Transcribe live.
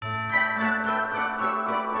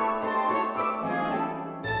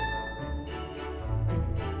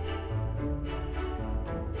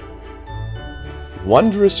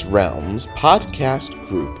Wondrous Realms podcast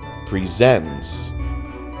group presents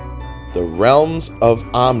The Realms of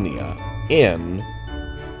Omnia in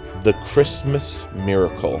The Christmas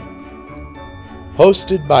Miracle,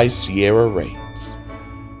 hosted by Sierra Reigns,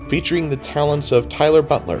 featuring the talents of Tyler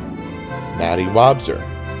Butler, Maddie Wobser,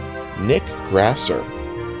 Nick Grasser,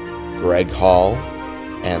 Greg Hall,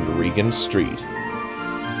 and Regan Street.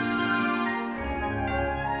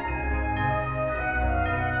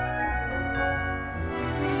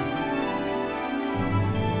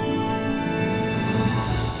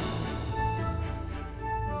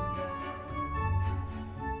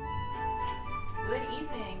 Good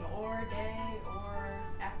evening, or day, or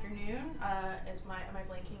afternoon. Am I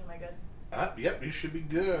blinking? Am I good? Yep, you should be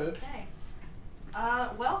good. Okay.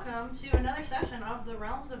 Welcome to another session of the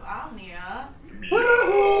Realms of Omnia.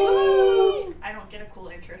 Woo! I don't get a cool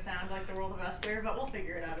intro sound like the World of Esther, but we'll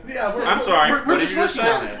figure it out. Yeah, I'm sorry. We're What just did you just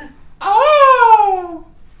working on say? it. Oh!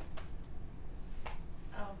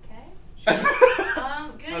 Okay.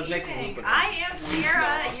 Good I was making a evening. loop of I am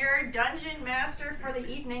Sierra, your dungeon master for the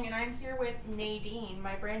evening, and I'm here with Nadine,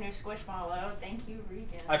 my brand new Squishmallow. Thank you,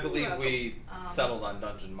 Regan. I believe we Um, settled on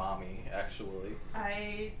Dungeon Mommy, actually.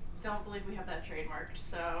 I don't believe we have that trademarked,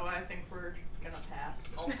 so I think we're gonna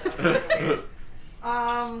pass. Also,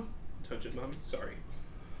 Touch it, Mom. Sorry.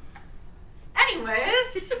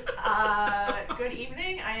 anyways, good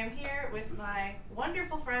evening. I am here with my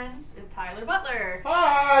wonderful friends, Tyler Butler.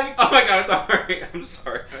 Hi! Oh my god, I'm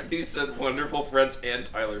sorry. You said wonderful friends and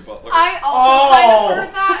Tyler Butler. I also kind of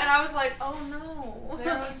heard that, and I was like, oh no.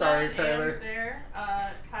 There was Sorry, that Tyler. and there.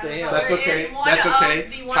 Tyler Damn. Butler That's okay. is one That's of okay.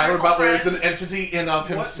 the Tyler wonderful Butler is an friends. entity in of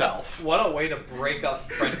himself. What a way to break up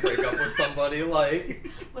with somebody, like.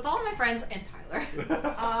 With all my friends and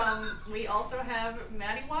Tyler. We also have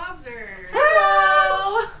Maddie Wobser,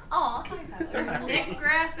 Hello! Aw, hi Tyler. Nick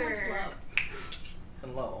Grasser, Much love.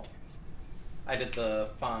 Hello. I did the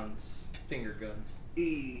Fonz finger guns.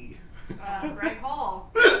 E. Greg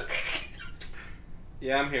Hall.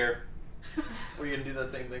 Yeah, I'm here. Were you gonna do that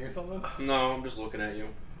same thing or something? No, I'm just looking at you.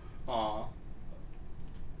 Aw.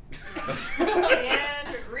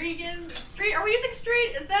 And Regan Street. Are we using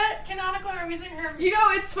Street? Is that canonical? Or are we using her? You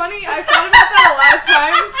know, it's funny, I've thought about that a lot of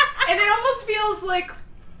times, and it almost feels like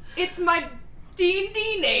it's my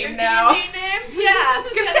D&D name Your now. D&D name? Yeah.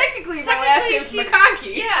 Because technically my last name's she's-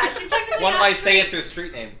 McConkey. Yeah, she's technically One not might say Street. it's your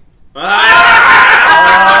street name.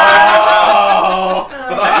 Oh!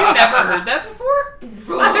 Have you never heard that before?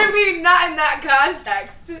 I mean, not in that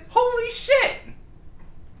context. Holy shit!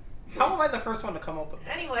 How am I the first one to come up with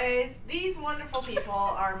that? Anyways, these wonderful people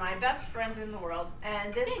are my best friends in the world,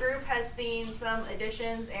 and this group has seen some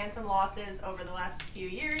additions and some losses over the last few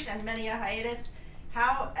years and many a hiatus.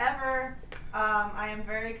 However, I am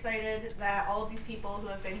very excited that all of these people who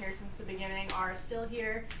have been here since the beginning are still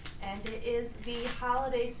here, and it is the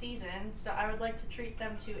holiday season, so I would like to treat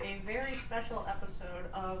them to a very special episode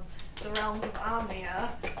of The Realms of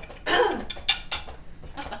Omnia.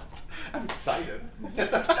 I'm excited.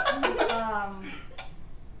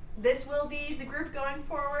 This will be the group going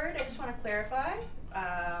forward. I just want to clarify.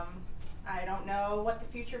 I don't know what the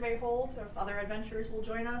future may hold, or if other adventurers will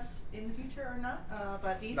join us in the future or not.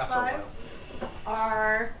 But these Not for a five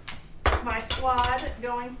are my squad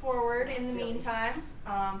going forward in the meantime.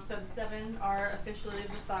 So the 7 are officially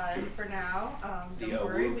the 5 for now. The Don't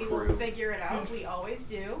worry, Owu we will crew. figure it out. We always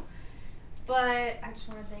do. But I just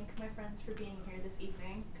want to thank my friends for being here this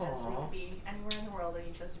evening, because they Aw. could be anywhere in the world and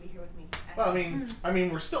you chose to be here with me. And Well, I mean,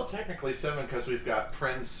 we're still technically 7 because we've got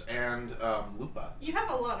Prince and Lupa. you have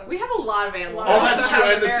a lot of. We have a lot of animals. Oh, that's Also true,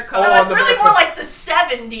 have and it's America. all So on it's the really map. more like the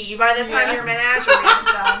 70 by the time Yeah. your menagerie is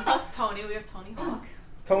done. Plus Tony, we have Tony Hawk.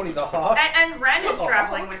 Tony the Hawk. And Ren is Oh.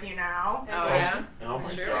 traveling with you now. Oh, yeah? Oh That's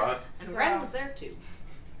my true. god. And So- Ren was there too.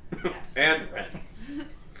 Yes. And Ren.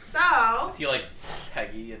 So, Is he like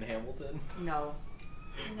Peggy in Hamilton? No,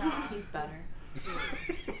 no. he's better.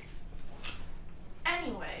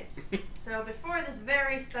 Anyways, so before this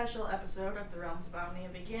very special episode of The Realms of Omnia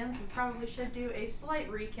begins, we probably should do a slight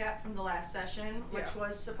recap from the last session, which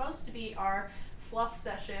was supposed to be our fluff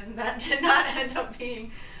session that did not end up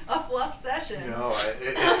being a fluff session. No,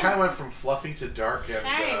 it kind of went from fluffy to dark and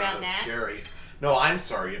Sorry about that. scary. No, I'm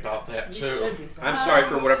sorry about that You too. should be sorry. I'm sorry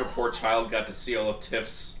for whatever poor child got to see all of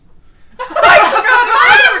Tiff's.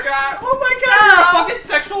 I forgot. Oh my So- god, you're a fucking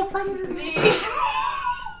sexual predator.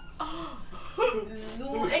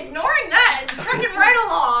 Ignoring that and trucking right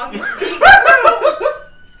along,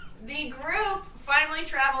 the group finally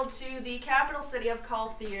traveled to the capital city of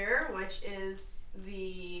Kalthir, which is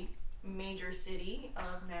the major city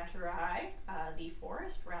of Naturai, the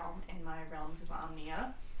forest realm in my Realms of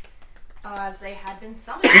Omnia. as they had been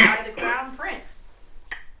summoned by the Crown Prince.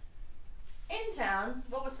 In town,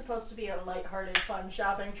 what was supposed to be a lighthearted, fun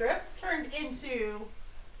shopping trip turned into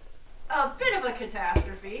a bit of a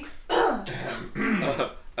catastrophe.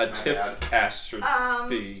 A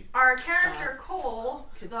tiff-astrophe. Our character Cole,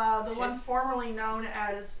 the one formerly known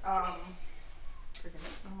as oh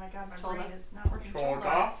my god, my brain is not working.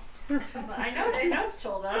 Cholda. I know it's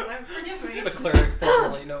Cholda. Forgive me. The cleric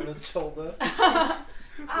formerly known as Cholda. Oh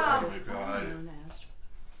my god.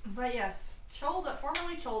 But yes, Cholda,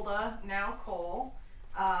 formerly Cholda, now Cole,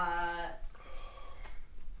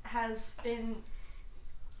 has been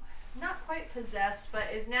not quite possessed, but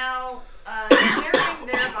is now carrying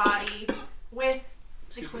their body with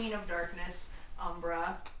the Queen of Darkness,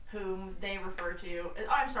 Umbra, whom they refer to. Oh,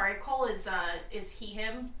 I'm sorry, Cole is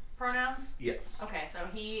he/him pronouns. Yes. Okay, so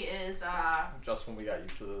he is. Just when we got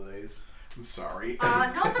used to those. I'm sorry.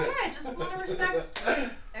 No, it's okay. I just want to respect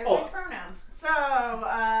everybody's pronouns. So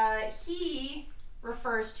he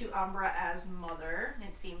refers to Umbra as mother.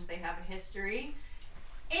 It seems they have a history.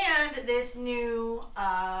 And this new,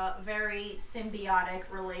 very symbiotic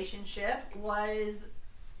relationship was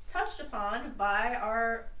touched upon by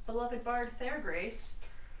our beloved bard Thairgrace,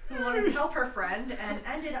 who wanted to help her friend and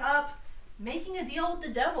ended up making a deal with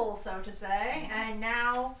the devil, so to say, and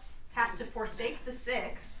now has to forsake the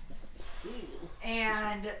Six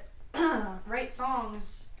and write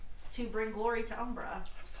songs to bring glory to Umbra.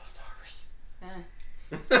 I'm so sorry.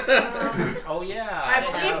 Oh yeah. I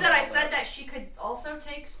believe that I said that she could also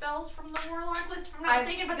take spells from the Warlock list, if I'm not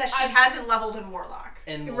mistaken, but that she hasn't leveled in Warlock.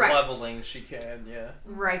 In Right. leveling, she can, yeah.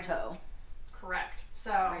 Righto. Correct.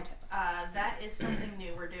 So, that is something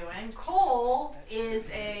new we're doing. Cole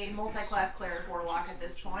is a multi-class cleric warlock at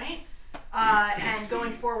this point. And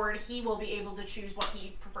going forward, he will be able to choose what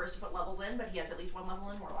he prefers to put levels in, but he has at least one level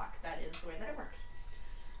in warlock. That is the way that it works.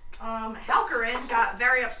 Halkarin got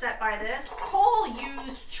very upset by this. Cole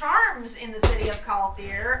used charms in the city of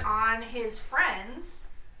Kalfir on his friends.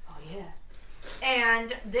 Oh yeah.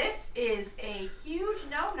 And this is a huge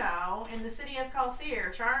no-no in the city of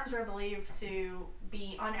Kalfir. Charms are believed to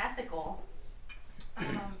be unethical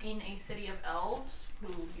in a city of elves,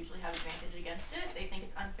 who usually have advantage against it. They think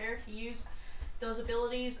it's unfair to use those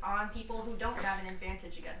abilities on people who don't have an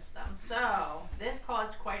advantage against them. So this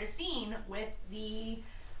caused quite a scene with the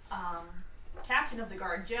captain of the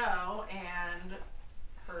guard, Joe, and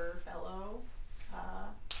her fellow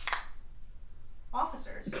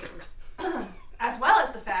officers. As well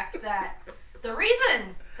as the fact that the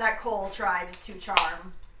reason that Cole tried to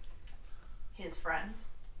charm his friends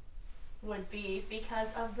would be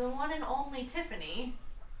because of the one and only Tiffany,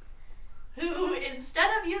 who, instead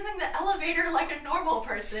of using the elevator like a normal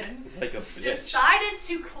person, Like a bitch. decided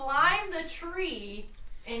to climb the tree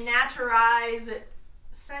in Natarai's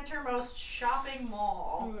centermost shopping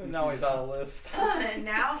mall. Now he's on a list. And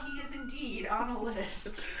now he is indeed on a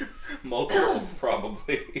list. Multiple,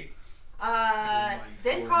 probably.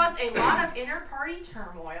 This caused a lot of inter-party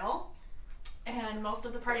turmoil, and most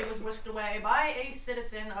of the party was whisked away by a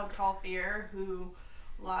citizen of Kalfir who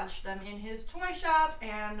lodged them in his toy shop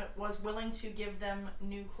and was willing to give them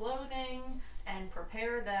new clothing and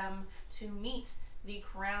prepare them to meet the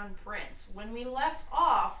Crown Prince. When we left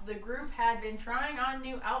off, the group had been trying on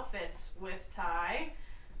new outfits with Ty,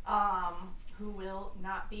 who will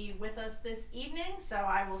not be with us this evening, so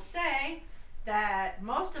I will say that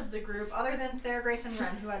most of the group, other than Thairgrace and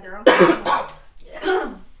Ren, who had their own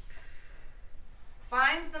costume,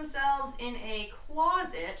 finds themselves in a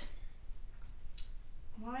closet.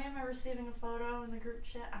 Why am I receiving a photo in the group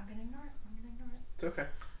chat? I'm gonna ignore it. It's okay.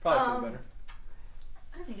 Probably feel better.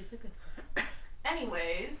 I think it's a good.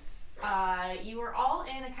 Anyways, you are all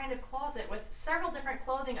in a kind of closet with several different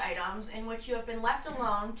clothing items in which you have been left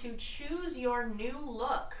alone to choose your new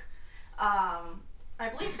look. I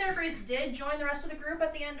believe Thairgrace did join the rest of the group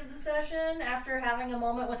at the end of the session after having a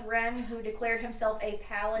moment with Ren, who declared himself a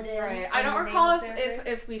paladin. Right. I don't recall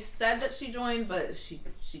if we said that she joined, but she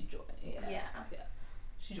joined. Yeah.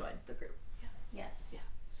 She joined the group. Yes. Yeah.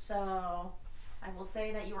 So, I will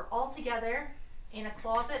say that you were all together in a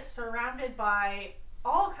closet surrounded by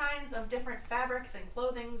all kinds of different fabrics and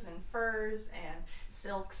clothings and furs and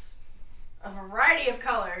silks. A variety of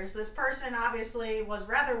colors. This person obviously was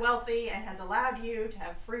rather wealthy and has allowed you to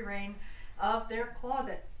have free reign of their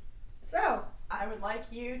closet. So, I would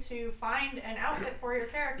like you to find an outfit for your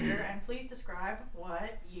character and please describe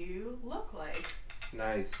what you look like.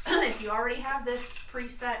 Nice. If you already have this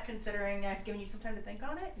preset, considering I've given you some time to think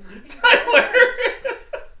on it, you can Tyler!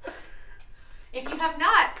 If you have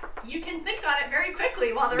not, you can think on it very very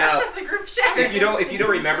quickly while the rest of the group shares. If you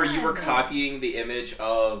don't remember, you were copying the image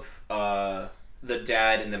of the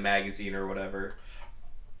dad in the magazine or whatever.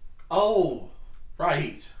 Oh,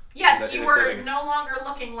 right. Yes, you were no longer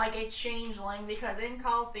looking like a changeling because in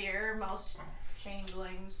Kalthir, most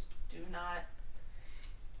changelings do not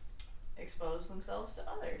expose themselves to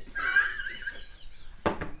others.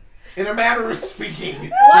 In a manner of speaking.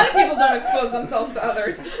 A lot of people don't expose themselves to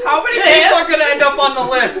others. How many people are going to end up on the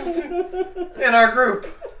list in our group?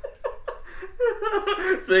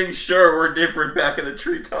 Things sure were different back in the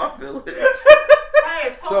Treetop Village. Hey,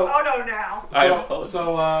 it's called Odo now.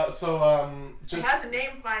 Just it has a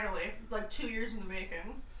name finally, like 2 years in the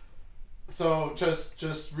making. So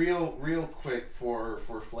just real quick for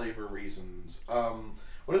flavor reasons.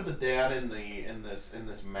 What did the dad in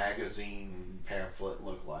this magazine pamphlet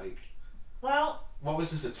look like? Well, what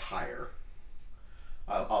was his attire?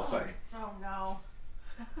 I'll say. Oh no.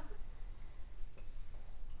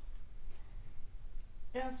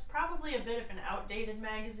 Yeah, it's probably a bit of an outdated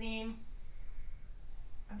magazine.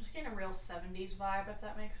 I'm just getting a real 70s vibe, if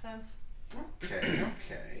that makes sense.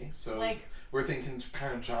 Okay. So like, we're thinking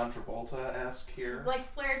kind of John Travolta-esque here.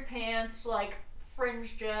 Like flared pants, like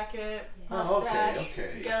fringe jacket, mustache. Oh,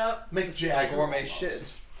 okay. Get up. Mick Jagger gourmet almost.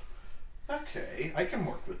 shit. Okay, I can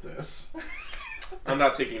work with this. I'm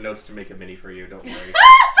not taking notes to make a mini for you, don't worry.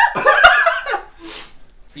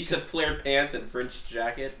 You said flared pants and fringed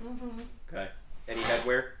jacket? Mm-hmm. Okay. Any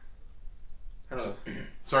headwear? I don't know.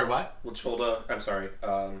 Sorry, what? Will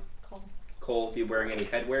Cole be wearing any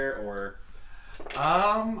headwear or?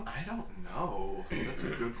 I don't know. That's a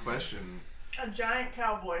good question. A giant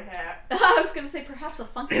cowboy hat. I was gonna say perhaps a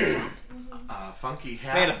funky hat. Funky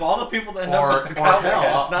hat. Man, if all the people that end up with the cowboy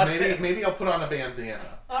hats, not maybe I'll put on a bandana.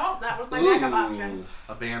 Oh, that was my backup option.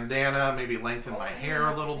 A bandana, maybe lengthen my hair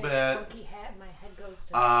a little bit. Funky hat, my head goes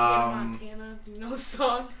to Montana. Do you know the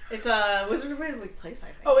song? It's a Wizard of Waverly Place, I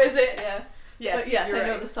think. Oh, is it? Yeah. Yes. Yes, I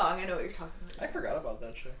know right. the song. I know what you're talking about. I forgot about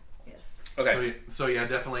that show. Yes. Okay. So yeah,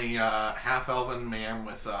 definitely half elven man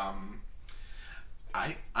with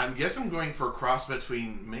I'm guess I'm going for a cross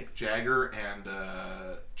between Mick Jagger and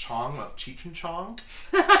Chong of Cheech and Chong.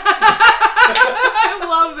 I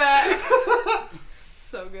love that.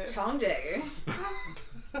 So good. Chong Jagger.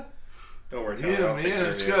 Don't worry, Tyler, Yeah, I'll take care man, of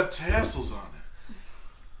it's you. got tassels on it.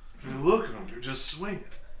 If you look at them, they're just swinging.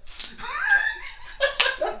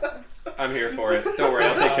 I'm here for it. Don't worry,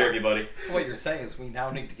 I'll take care of you, buddy. So what you're saying is we now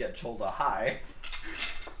need to get Cholda high.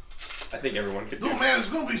 I think everyone could do Oh it. man, it's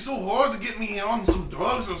gonna be so hard to get me on some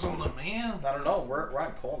drugs or something, man. I don't know. We're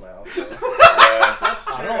on Cole now. So. Yeah. That's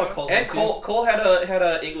true. I don't know what Cole's And into. Cole had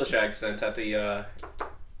a English accent at the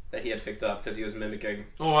that he had picked up because he was mimicking.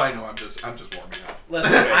 Oh, I know. I'm just warming up.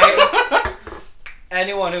 Listen,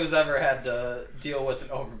 anyone who's ever had to deal with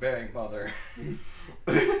an overbearing mother.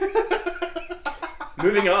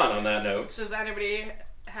 Moving on that note. Does anybody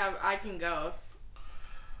have? I can go.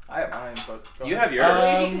 I have mine, but You have yours.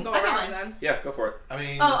 You can go I got around mine. then. Yeah, go for it. I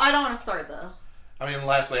mean, Oh, I don't want to start though.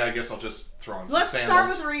 lastly, I guess I'll just throw on some Let's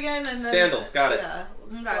sandals. start with Regan and then Sandals, got it. Yeah, we'll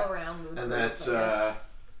just Okay. go around. And that's well,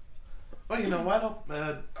 you know what?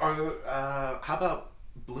 How about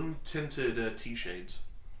blue tinted tea shades?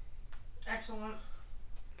 Excellent.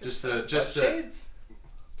 Just shades?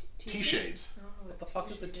 tea shades. What the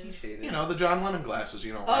fuck is a tea shade? You know, the John Lennon glasses.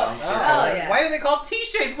 You know, Oh, round oh, circle. yeah. Why are they called tea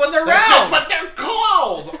shades when they're That's round? just what they're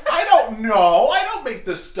called. I don't know. I don't make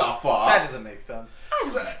this stuff up. That doesn't make sense.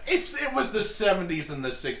 It was the 70s and the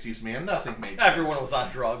 60s, man. Nothing made sense. Everyone was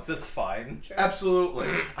on drugs. It's fine. Absolutely.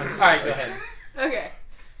 I'm All sorry. right, go ahead. Okay,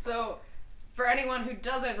 so for anyone who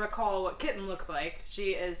doesn't recall what Kitten looks like,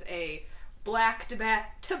 she is a black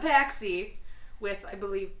tabaxi with, I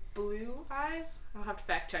believe, blue eyes. I'll have to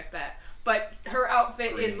fact check that. But her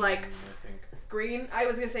outfit is like I think. green. I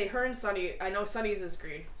was gonna say her and Sunny. I know Sunny's is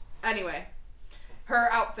green. Anyway, her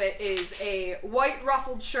outfit is a white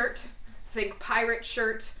ruffled shirt. Think pirate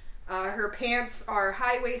shirt. Her pants are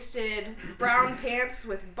high-waisted brown pants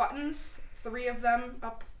with buttons, 3 of them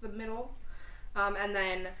up the middle. And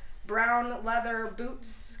then brown leather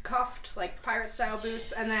boots, cuffed, like pirate-style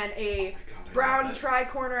boots. And then a brown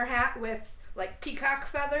tri-corner hat with, like, peacock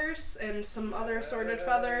feathers and some other assorted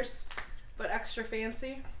feathers, but extra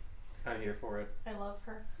fancy. I'm here for it. I love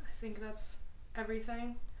her. I think that's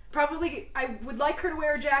everything. Probably, I would like her to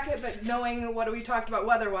wear a jacket, but knowing what we talked about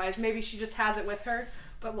weather-wise, maybe she just has it with her.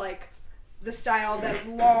 But, like, the style that's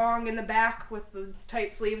long in the back with the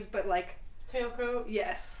tight sleeves, but, like... Tailcoat.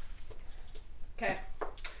 Yes. Okay.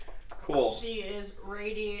 Cool. She is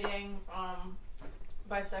radiating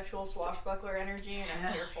bisexual swashbuckler energy, and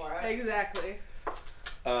I'm here for it. Exactly.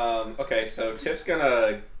 Okay, so Tiff's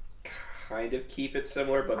gonna kind of keep it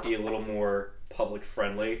similar, but be a little more public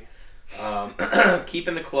friendly.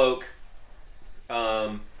 Keeping the cloak.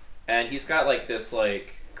 And he's got like this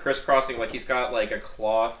like crisscrossing, like he's got like a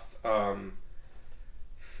cloth.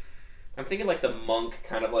 I'm thinking like the monk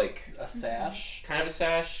kind of like A sash. kind of a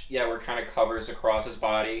sash. Yeah, where it kind of covers across his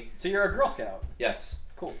body. So you're a Girl Scout. Yes.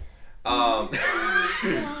 Cool.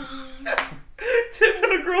 Tip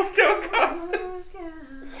in a Girl Scout costume.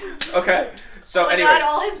 Okay. So Oh my anyway, god,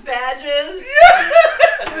 all his badges.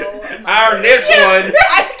 our this one.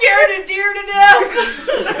 I scared a deer to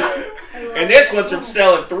death. And this one's from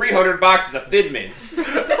selling 300 boxes of Thin Mints. This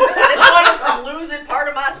one is from losing part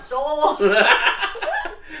of my soul.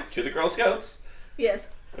 To the Girl Scouts. Yes.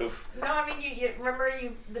 Oof. No, I mean you remember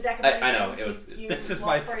the deck of I know, things it was- you This is lost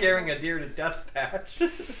my for scaring you. a deer to death patch.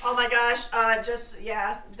 Oh my gosh,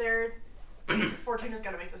 they're Fortuna's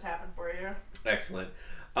gonna make this happen for you. Excellent.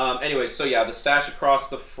 Anyway, so yeah, the sash across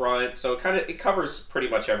the front, so it covers pretty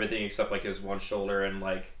much everything except like his one shoulder and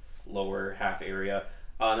like lower half area.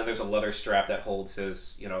 And then there's a leather strap that holds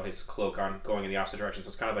his cloak on going in the opposite direction, so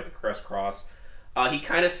it's kind of like a crisscross. He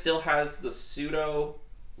kind of still has the pseudo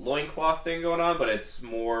loincloth thing going on, but it's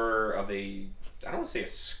more of a, I don't want to say a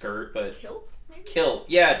skirt, but Kilt, maybe? kilt.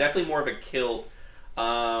 Yeah, definitely more of a kilt.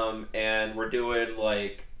 And we're doing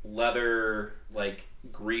like leather, like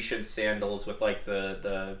Grecian sandals with like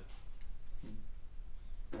the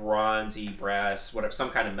bronzy brass, whatever, some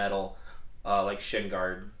kind of metal, like shin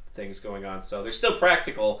guard things going on. So they're still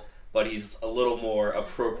practical, but he's a little more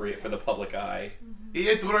appropriate for the public eye.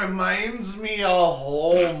 It reminds me of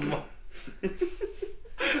home.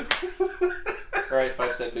 All right,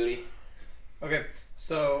 5-cent booty. Okay,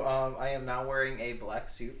 so I am now wearing a black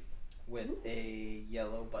suit with a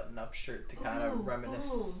yellow button-up shirt to kind of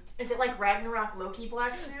reminisce. Ooh. Is it like Ragnarok Loki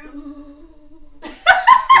black suit? We can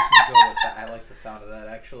go with that. I like the sound of that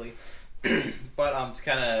actually. But to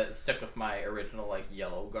kind of stick with my original like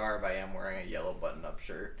yellow garb, I am wearing a yellow button-up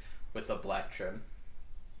shirt with a black trim,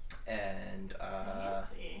 and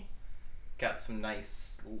Fancy. got some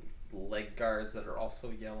nice leg guards that are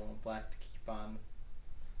also yellow and black to keep on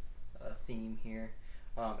a theme here.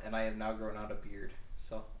 And I have now grown out a beard,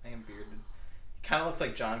 so I am bearded. It kind of looks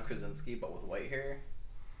like John Krasinski, but with white hair.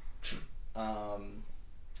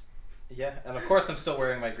 Yeah, and of course I'm still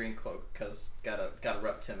wearing my green cloak because gotta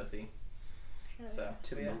rep Timothy. So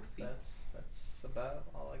Timothy. yeah, that's about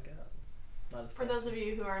all I got. Not as For those fancy. of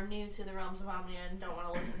you who are new to the realms of Omnia and don't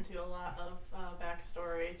want to listen to a lot of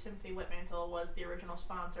backstory, Timothy Whitmantle was the original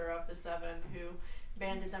sponsor of the Seven, who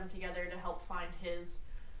banded them together to help find his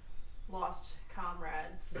lost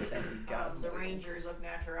comrades, the Rangers of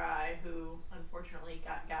Naturai, who unfortunately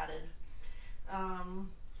got gatted.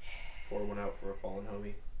 Pour one out for a fallen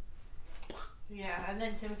homie. Yeah, and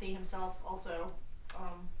then Timothy himself also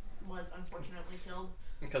was unfortunately killed.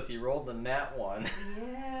 Because he rolled the nat one.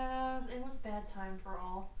 Yeah, it was a bad time for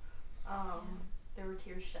all. There were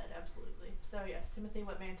tears shed, absolutely. So yes, Timothy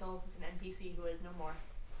Whitmantle is an NPC who is no more.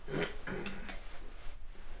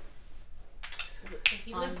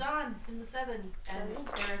 He lives on in the Seven, and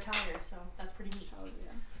they're retired, so that's pretty neat. Oh,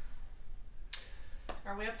 yeah.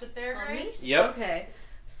 Are we up to Theragrace? Yep. Okay.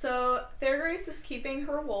 So Theragrace is keeping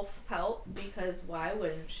her wolf pelt because why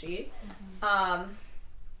wouldn't she?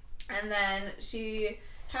 And then she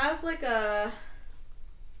has like a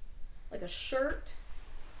shirt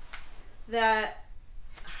that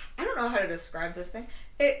I don't know how to describe this thing.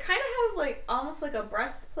 It kind of has like almost like a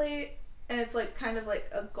breastplate, and it's like kind of like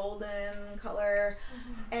a golden color,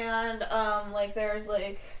 and like there's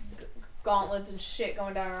like gauntlets and shit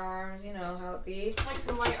going down her arms. You know how it be. Like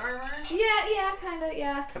some light armor? Yeah, kind of,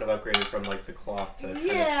 yeah. Kind of upgraded from like the cloth to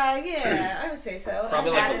Yeah, I would say so.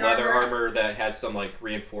 probably And like a padded leather armor. armor that has some like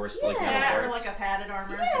reinforced like metal Yeah, or parts. like a padded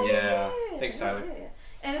armor. Yeah. Thanks, Tyler. Yeah.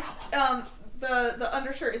 And it's the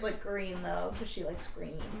undershirt is like green though because she likes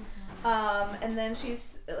green. And then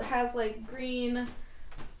has like green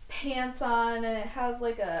pants on, and it has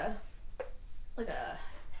like a not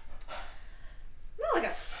like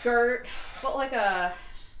a skirt, but like a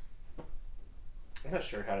I'm not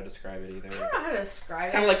sure how to describe it either. I don't know how to describe It's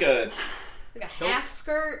it. kind of like a like a half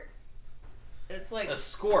skirt. It's like A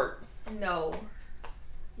squirt. no.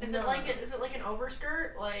 Is it like an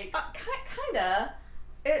overskirt? Like Kinda.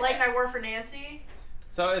 like I wore for Nancy?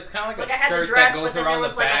 So it's kind of like Like, a I had the skirt dress, that but goes then there around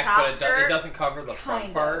was, the like, a back, top but it skirt. doesn't cover the front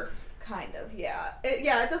Kind part. of. Kind of, yeah. It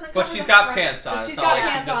doesn't. But cover she's the got front, pants on. but It's she's not got like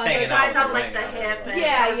she's pants just on. hanging It ties out on with like the hanging out hip with and it.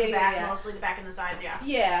 Yeah, covers the yeah, back, yeah. mostly the back and the sides, yeah.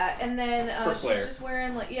 Yeah, and then For she's flair. just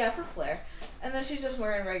wearing for flair, and then she's just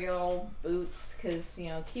wearing regular old boots because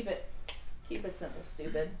keep it simple,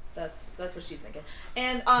 stupid. That's what she's thinking.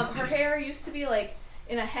 And her hair used to be like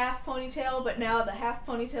in a half ponytail, but now the half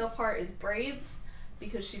ponytail part is braids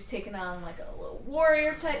because she's taking on like a little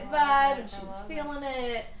warrior type vibe and she's feeling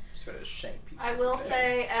it. She's ready to shank people. I will with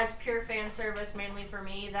say, this. as pure fan service, mainly for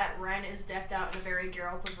me, that Ren is decked out in a very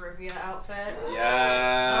Geralt of Rivia outfit.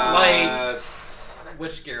 Yes.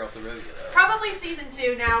 Which Geralt of Rivia though? Probably season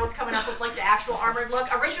 2 now. It's coming up with like the actual armored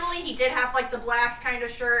look. Originally, he did have like the black kind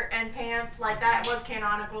of shirt and pants, like that was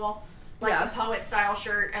canonical, like the poet style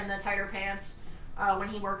shirt and the tighter pants when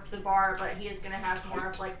he worked the bar. But he is gonna have more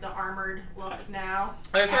of like the armored look now. Oh,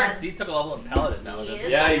 that's right. He took a level in Paladin now. He didn't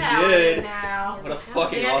is Yeah, a he paladin did. now. What a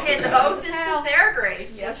fucking And awesome his paladin. oath is to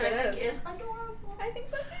Theragrace, Yes, which I it think is adorable. I think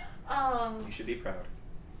so too. You should be proud.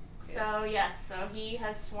 So yes, so he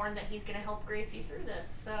has sworn that he's gonna help Gracie through this.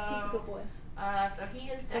 So He's a good boy. so he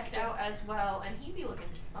is decked out as well, and he be looking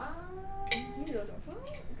fine. You looking fun?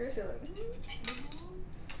 Gracie looking.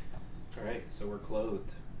 Alright, so we're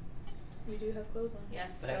clothed. We do have clothes on.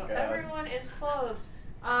 Yes, Thank so God. everyone is clothed.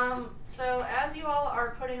 So as you all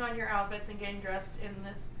are putting on your outfits and getting dressed in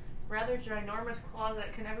this rather ginormous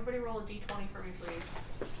closet, can everybody roll a d20 for me, please?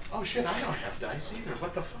 Oh shit, I don't have dice either.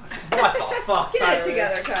 What the fuck? What the fuck? Get Tyler? it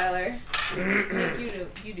together, Tyler. Nick,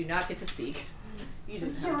 you do not get to speak. You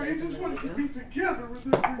didn't have dice a minute ago. together with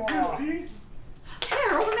this reality. Hey,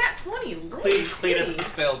 I rolled a nat 20. Cletus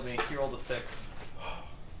failed me. He rolled a 6.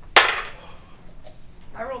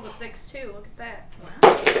 I rolled a 6 too. Look at that.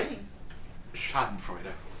 Wow.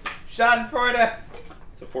 Schadenfreude. Schadenfreude.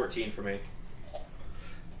 So 14 for me.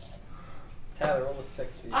 Tyler rolled a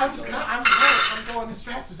 6. I'm going as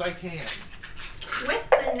fast as I can. With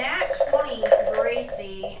the nat 20,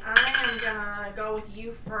 Gracie, I am gonna go with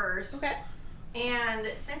you first. Okay. And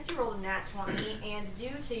since you rolled a nat 20, and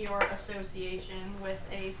due to your association with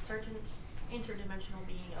a certain interdimensional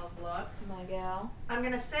being of luck, My gal. I'm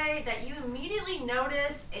gonna say that you immediately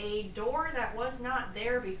notice a door that was not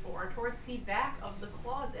there before towards the back of the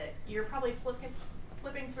closet. You're probably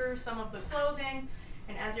flipping through some of the clothing,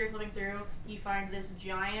 and as you're flipping through, you find this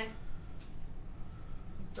giant,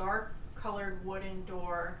 dark colored wooden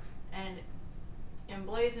door, and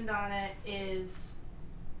emblazoned on it is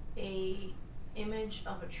a image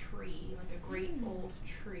of a tree, like a great old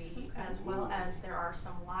tree, as well as there are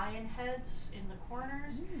some lion heads in the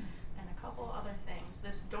corners and a couple other things.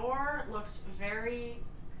 This door looks very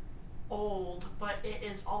old, but it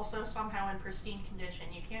is also somehow in pristine condition.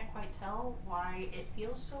 You can't quite tell why it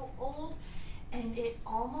feels so old, and it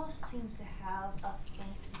almost seems to have a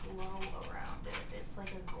faint glow around it. It's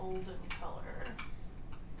like a golden color.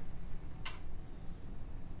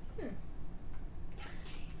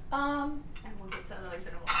 And we'll get to others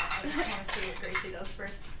in a while. I just want to see what Gracie does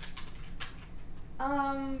first.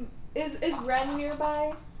 Is Ren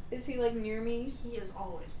nearby? Is he like near me? He is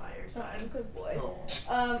always by your Oh, side. good boy.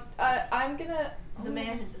 Oh. I'm gonna. The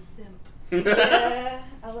man is a simp. Yeah,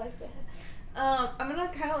 I like that. I'm gonna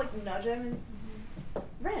kind of like nudge him and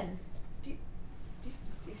Ren, do you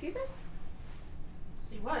see this?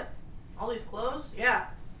 See what? All these clothes? Yeah.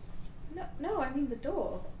 No, I mean the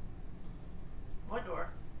door. What door?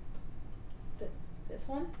 This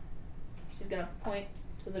one. She's gonna point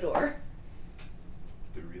to the door.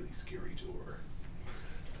 The really scary door.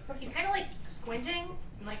 He's kind of like squinting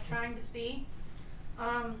and like trying to see.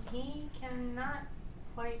 He cannot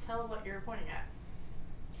quite tell what you're pointing at.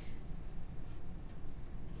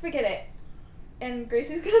 Forget it. And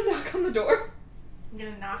Gracie's gonna knock on the door. I'm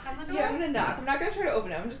gonna knock on the door? Yeah, I'm gonna knock. I'm not gonna try to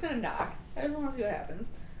open it. I'm just gonna knock. I just want to see what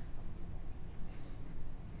happens.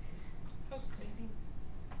 House cleaning.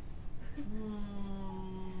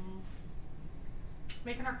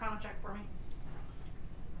 Make an Arcana check for me.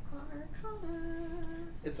 Arcana.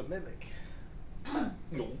 It's a mimic.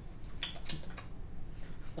 No.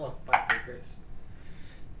 Oh, fuck, Grace.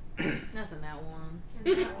 That's a nat one.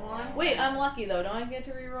 And that one. Wait, I'm lucky though. Don't I get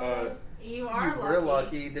to reroll those? You are You were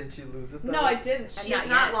lucky. Didn't you lose it though? No, I didn't. She has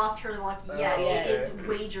not lost her luck yet. Oh, It is okay.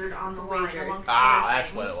 wagered on the It's line wagered. amongst Ah, other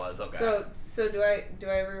that's what it things. was. Okay. So do I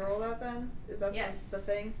reroll that then? Is that Yes. the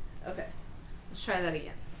thing? Okay. Let's try that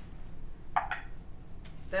again.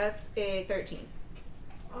 That's a 13.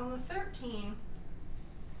 On the 13,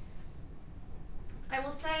 I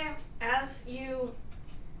will say, as you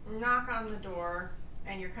knock on the door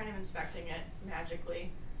and you're kind of inspecting it magically,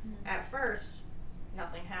 at first,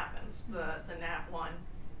 nothing happens, the nat 1.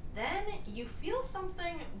 Then you feel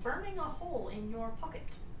something burning a hole in your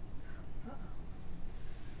pocket.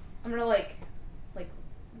 I'm gonna like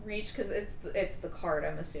reach because it's the card.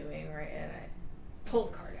 I'm assuming, right? And I pull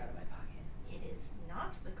the card out of my pocket. It is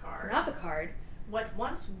not the card. It's not the card. What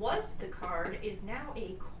once was the card is now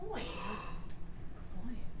a coin.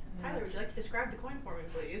 Coin. Tyler, would you like to describe the coin for me,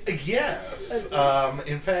 please? Yes.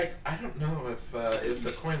 In fact, I don't know if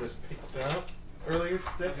the coin was picked up earlier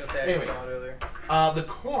today. I was gonna say I Anyway, saw it earlier. the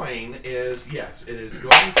coin is yes, it is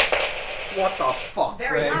going. What the fuck?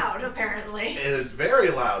 Very Greg? loud, apparently. It is very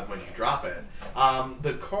loud when you drop it.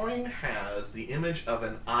 The coin has the image of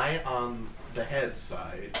an eye on the head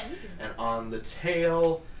side, and on the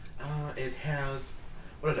tail, it has,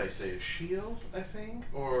 what did I say, a shield, I think?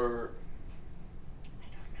 Or, I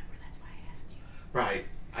don't remember, that's why I asked you. right,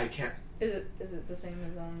 I can't, Is it the same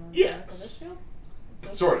as on the Yes. back of this shield?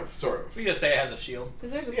 sort of. We just say it has a shield.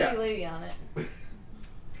 Because there's a Yeah. pretty lady on it.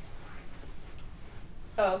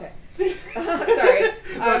 Oh, okay. Sorry. I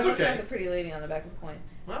That's was looking okay. at the pretty lady on the back of the coin.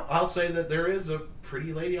 Well, I'll say that there is a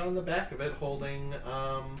pretty lady on the back of it holding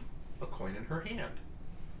a coin in her hand.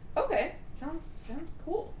 Okay. Sounds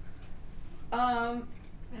cool.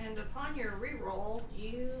 And upon your reroll,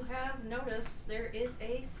 you have noticed there is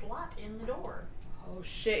a slot in the door. Oh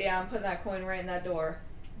shit, yeah, I'm putting that coin right in that door.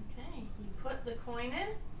 Okay, you put the coin in,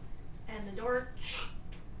 and the door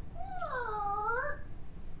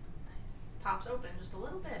pops open just a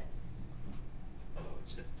little bit. Oh,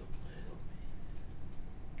 just a little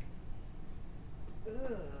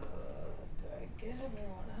Ugh, do I get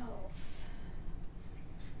everyone else?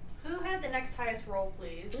 Who had the next highest roll,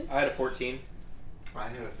 please? I had a 14. I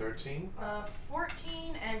had a 13.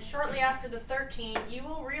 14, and shortly after the 13, you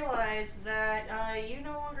will realize that you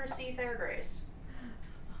no longer see Theragrace.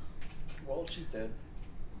 Well, she's dead.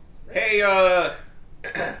 Hey,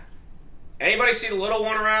 anybody see the little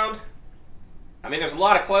one around? I mean, there's a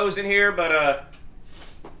lot of clothes in here, but,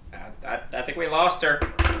 I think we lost her.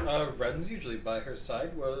 Ren's usually by her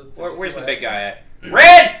side. Where's the big guy at?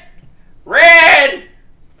 Red! Red!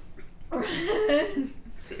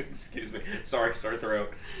 Excuse me. Sorry, sore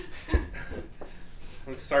throat.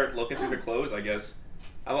 I'm start looking through the clothes, I guess.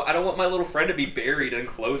 I don't want my little friend to be buried in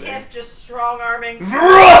clothing. Tiff just strong-arming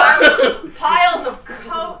Vroom! piles of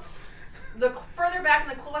coats. The further back in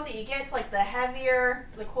the closet you get, it's like the heavier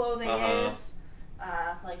the clothing is.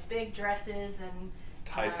 Like big dresses and...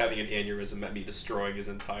 Ty's having an aneurysm at me destroying his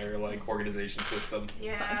entire, like, organization system.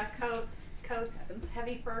 Yeah, coats,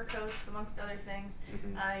 heavy fur coats, amongst other things.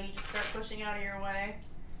 Mhm. You just start pushing out of your way.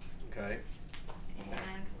 Okay.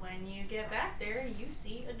 And when you get back there, you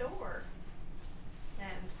see a door.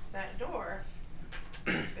 And that door,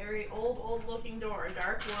 very old looking door,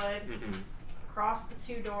 dark wood. Mm-hmm. Across the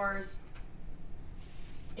two doors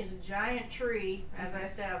is a giant tree, as I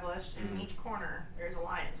established, and in Mhm. each corner there's a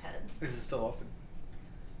lion's head. Is it still open?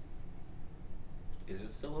 Is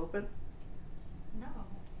it still open? No.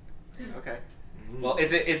 Okay. Well,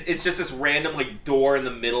 it's just this random, like, door in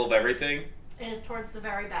the middle of everything? It is towards the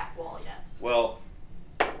very back wall, yes. Well,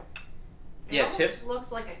 It yeah, almost Tiff.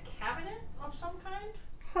 looks like a cabinet of some kind.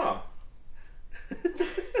 Huh.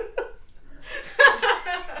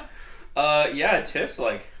 Yeah, Tiff's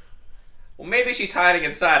like, well, maybe she's hiding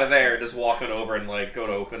inside of there and just walking over and, like, go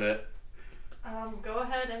to open it. Go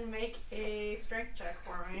ahead and make a strength check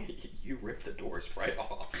for me. You rip the doors right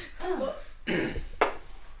off.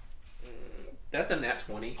 That's a nat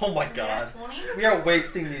 20. Oh my Nat god. 20? We are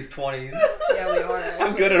wasting these 20s. Yeah, we are.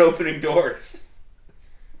 I'm good at opening doors.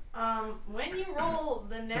 When you roll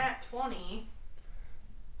the nat 20,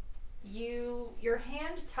 your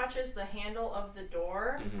hand touches the handle of the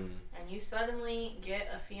door, Mm-hmm. and you suddenly get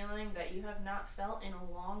a feeling that you have not felt in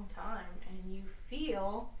a long time, and you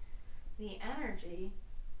feel the energy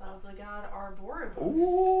of the god Arboribus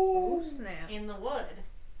Oh, snap. in the wood.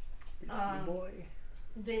 boy.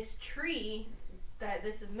 This tree that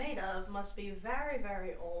this is made of must be very,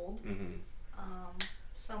 very old. Mm-hmm.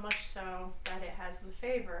 So much so that it has the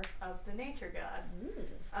favor of the nature god.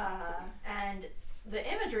 And the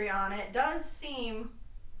imagery on it does seem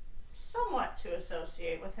somewhat to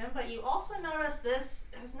associate with him, but you also notice this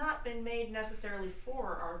has not been made necessarily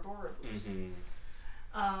for Arboribus.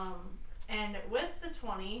 Mm-hmm. And with the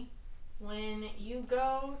 20, when you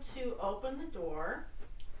go to open the door,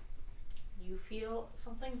 you feel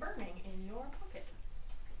something burning in your pocket.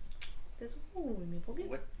 There's a hole in my pocket.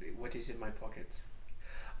 What is in my pockets?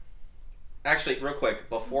 Actually, real quick,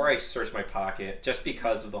 before I search my pocket, just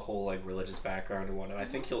because of the whole, like, religious background and whatnot, I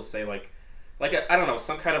think he'll say, like I don't know,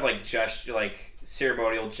 some kind of, like, gesture, like,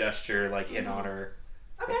 ceremonial gesture, like, in honor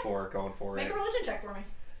Okay. before going for Make it. a religion check for me.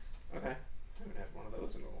 Okay. I haven't had one of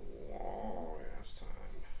those in a long ass time.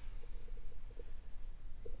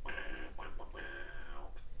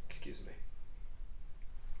 Excuse me.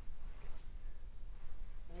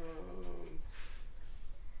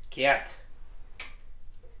 Get.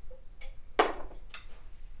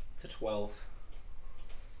 It's a 12.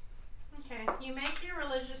 Okay, you make your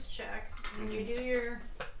religious check, and you do your.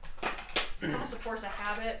 It's almost a force of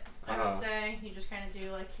habit, I would say. You just kind of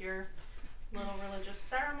do like your little religious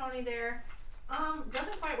ceremony there.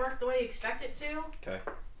 Doesn't quite work the way you expect it to. Okay.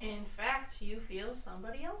 In fact, you feel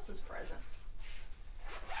somebody else's presence.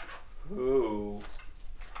 Ooh.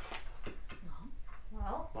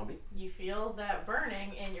 Well, Mommy? you feel that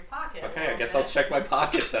burning in your pocket. Okay, I guess I'll check my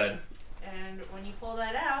pocket then. And when you pull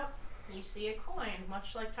that out, you see a coin,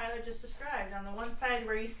 much like Tyler just described. On the one side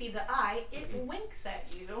where you see the eye, it winks at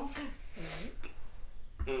you.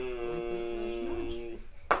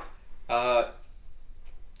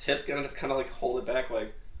 Tip's gonna just kind of like hold it back,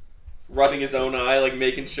 like rubbing his own eye, like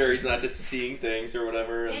making sure he's not just seeing things or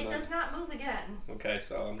whatever. It does not move again. Okay,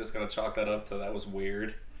 so I'm just gonna chalk that up to that was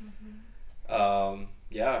weird.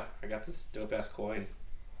 Yeah, I got this dope ass coin,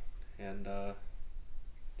 and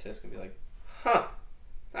Tip's gonna be like, huh,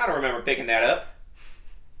 I don't remember picking that up.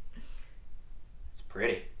 It's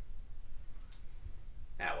pretty.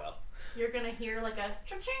 Ah well. You're gonna hear like a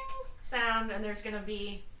cha-ching sound, and there's gonna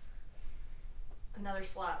be another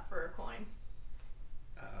slot for a coin.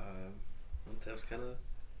 Well, Tip's gonna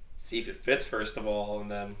see if it fits first of all,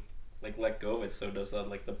 and then like let go of it so it does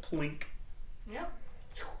like the plink. Yep.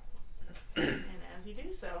 And as you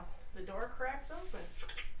do so, the door cracks open.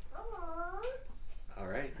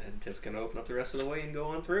 Alright, and Tip's gonna open up the rest of the way and go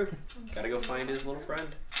on through. Gotta go find his little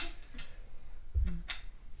friend.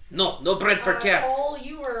 No bread for cats! Cole,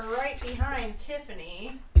 you were right behind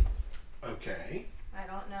Tiffany. Okay. I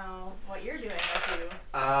don't know what you're doing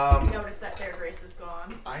as you notice that Fair Grace is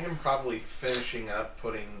gone. I am probably finishing up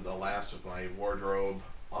putting the last of my wardrobe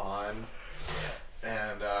on.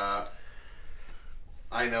 And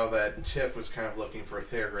I know that Tiff was kind of looking for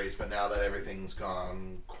Fair Grace, but now that everything's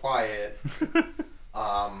gone quiet,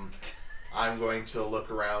 I'm going to look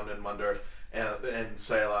around and wonder and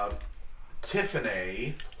say aloud,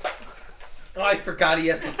 Tiffany. Oh, I forgot he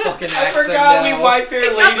has the fucking accent. I forgot now. we My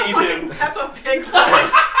Fair Lady him. Peppa Pig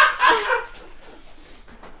voice.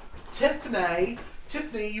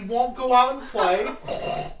 Tiffany, you won't go out and play.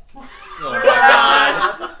 Oh,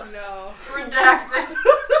 God. No. Redacted.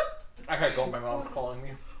 I gotta go. My mom's calling me.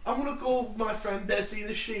 I'm gonna go with my friend Bessie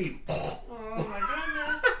the sheep. Oh my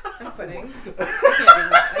goodness. I'm quitting. I can't do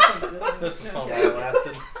that. I can't do this. This is No, fun I'm while it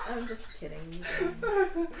lasted. I'm just kidding.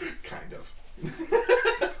 Kind of.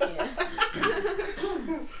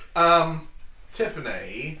 Yeah.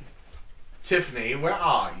 Tiffany, where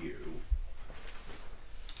are you?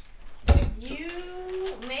 You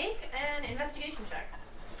make an investigation check.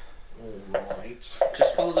 Alright.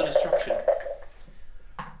 Just follow the instruction.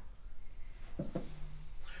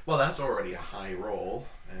 Well, that's already a high roll.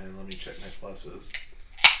 And let me check my pluses.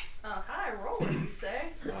 A high roll, you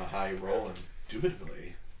say? A high roll,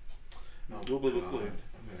 indubitably. Oh, Indubitably. God.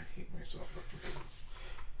 I'm gonna hate myself after this.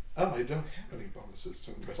 Oh, I don't have any bonuses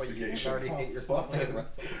to Well, you investigation. already hate yourself fuck like the it.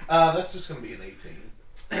 rest of us. That's just gonna be an 18.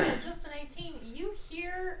 Just an 18. You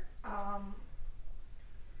hear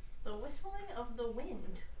the whistling of the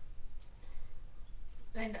wind.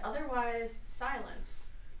 And otherwise silence.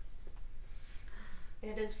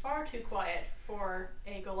 It is far too quiet for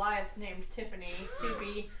a Goliath named Tiffany to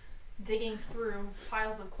be digging through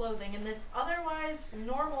piles of clothing in this otherwise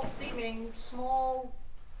normal seeming small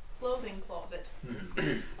clothing closet.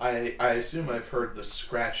 I assume I've heard the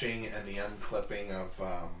scratching and the unclipping of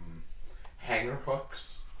hanger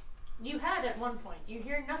hooks. You had at one point. You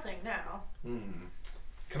hear nothing now.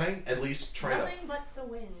 Can I at least try Nothing but the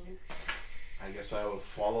wind. I guess I will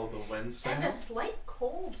follow the wind sound. And a slight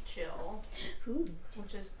cold chill, Ooh.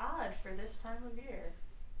 which is odd for this time of year.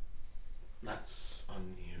 That's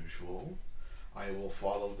unusual. I will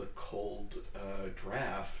follow the cold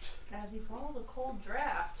draft. As you follow the cold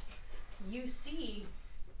draft, you see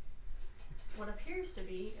what appears to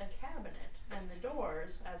be a cabinet, and the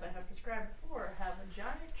doors, as I have described before, have a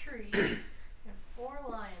giant tree and 4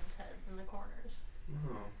 lion's heads in the corners.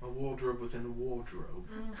 Oh, a wardrobe within a wardrobe.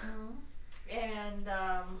 Mm-hmm. And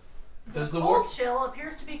Does the the cold chill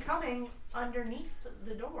appears to be coming underneath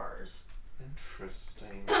the doors.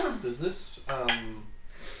 Interesting. Does this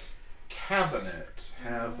cabinet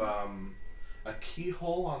have a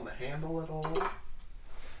keyhole on the handle at all?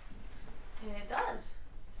 It does.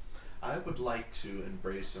 I would like to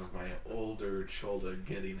embrace some of my older shoulder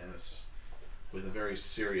giddiness with a very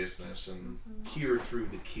seriousness and peer through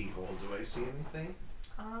the keyhole. Do I see anything?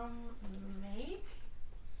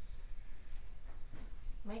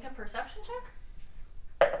 Make a perception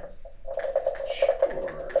check?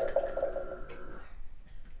 Sure.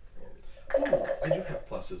 Ooh, I do have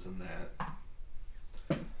pluses in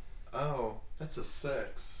that. Oh, that's a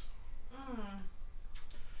 6.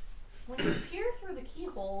 When you peer through the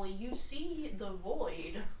keyhole, you see the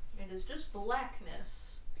void. It is just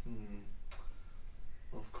blackness.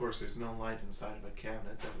 Well, of course, there's no light inside of a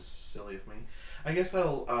cabinet. That was silly of me. I guess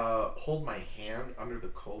I'll hold my hand under the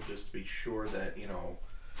coal just to be sure that,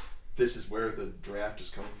 this is where the draft is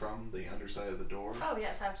coming from, the underside of the door. Oh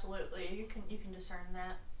yes, absolutely. You can discern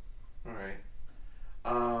that. All right.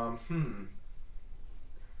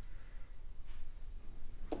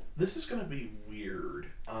 This is gonna be weird.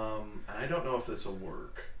 And I don't know if this will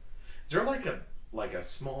work. Is there like a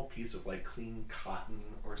small piece of like clean cotton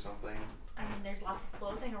or something? I mean, there's lots of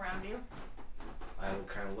clothing around you. I will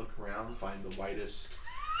kind of look around, find the whitest,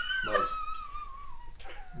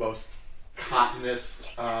 most cottonest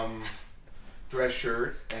dress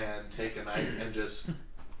shirt, and take a knife and just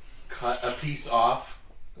cut a piece off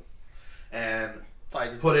and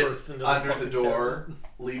put it under the door.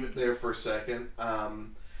 Leave it there for a second,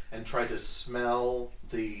 and try to smell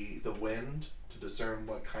the wind to discern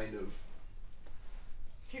what kind of.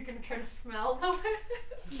 You're gonna try to smell the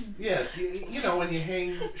wind. Yes, you know when you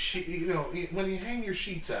hang when you hang your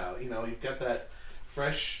sheets out, you've got that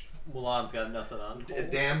fresh. Mulan's got nothing on.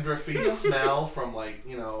 Dandruffy smell from the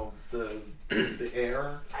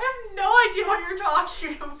air. I have no idea what you're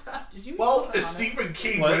talking about. Did you? Well, Stephen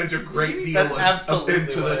King What? went into a great deal That's of absolutely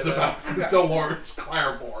into this what I about Okay. Dolores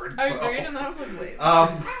Claiborne. I So. agreed, and then I was like, wait.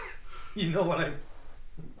 You know what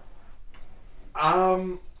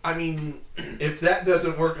I mean, if that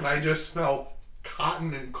doesn't work and I just smell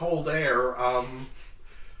cotton and cold air,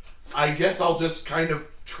 I guess I'll just kind of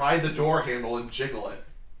try the door handle and jiggle it.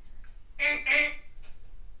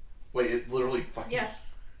 Wait, it literally fucking.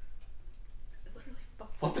 Yes.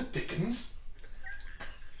 What the dickens?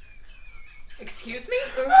 Excuse me?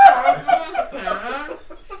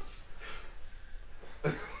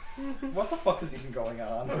 What the fuck is even going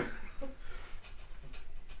on?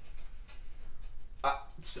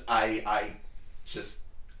 I just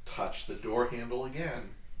touch the door handle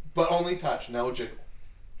again, but only touch, no jiggle.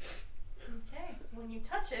 Okay. When you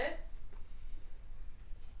touch it,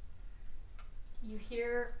 you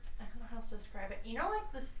hear. I don't know how else to describe it. You know,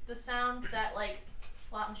 like the sound that like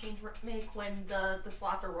slot machines make when the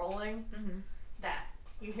slots are rolling. Mm-hmm. That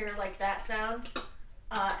you hear like that sound,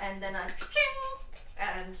 and then a ching,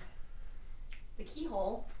 and the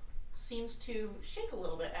keyhole seems to shake a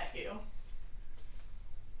little bit at you.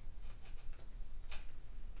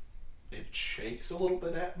 It shakes a little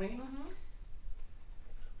bit at me. Mm-hmm.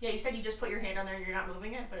 Yeah, you said you just put your hand on there and you're not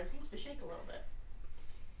moving it, but it seems to shake a little bit.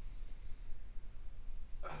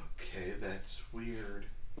 Okay, that's weird.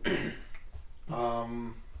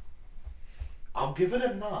 I'll give it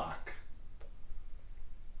a knock.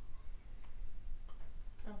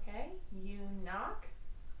 Okay, you knock,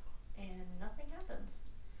 and nothing happens.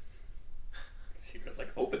 Sierra's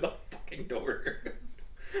like, open the fucking door.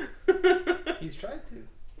 He's tried to.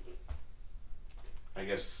 I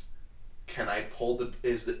guess. Can I pull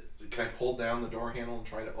down the door handle and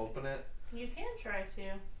try to open it? You can try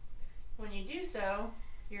to. When you do so,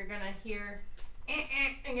 you're gonna hear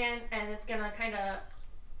again, and it's gonna kind of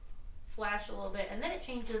flash a little bit, and then it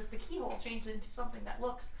changes. The keyhole changes into something that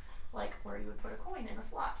looks like where you would put a coin in a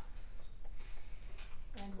slot.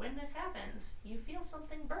 And when this happens, you feel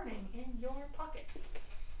something burning in your pocket.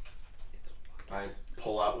 I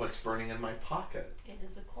pull out what's burning in my pocket. It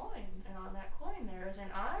is a coin, and on that coin there is an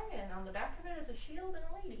eye, and on the back of it is a shield and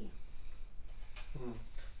a lady.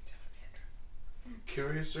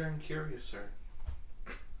 Curiouser and curiouser.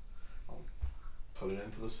 I'll put it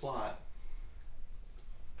into the slot.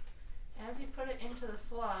 As you put it into the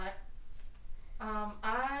slot,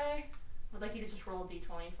 I would like you to just roll a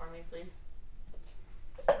d20 for me, please.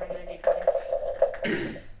 Just a regular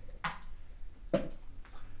d20.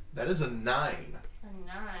 That is a 9. A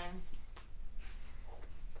 9.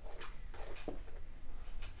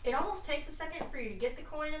 It almost takes a second for you to get the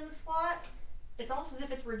coin in the slot. It's almost as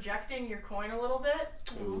if it's rejecting your coin a little bit.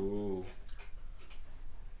 Ooh.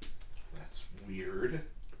 That's weird.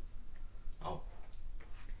 I'll,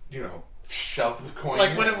 shove the coin. Like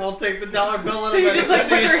in. when it won't take the dollar bill and So you just like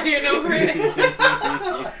put your hand over it.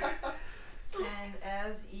 And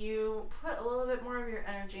as you put a little bit more of your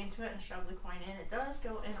energy into it and shove the coin in, it does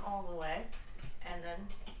go in all the way. And then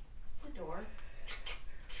the door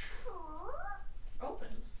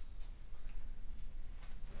opens.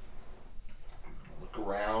 Look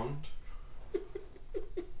around.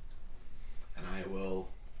 And I will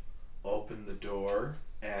open the door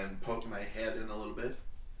and poke my head in a little bit.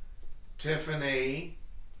 Tiffany,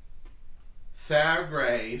 Fair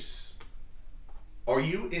Grace, are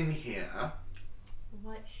you in here?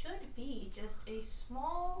 what should be just a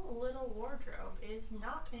small little wardrobe is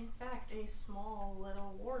not, in fact, a small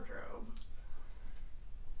little wardrobe.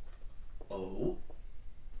 Oh?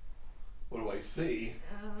 What do I see?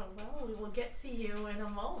 Well, we will get to you in a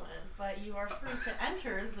moment, but you are free to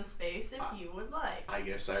enter the space if you would like. I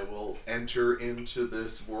guess I will enter into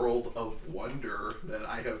this world of wonder that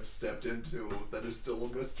I have stepped into that is still a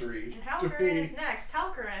mystery And to Halkarin me. is next.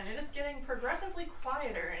 Halkarin, it is getting progressively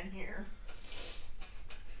quieter in here.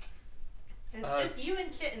 It's just you and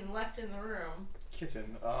Kitten left in the room.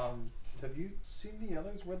 Kitten, have you seen the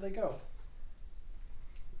others? Where'd they go?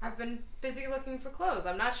 I've been busy looking for clothes.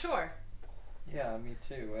 I'm not sure. Yeah, me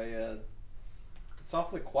too. It's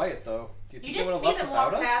awfully quiet though. Do you think You they didn't would have see left them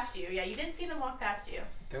without walk us? past you. Yeah, you didn't see them walk past you.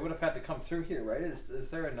 They would have had to come through here, right? Is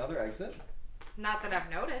there another exit? Not that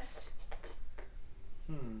I've noticed.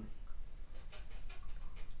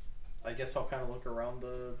 I guess I'll kind of look around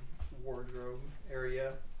the wardrobe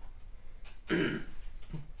area. You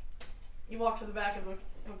walk to the back of the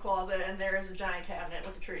closet, and there is a giant cabinet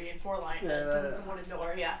with a tree and 4 lion heads, and it's a wooden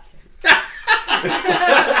door. Yeah.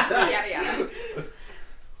 Yada yada.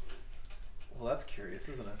 Well, that's curious,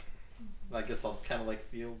 isn't it? I guess I'll kind of like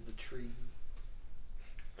feel the tree.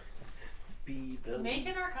 Be the. Make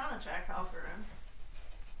an Arcana check, Halkarin.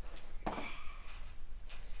 I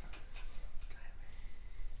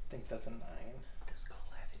think that's a 9. Does Cole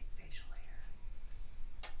have any facial hair?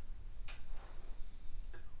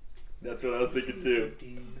 That's what I was thinking too.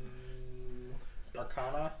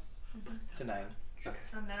 Arcana. It's a 9. A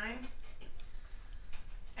 9.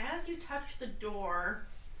 As you touch the door,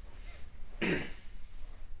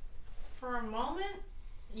 for a moment,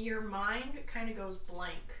 your mind kind of goes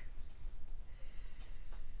blank.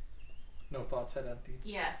 No thoughts, head empty.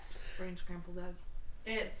 Yes. Brain scrambled egg.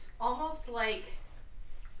 It's almost like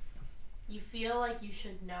you feel like you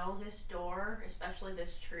should know this door, especially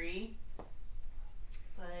this tree,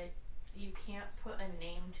 but you can't put a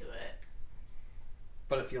name to it.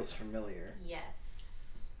 But it feels familiar. Yes.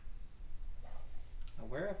 Now,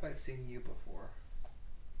 where have I seen you before?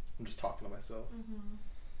 I'm just talking to myself. Mm-hmm.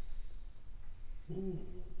 Ooh.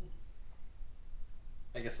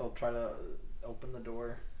 I guess I'll try to open the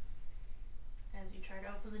door. As you try to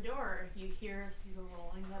open the door, you hear the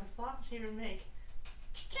rolling that a slot machine would make.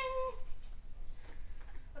 Cha-ching!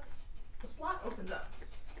 The slot opens up.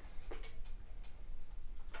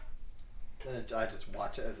 And I just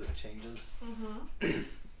watch it as it changes. Mm-hmm.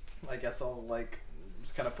 I guess I'll like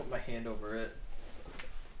just kind of put my hand over it.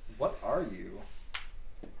 What are you?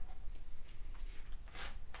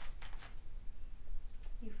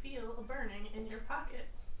 You feel a burning in your pocket.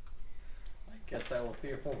 I guess I will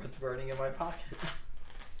feel what's burning in my pocket.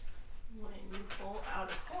 When you pull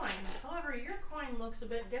out a coin. However, your coin looks a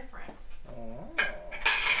bit different. Oh.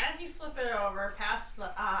 As you flip it over past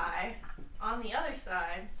the eye, on the other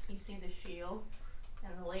side, you see the shield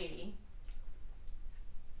and the lady.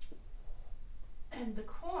 And the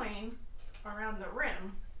coin around the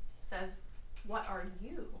rim says, "What are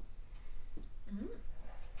you?"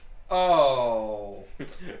 Oh.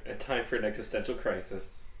 A time for an existential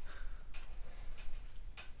crisis.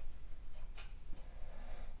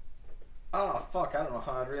 Oh, fuck, I don't know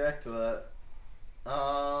how I'd react to that.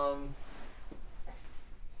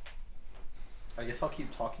 I guess I'll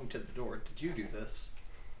keep talking to the door. Did you do this?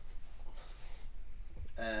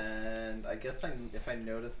 And I guess if I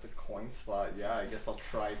notice the coin slot, yeah, I guess I'll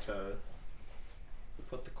try to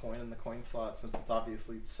put the coin in the coin slot since it's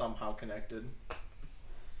obviously somehow connected.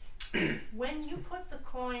 When you put the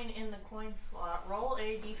coin in the coin slot, roll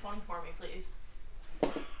a d20 for me, please.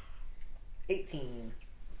 18.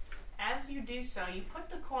 As you do so, you put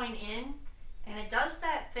the coin in, and it does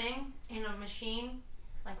that thing in a machine,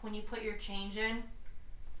 like when you put your change in,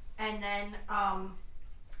 and then,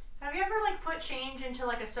 have you ever, like, put change into,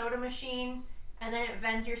 like, a soda machine, and then it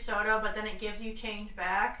vends your soda, but then it gives you change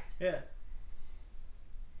back? Yeah.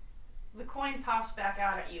 The coin pops back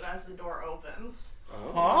out at you as the door opens.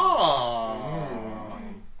 Oh.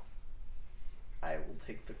 I will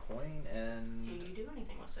take the coin and Do you do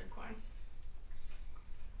anything with said coin?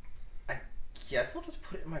 guess I'll just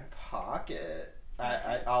put it in my pocket.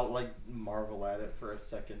 I'll like marvel at it for a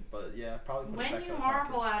second, but yeah, probably put it When back you in my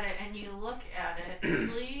marvel pocket. at it and you look at it,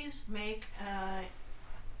 please make an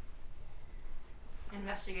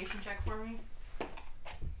investigation check for me.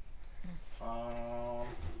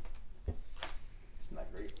 It's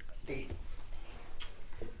not great. 8.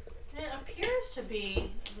 It appears to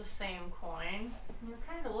be the same coin. You're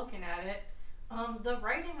kind of looking at it. The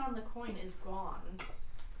writing on the coin is gone.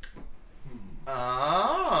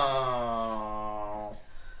 Oh.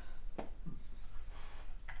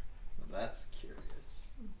 That's curious.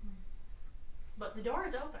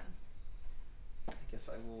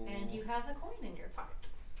 have a coin in your pocket.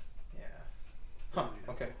 Yeah. Huh.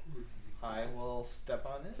 Okay. I will step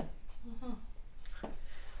on it.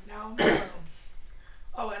 Now,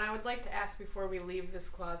 oh, and I would like to ask before we leave this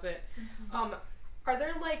closet, are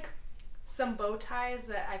there like some bow ties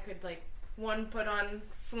that I could like one put on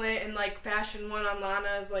Flint and like fashion one on Lana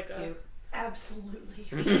as like a Cute. Absolutely.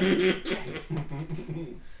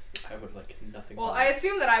 I would like nothing. Well, more. I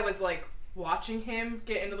assume that I was like watching him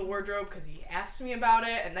get into the wardrobe because he asked me about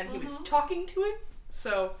it, and then he was talking to it.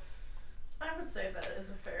 So, I would say that is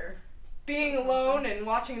a fair. being alone and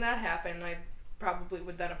watching that happen, I probably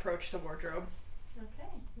would then approach the wardrobe. Okay,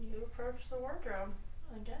 you approach the wardrobe.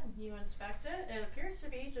 Again, you inspect it. It appears to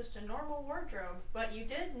be just a normal wardrobe, but you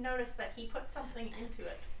did notice that he put something into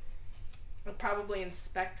it. I'd probably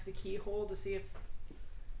inspect the keyhole to see if,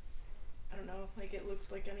 I don't know, like it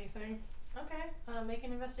looked like anything. Okay, make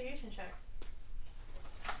an investigation check.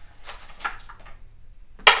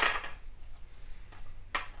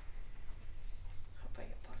 Hope I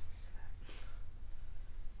get pluses to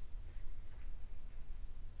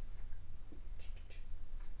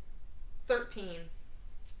that. 13.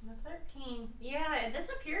 The 13. Yeah, this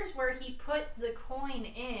appears where he put the coin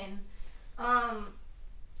in.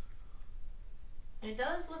 It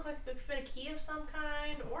does look like it could fit a key of some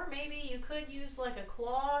kind, or maybe you could use like a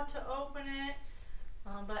claw to open it.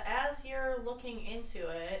 But as you're looking into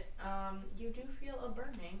it, you do feel a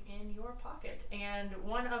burning in your pocket. And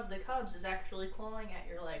one of the cubs is actually clawing at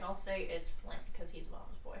your leg. I'll say it's Flint because he's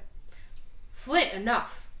Mom's boy. Flint,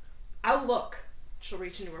 enough! I'll look. She'll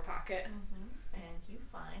reach into her pocket. And you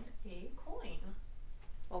find a coin.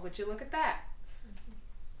 Well, would you look at that?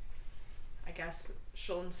 I guess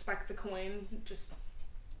she'll inspect the coin, just...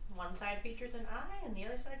 One side features an eye, and the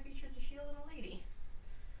other side features a shield and a lady.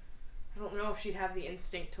 I don't know if she'd have the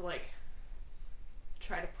instinct to, like,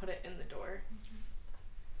 try to put it in the door.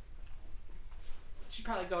 She'd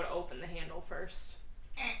probably go to open the handle first.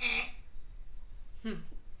 She'll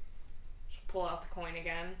pull out the coin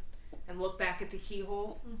again and look back at the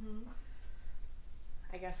keyhole.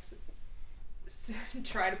 I guess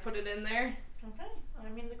try to put it in there. Okay. I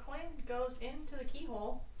mean, the coin goes into the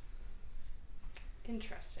keyhole.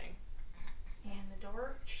 Interesting. And the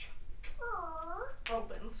door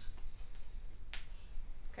opens.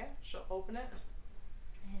 Okay, she'll open it.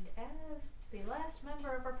 And as the last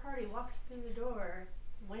member of our party walks through the door,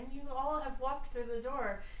 when you all have walked through the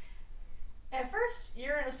door, at first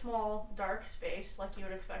you're in a small, dark space like you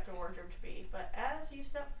would expect a wardrobe to be, but as you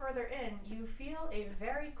step further in, you feel a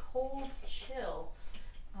very cold chill.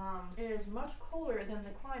 It is much colder than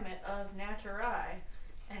the climate of Naturai.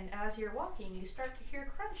 And as you're walking, you start to hear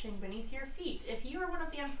crunching beneath your feet. If you are one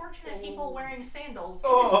of the unfortunate people wearing sandals, it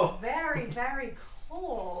is very, very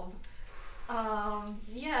cold.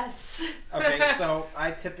 Yes. Okay, so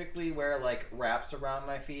I typically wear like wraps around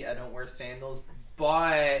my feet. I don't wear sandals,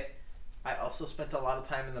 but I also spent a lot of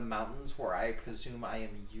time in the mountains where I presume I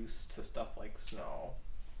am used to stuff like snow.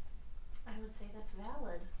 I would say that's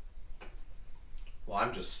valid. Well,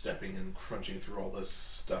 I'm just stepping and crunching through all this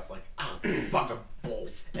stuff like, fucking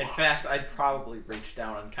balls. In fact, I'd probably reach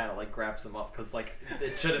down and kind of like grab some up because like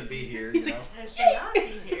it shouldn't be here. You know? It should not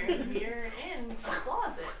be here. You're in a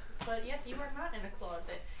closet, but yet you are not in a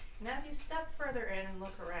closet. And as you step further in and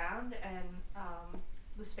look around, and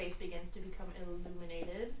the space begins to become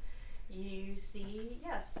illuminated, you see,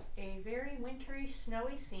 yes, a very wintry,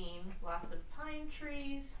 snowy scene. Lots of pine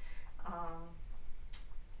trees.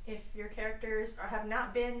 If your characters have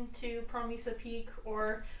not been to Promisa Peak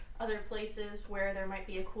or other places where there might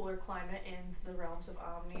be a cooler climate in the realms of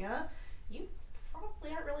Omnia, you probably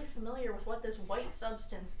aren't really familiar with what this white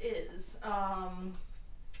substance is. I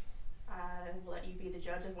will let you be the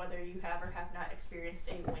judge of whether you have or have not experienced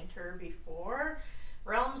a winter before.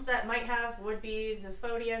 Realms that might have would be the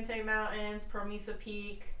Fodiente Mountains, Promisa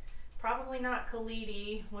Peak, probably not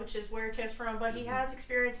Khalidi, which is where Tiff's from, but he has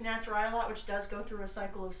experienced Naturai a lot, which does go through a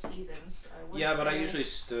cycle of seasons. Yeah, but I usually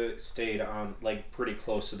stayed on like pretty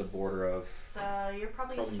close to the border of. So you're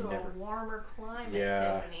probably used to a warmer climate,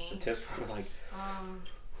 Yeah, Tiffany. so Tiff's probably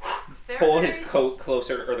like Pulling his coat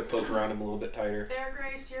closer, or the cloak around him a little bit tighter.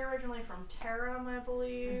 Fairgrace, you're originally from Tarum, I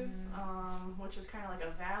believe, which is kind of like a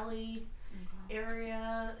valley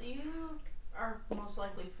area. You are most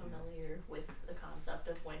likely familiar with the concept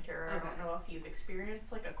of winter. I don't know if you've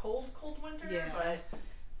experienced like a cold winter, but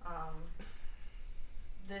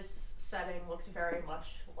this setting looks very much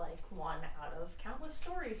like one out of countless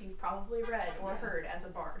stories you've probably read or heard as a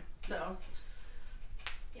bard. So,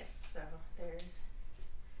 yes, so there's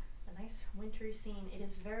a nice wintry scene. It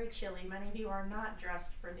is very chilly. Many of you are not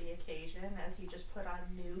dressed for the occasion, as you just put on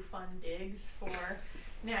new fun digs for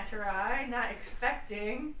Naturai, not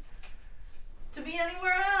expecting to be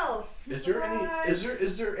anywhere else. Is there Surprise!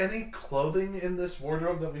 is there any clothing in this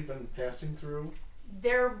wardrobe that we've been passing through?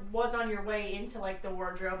 There was on your way into like the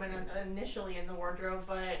wardrobe and initially in the wardrobe,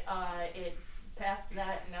 but it past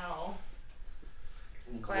that, no.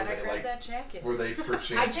 Glad Were I they, grabbed like, that jacket. Were they I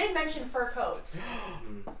perchance? did mention fur coats.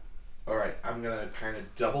 All right, I'm gonna kind of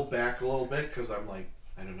double back a little bit because I'm like,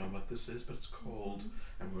 I don't know what this is, but it's cold.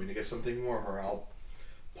 I'm going to get something warmer. I'll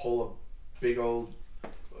pull a big old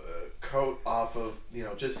coat off of,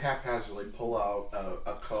 just haphazardly pull out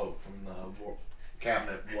a coat from the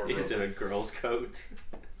cabinet wardrobe. Is it a girl's coat?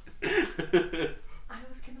 I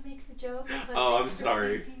was gonna make the joke. But Oh, I'm it's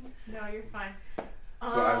sorry. thinking- No, you're fine.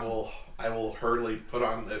 So I will hurriedly put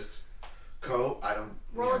on this coat. I don't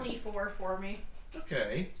Roll a d4 for me.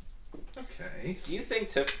 Okay. Do you think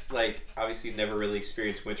Tiff, like, obviously never really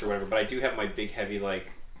experienced winter or whatever, but I do have my big heavy,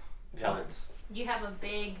 like, pellets. You have a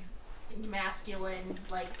big, masculine,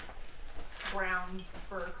 like, brown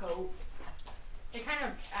fur coat. It kind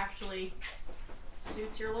of actually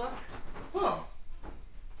suits your look. Oh.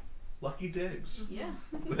 Lucky digs. Yeah.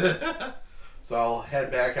 So I'll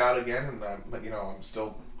head back out again, and I'm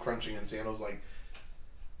still crunching in sandals. Like,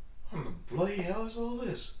 what the bloody hell is all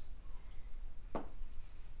this?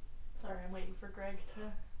 Sorry, I'm waiting for Greg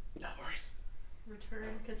to No worries.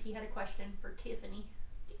 return because he had a question for Tiffany.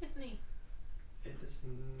 Tiffany. It is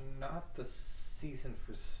not the season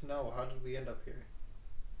for snow. How did we end up here?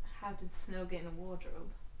 How did Snow get in a wardrobe?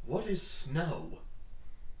 What is snow?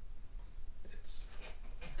 It's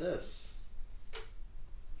this.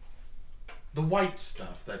 The white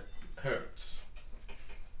stuff that hurts.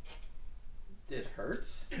 It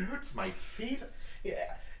hurts? It hurts my feet.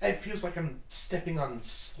 Yeah, it feels like I'm stepping on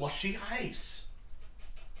slushy ice.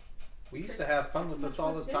 We used to have fun with this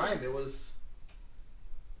all the time. Yes. It was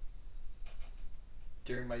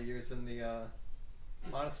during my years in the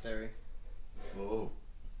monastery. Oh,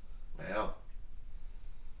 well.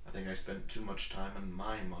 I think I spent too much time in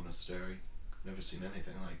my monastery. Never seen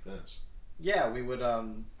anything like this. Yeah, we would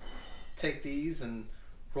take these and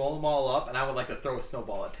roll them all up, and I would like to throw a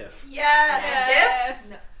snowball at Tiff. Yeah, Tiff.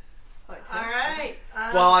 No. Oh, Tiff. All right.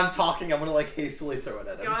 While I'm talking, I'm gonna like hastily throw it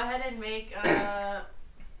at him. Go ahead and make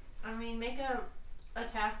make a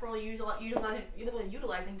attack roll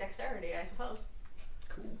utilizing dexterity, I suppose.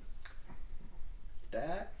 Cool.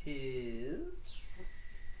 That is.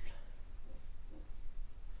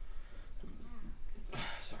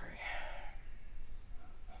 Sorry.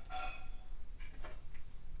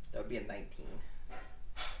 That would be a 19.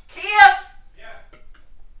 Tiff, Yes.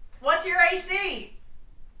 what's your AC?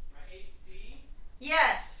 My AC.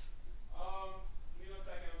 Yes. Give me 1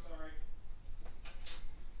 second. I'm sorry.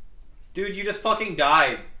 Dude, you just fucking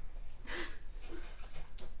died.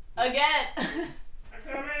 Again.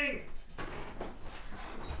 I'm coming.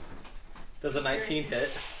 Does a 19 hit?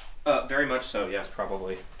 Very much so, yes,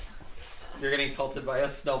 probably. You're getting pelted by a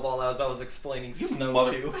snowball as I was explaining snow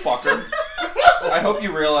to. Motherfucker. I hope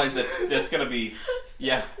you realize that that's gonna be...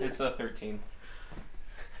 Yeah, it's a 13.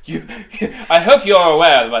 I hope you're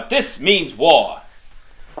aware that this means war.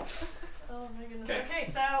 Oh my goodness. Okay. Okay,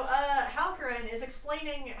 so Halkarin is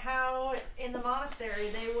explaining how in the monastery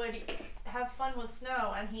they would have fun with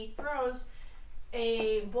snow, and he throws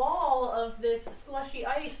a ball of this slushy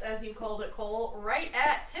ice, as you called it, Cole, right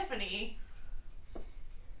at Tiffany.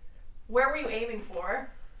 Where were you aiming for?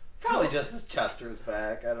 Probably just his Chester's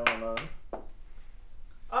back. I don't know.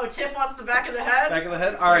 Oh, Tiff wants the back of the head? Back of the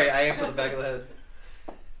head? Alright, I aim for the back of the head.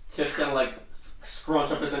 Tiff's gonna, like,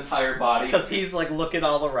 scrunch up his entire body. Because he's like looking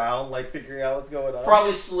all around, like figuring out what's going on.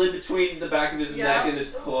 Probably slid between the back of his Yeah. neck and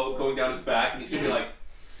his cloak going down his back, and he's gonna be like...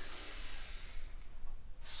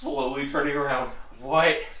 slowly turning around.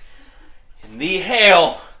 What in the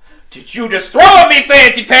hell did you just throw at me,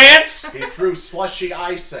 fancy pants? He threw slushy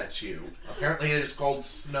ice at you. Apparently it is called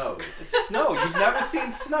snow. It's snow. You've never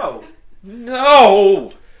seen snow.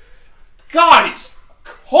 No! God, it's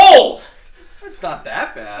cold! It's not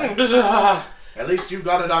that bad. At least you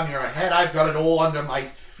got it on your head. I've got it all under my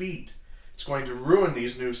feet. It's going to ruin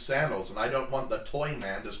these new sandals, and I don't want the toy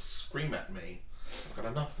man to scream at me. I've got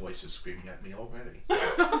enough voices screaming at me already.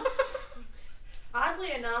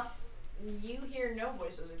 Oddly enough, you hear no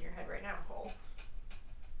voices in your head right now, Cole.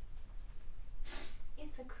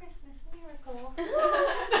 It's a Christmas miracle.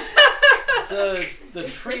 The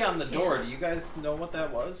tree on the door, do you guys know what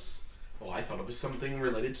that was? Oh, I thought it was something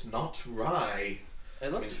related to not rye.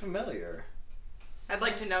 It looks familiar. I'd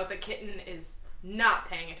like to note that Kitten is not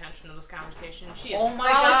paying attention to this conversation. She is Oh my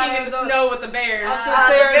frolicking God, in the the- snow with the bears. Uh,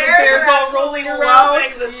 So Sarah, the bears are all absolutely rolling around.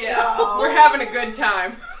 loving the snow. Yeah, we're having a good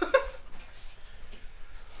time.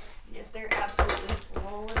 Yes, they're absolutely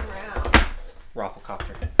rolling around.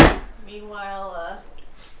 Rafflecopter. Meanwhile,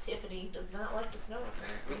 Tiffany does not like the snow,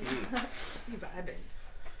 apparently. You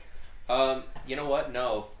vibing. You know what?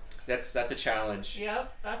 No. That's a challenge.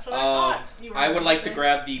 Yep, that's what I thought. You were I would gonna like to say.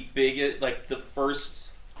 grab the biggest, like the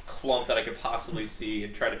first clump that I could possibly see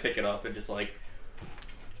and try to pick it up and just like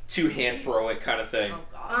two-hand throw it kind of thing. Oh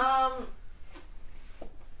god.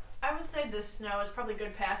 I would say this snow is probably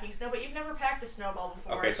good packing snow, but you've never packed a snowball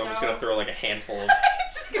before. Okay, so I'm just gonna throw like a handful of.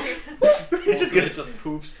 It's just gonna be. It's just gonna. It just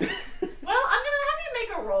poofs. Well, I'm gonna have you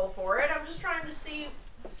make a roll for it. I'm just trying to see.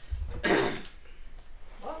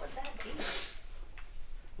 What would that be?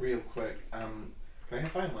 Real quick, can I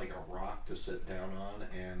find like a rock to sit down on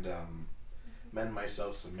and mend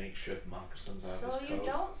myself some makeshift moccasins out of So this you coat?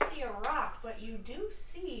 don't see a rock, but you do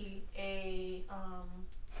see a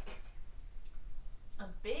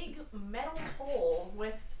big metal pole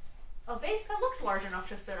with a base that looks large enough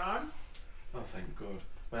to sit on. Oh, thank God.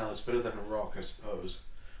 Well, it's better than a rock, I suppose.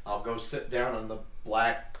 I'll go sit down on the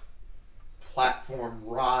black platform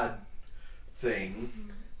rod thing.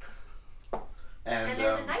 And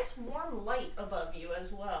there's a nice warm light above you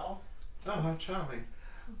as well. Oh, how charming.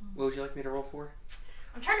 What would you like me to roll for?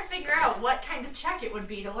 I'm trying to figure out what kind of check it would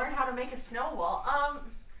be to learn how to make a snowball.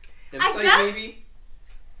 Insight, guess- maybe.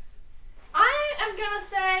 I am gonna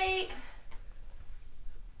say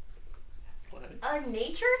a Athletics.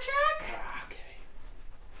 nature check. Ah,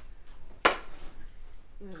 okay.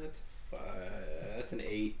 That's an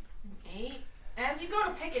 8. 8. As you go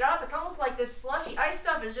to pick it up, it's almost like this slushy ice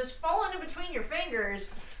stuff is just falling in between your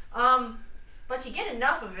fingers. But you get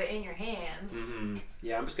enough of it in your hands. Mm-hmm.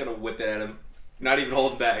 Yeah, I'm just gonna whip it at him. Not even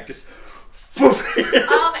holding back. Just.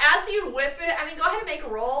 As you whip it, I mean, go ahead and make a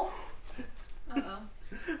roll. Uh-oh.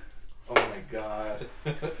 Oh my God.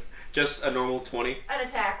 Just a normal 20. An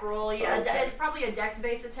attack roll, yeah. Okay. It's probably a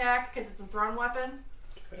dex-based attack because it's a thrown weapon.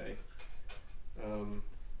 Okay. Oh,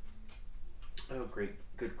 great.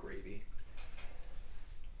 Good gravy.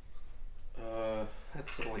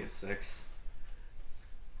 That's only a 6.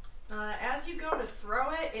 As you go to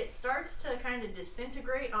throw it, it starts to kind of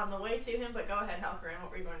disintegrate on the way to him, but go ahead, Halperin,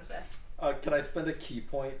 what were you going to say? Can I spend a key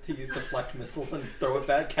point to use deflect missiles and throw it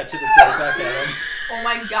back, catch it, and throw it back at him? Oh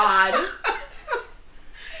my god.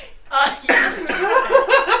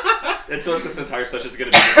 Yes. That's what this entire session is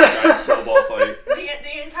gonna be. A giant snowball fight.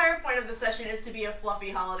 The entire point of the session is to be a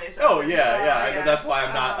fluffy holiday session. Oh yeah, so, yeah. yes, That's why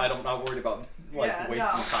I'm not worried about like yeah,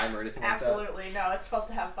 wasting no. time or anything like that. Absolutely, no, it's supposed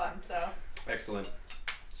to have fun, so. Excellent.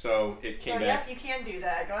 So it came So back. yes, you can do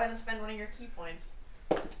that. Go ahead and spend one of your key points.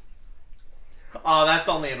 Oh, that's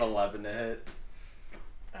only an 11 to hit.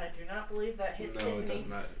 I do not believe that hits No, Tiffany. it does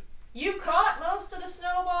not. You caught most of the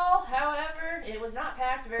snowball, however, it was not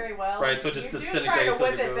packed very well. Right, so it just you do try disintegrates to as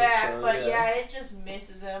whip it it goes back, to- but yeah. yeah, it just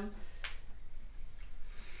misses him.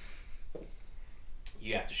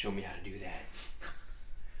 You have to show me how to do that.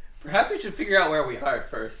 Perhaps we should figure out where we are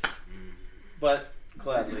first. But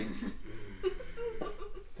gladly.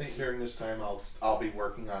 I think during this time I'll be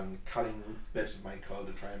working on cutting bits of my coat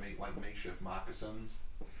to try and make like makeshift moccasins.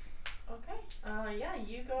 Okay. Yeah,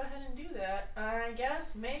 you go ahead and do that. I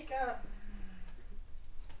guess make a.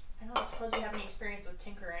 I don't suppose you have any experience with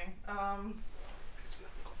tinkering.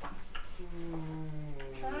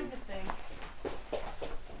 Trying to think.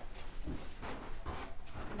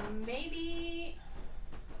 Maybe.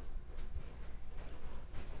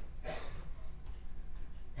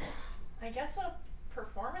 I guess a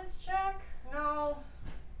performance check? No.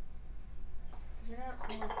 You're not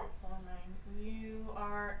really performing. You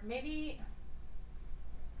are maybe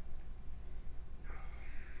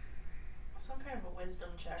some kind of a wisdom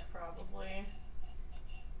check, probably.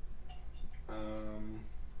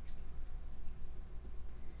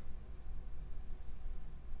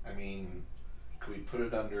 I mean, could we put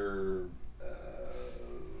it under?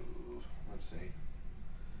 Let's see.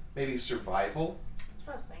 Maybe survival. That's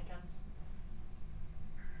what I was thinking.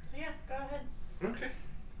 So yeah, go ahead. Okay.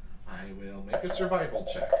 I will make a survival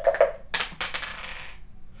check.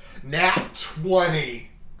 Nat 20.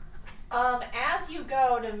 As you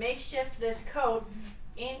go to makeshift this coat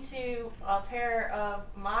into a pair of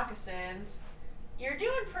moccasins, you're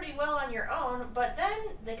doing pretty well on your own, but then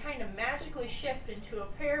they kind of magically shift into a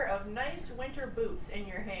pair of nice winter boots in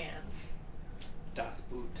your hands. Das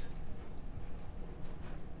Boot.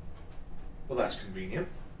 Well, that's convenient.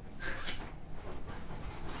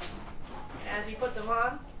 As you put them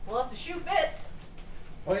on, well, if the shoe fits.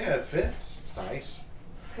 Oh yeah, it fits. It's nice.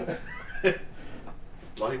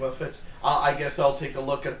 bloody well fits. I guess I'll take a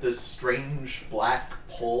look at this strange black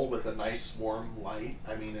pole with a nice warm light.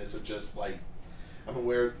 I mean, is it just like...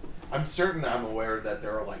 I'm certain I'm aware that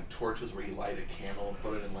there are like torches where you light a candle and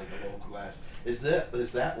put it in like a little glass. Is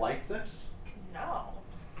that like this? No.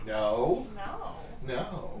 No? No.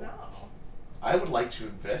 No. No. I would like to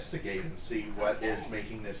investigate and see what is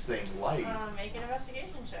making this thing light. Make an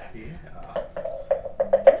investigation check. Yeah.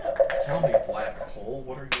 Tell me, black hole,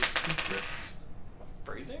 what are your secrets?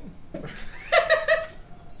 Phrasing?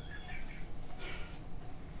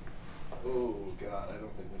 Oh god, I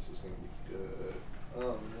don't think this is going to be good.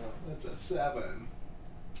 Oh no, that's a 7.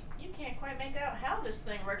 You can't quite make out how this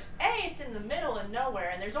thing works. A, it's in the middle of nowhere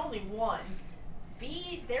and there's only one.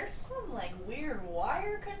 B, there's some like weird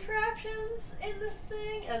wire contraptions in this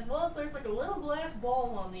thing, as well as there's like a little glass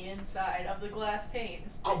ball on the inside of the glass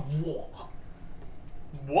panes. Whoa.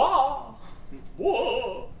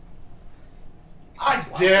 Whoa! I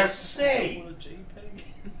dare say! What a JPEG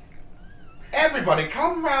is. Everybody,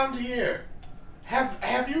 come round here.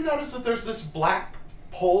 Have you noticed that there's this black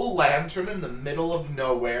pole lantern in the middle of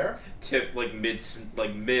nowhere? Tiff, like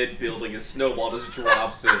mid building a snowball, just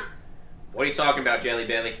drops it. What are you talking about, Jelly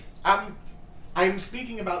Belly? I'm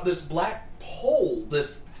speaking about this black pole,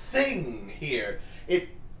 this thing here.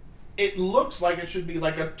 It looks like it should be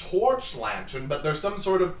like a torch lantern, but there's some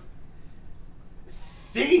sort of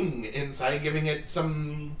thing inside giving it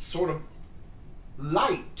some sort of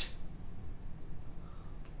light.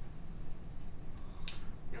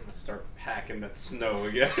 I'm gonna start hacking that snow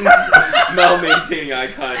again. Mel maintaining eye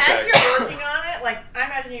As contact. you're working on it, like, I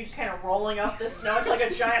imagine you just kind of rolling up the snow into like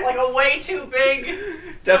a giant, like a way too big,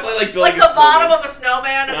 Definitely like building like a the bottom snowman. of a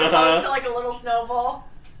snowman as opposed to like a little snowball.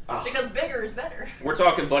 Ugh. Because bigger is better. We're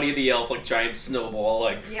talking Buddy the Elf, like giant snowball,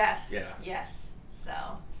 like. Yes. Yeah. Yes. So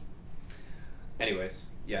Anyways,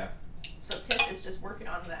 yeah. So Tiff is just working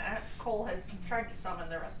on that. Cole has tried to summon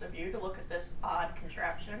the rest of you to look at this odd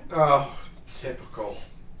contraption. Oh, typical.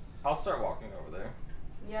 I'll start walking over there.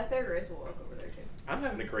 Yeah, Fair Grace will walk over there too. I'm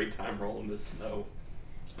having a great time rolling this snow.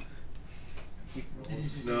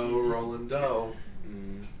 Snow, rolling dough.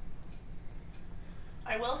 Mm.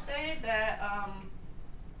 I will say that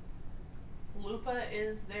Lupa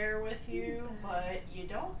is there with you, but you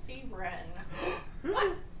don't see Ren.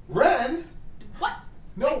 What? Ren? What?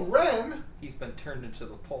 No, Ren! He's been turned into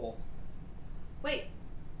the pole. Wait,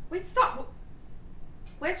 stop.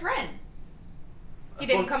 Where's Ren? He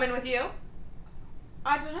didn't come in with you?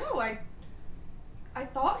 I don't know. I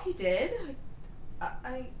thought he did.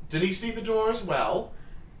 I Did he see the door as well?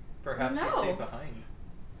 Perhaps he No. stayed behind.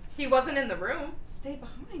 He wasn't in the room. stayed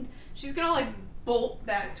behind. She's gonna like bolt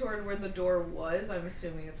back toward where the door was. I'm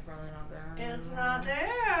assuming it's probably not there. It's not there.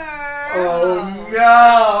 Oh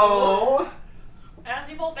no! As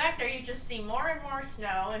you bolt back there, you just see more and more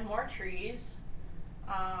snow and more trees.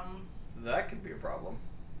 That could be a problem.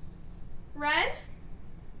 Ren?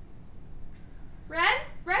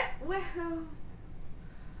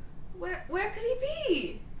 Where could he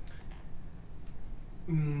be?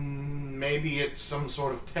 Maybe it's some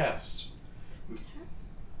sort of test.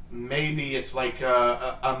 Maybe it's like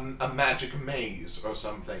a magic maze or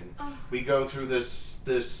something. Oh. We go through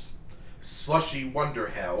this slushy wonder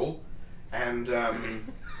hell, and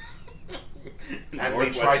and we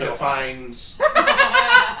try to find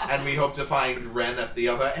and we hope to find Ren at the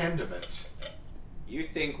other end of it. You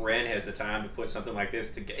think Ren has the time to put something like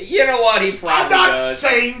this together? You know what? He probably I'm not does.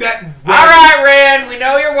 saying that. Ren, All right, Ren. We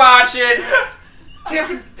know you're watching.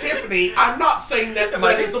 Tiffany, I'm not saying that Am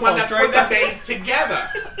I Ren is the one that getting put punked the right now? maze together.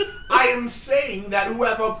 I am saying that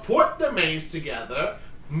whoever put the maze together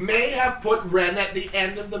may have put Ren at the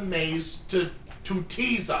end of the maze to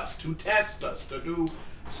tease us, to test us, to do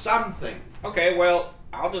something. Okay, well,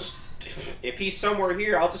 I'll just... If he's somewhere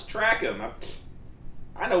here, I'll just track him.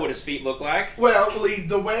 I know what his feet look like. Well, lead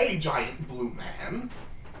the way, giant blue man.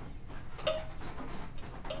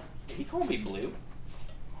 Did he call me Blue?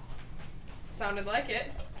 Sounded like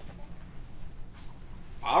it.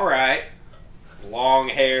 All right.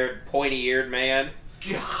 Long-haired, pointy-eared man.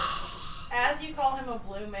 As you call him a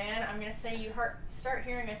blue man, I'm gonna say you start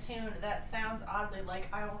hearing a tune that sounds oddly like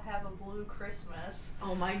 "I Will Have a Blue Christmas."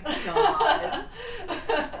 Oh my god.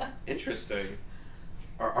 Interesting.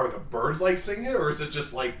 Are the birds like singing it, or is it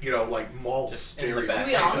just like, you know, like mall Just in the stereo? back.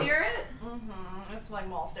 Do we all hear it? It's like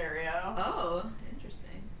mall stereo. Oh, interesting.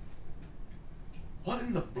 What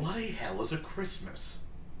in the bloody hell is a Christmas?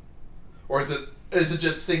 Or is it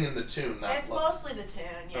just singing the tune? Not It's mostly the tune,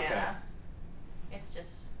 yeah. Okay. It's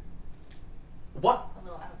just What? a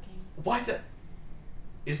little out game. Why the?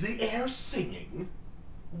 Is the air singing?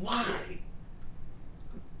 Why?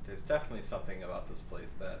 There's definitely something about this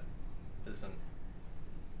place that isn't.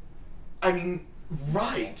 I mean,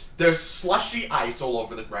 right. There's slushy ice all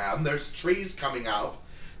over the ground. There's trees coming up.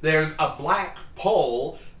 There's a black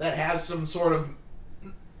pole that has some sort of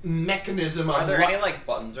mechanism of... Are there any like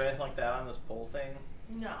buttons or anything like that on this pole thing?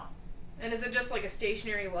 No. And is it just like a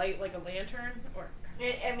stationary light, like a lantern, or?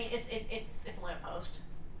 It's a lamppost.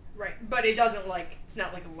 Right, but it doesn't like it's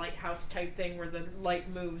not like a lighthouse type thing where the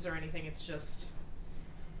light moves or anything. It's just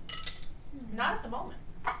Not at the moment.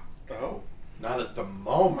 Oh. Not at the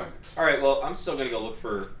moment. All right. Well, I'm still gonna go look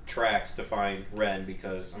for tracks to find Ren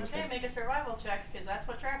because I'm just Okay, gonna. make a survival check because that's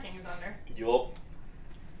what tracking is under. Yup.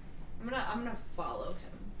 I'm gonna follow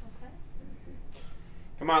him. Okay.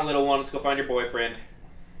 Come on, little one. Let's go find your boyfriend.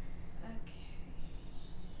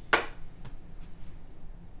 Okay.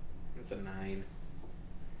 It's a 9.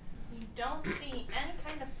 You don't see any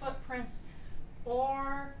kind of footprints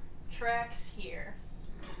or tracks here.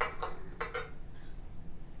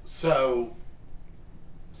 So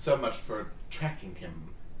much for tracking him,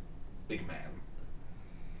 big man.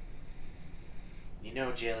 You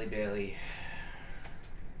know, Jelly Belly,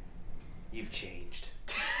 you've changed.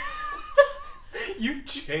 You've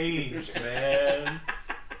changed, man.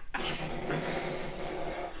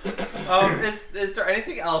 Is there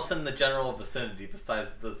anything else in the general vicinity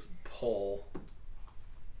besides this pole?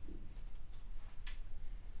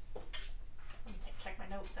 Let me check my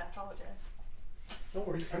notes. I apologize. No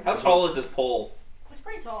worries. How tall is this pole? It's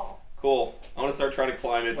pretty tall. Cool. I want to start trying to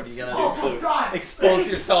climb it. What are you gonna Oh, do? for God's Expose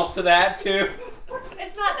sake. yourself to that too?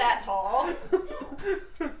 It's not that tall.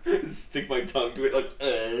 Stick my tongue to it like.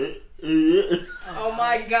 oh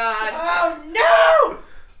my god. Oh no!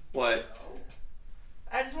 What?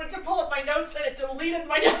 I just went to pull up my notes and it deleted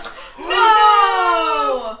my notes.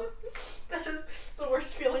 No! That's just the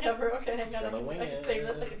worst feeling ever. Okay, hang on. Gotta I win. can save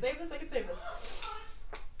this. I can save this. I can save this.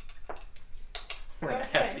 We're gonna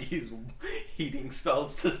have to use heating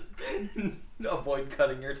spells to avoid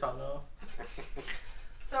cutting your tongue off.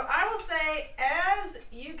 So I will say, as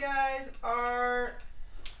you guys are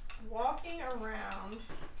walking around,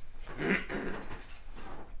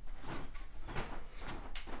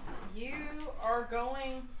 you are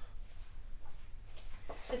going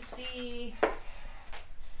to see.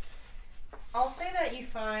 I'll say that you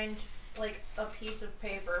find like a piece of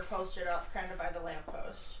paper posted up kind of by the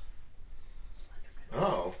lamppost.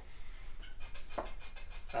 Oh.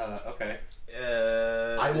 Okay.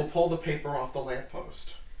 I will pull the paper off the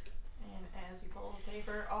lamppost. And as you pull the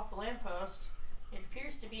paper off the lamppost, it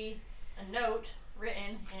appears to be a note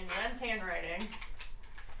written in Ren's handwriting.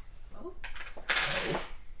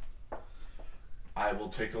 I will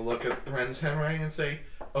take a look at Ren's handwriting and say,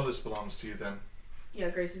 "Oh, this belongs to you then." Yeah,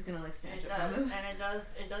 Gracie's gonna like snatch It it does, from him. and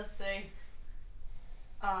it does say,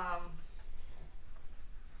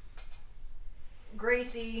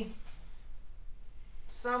 Gracie,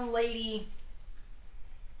 some lady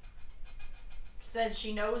said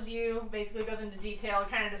she knows you. Basically goes into detail,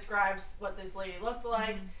 kind of describes what this lady looked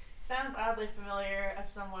like. Sounds oddly familiar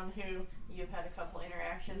as someone who you've had a couple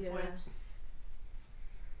interactions with.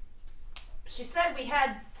 She said we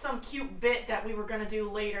had some cute bit that we were going to do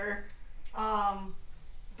later,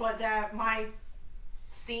 but that my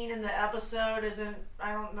scene in the episode isn't,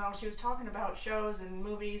 I don't know, she was talking about shows and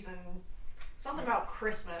movies and something about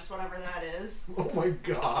Christmas, whatever that is. Oh my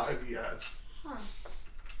God, yes.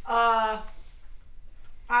 I'm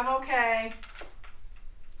okay.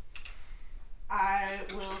 I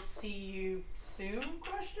will see you soon,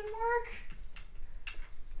 question mark?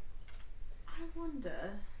 I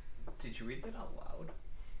wonder. Did you read that out loud?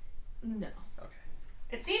 No. Okay.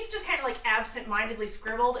 It seems just kind of like absent-mindedly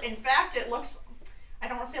scribbled. In fact, it looks, I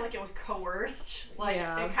don't want to say like it was coerced. Like,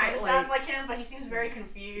 Yeah, it kind of but, sounds like- like him, but he seems very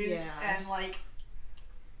confused Yeah. and like,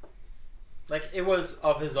 Like, it was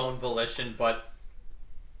of his own volition, but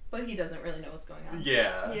But he doesn't really know what's going on.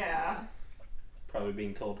 yeah. yeah. Probably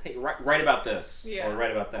being told, hey, write about this. Yeah. Or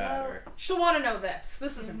write about that. Well- or... She'll want to know this.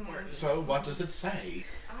 This is Mhm. important. So what does it say?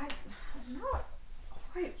 I'm not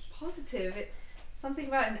quite positive. Something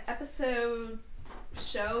about an episode,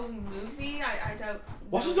 show, movie. I don't.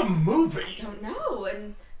 What know. is a movie? I don't know.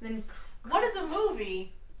 And then What is a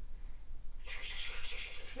movie?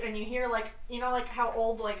 And you hear like, you know, like how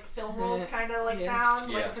old like film rolls kind of like Yeah.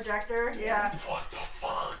 sound, like Yeah. a projector? Yeah. What the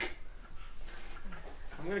fuck?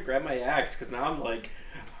 I'm gonna grab my axe because now I'm like,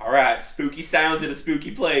 all right, spooky sounds in a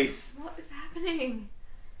spooky place. what is happening?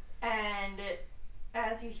 And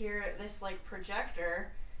as you hear this like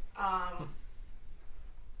projector, I'm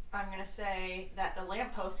gonna say that the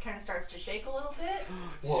lamppost kind of starts to shake a little bit.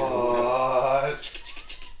 What?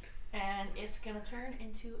 and it's gonna turn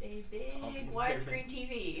into a big widescreen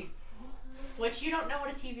TV, which you don't know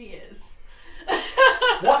what a TV is.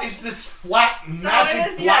 What is this flat So magic it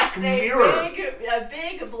is, black yes, mirror? a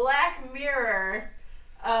big black mirror.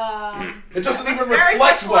 It doesn't looks even very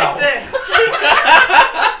reflect much well. like this.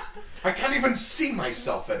 I can't even see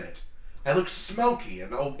myself in it. I look smoky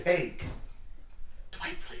and opaque. Do I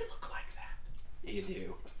really look like that? You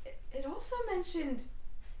do. It also mentioned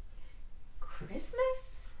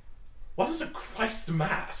Christmas? What is a Christ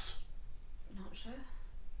Mass? Not sure.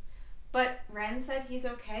 But Ren said he's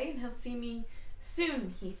okay and he'll see me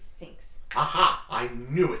soon, he thinks. Aha! I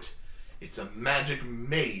knew it. It's a magic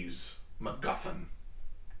maze, MacGuffin.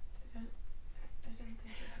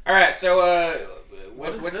 All right, so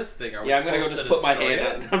What's what's this thing? Are we Yeah, I'm gonna go supposed just to put my destroy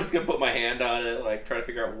hand it? on. I'm just gonna put my hand on it, like try to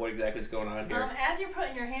figure out what exactly is going on here. As you're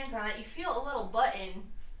putting your hands on it, you feel a little button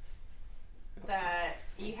that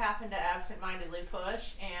you happen to absentmindedly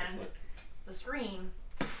push, and Excellent. the screen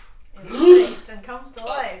illuminates and comes to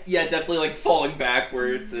life. Yeah, definitely like falling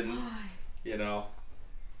backwards, and you know,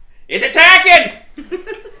 it's attacking.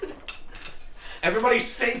 Everybody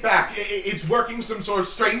stay back. It's working some sort of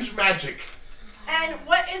strange magic. And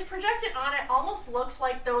what is projected on it almost looks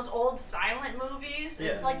like those old silent movies.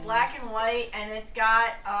 It's Yeah. like black and white, and it's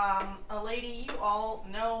got a lady you all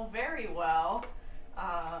know very well,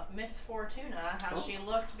 Miss Fortuna, how she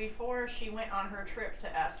looked before she went on her trip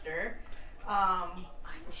to Esther. I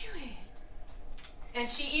knew it. And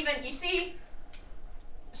she even, you see,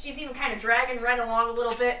 she's even kind of dragging Ren along a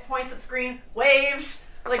little bit, points at the screen, waves,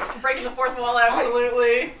 like breaking the fourth wall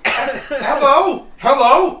absolutely. Hello?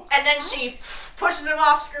 Hello? And then she pushes him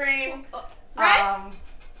off screen.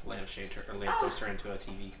 Lamppost turned into a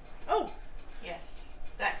TV. Oh, yes.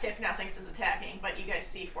 That Tiff now thinks is attacking, but you guys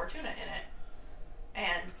see Fortuna in it.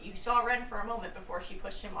 And you saw Ren for a moment before she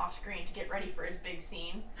pushed him off screen to get ready for his big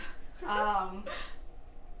scene. Are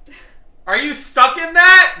you stuck in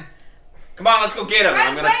that? Come on, let's go get him. Ren,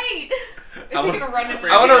 I'm gonna. wait! Is he gonna run into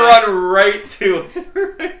I want to run right to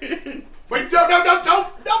it. Wait, no, nobody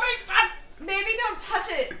touch! Maybe don't touch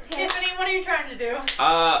it, Tim. Tiffany, what are you trying to do?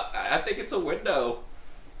 I think it's a window.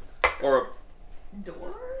 Or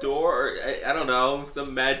Door? a door. Or, I don't know.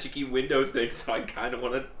 Some magic-y window thing, so I kind of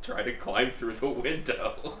want to try to climb through the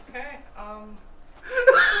window. Okay,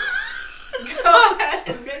 go ahead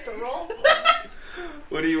and make the roll for me.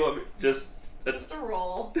 What do you want me? Just a Just a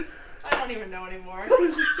roll. I don't even know anymore.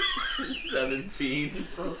 17.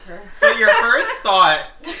 So your first thought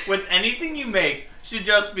with anything you make should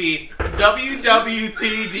just be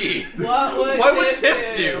WWTD. What would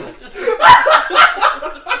Tiff do?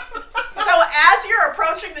 So as you're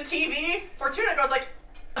approaching the TV, Fortuna goes like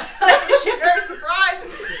she's very surprised.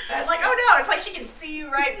 And like, oh no, it's like she can see you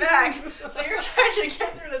right back. So you're trying to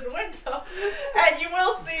get through this window. And you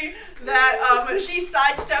will see that she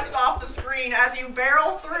sidesteps off the screen as you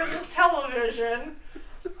barrel through this television.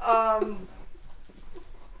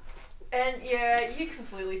 And yeah, you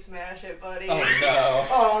completely smash it, buddy. Oh no.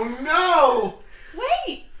 Oh no!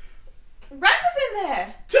 Wait! Ren was in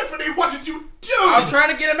there! Tiffany, what did you do? I was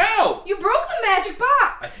trying to get him out. You broke the magic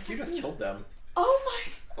I box! think you just killed them. Oh my...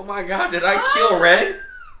 Oh my god, did I kill Ren?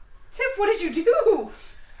 Tiff, what did you do?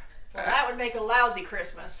 Well, that would make a lousy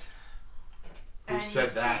Christmas. Who And said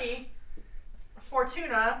you that? see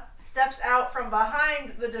Fortuna steps out from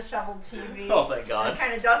behind the disheveled TV. Oh thank Just God.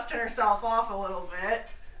 kind of dusting herself off a little bit.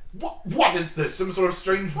 What is this? Some sort of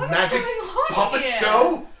strange What is magic going on puppet here?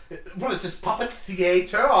 show? What is this, puppet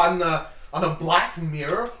theater on a black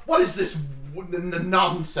mirror? What is this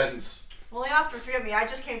nonsense? Well, you have to forgive me. I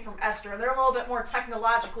just came from Esther. They're a little bit more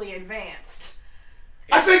technologically advanced.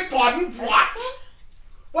 I beg pardon, what?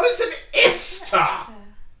 What is an Ista?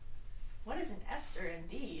 What is an Esther,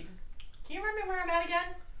 indeed? Can you remember where I'm at again?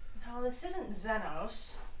 No, this isn't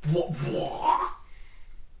Xenos. What?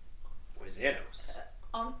 Where's Xenos?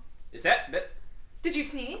 Is that? Did you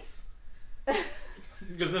sneeze?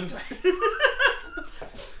 Gesundheit.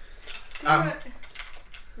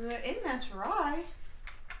 We were in Naturai.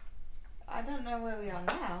 I don't know where we are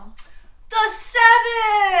now. The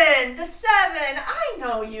Seven! The Seven! I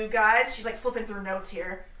know you guys. She's like flipping through notes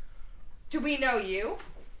here. Do we know you?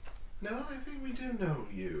 No, I think we do know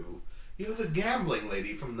you. You're the gambling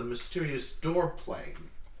lady from the mysterious door plane.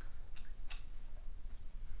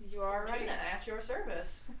 You are right. Fortuna, at your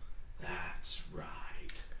service. That's right.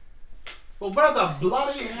 Well, where the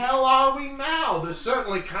bloody hell are we now? There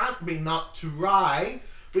certainly can't be not to rye.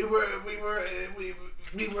 We were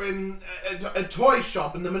in a toy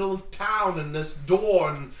shop in the middle of town, and this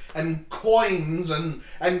door and coins and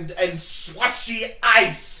slushy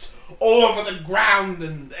ice all over the ground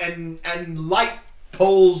and light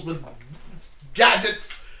holes with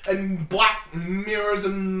gadgets and black mirrors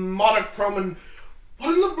and monochrome and...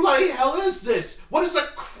 What in the bloody hell is this? What is a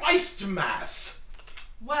Christ Mass?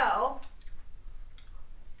 Well,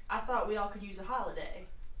 I thought we all could use a holiday,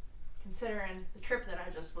 considering the trip that I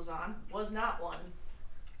just was on was not one.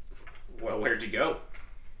 Well, where'd you go?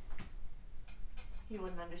 You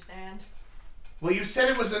wouldn't understand. Well, you said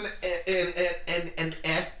it was an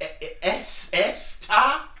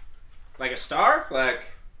S-ta? Like a star? Like...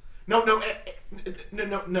 No.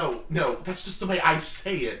 That's just the way I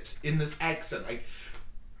say it in this accent. I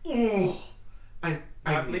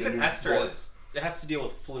believe in Esther it has to deal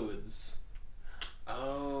with fluids.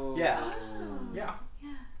 Oh. Yeah. Oh. Yeah.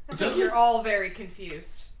 I think Doesn't- you're all very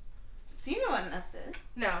confused. Do you know what an nest is?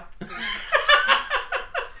 No.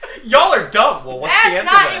 Y'all are dumb. Well, what's the That's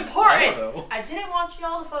answer not then? important. I don't know. I didn't want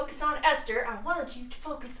y'all to focus on Esther. I wanted you to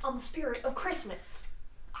focus on the spirit of Christmas.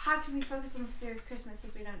 How can we focus on the spirit of Christmas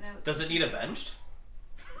if we don't know? Does it need avenged?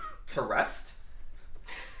 To rest?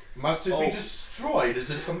 Must it be destroyed? Is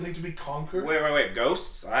it something to be conquered? Wait.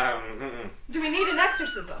 Ghosts? Do we need an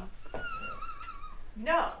exorcism?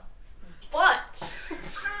 No. But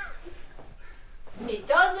it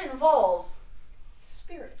does involve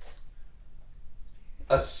spirit.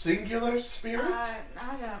 A singular spirit? I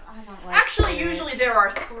don't like. Actually, spirits. usually there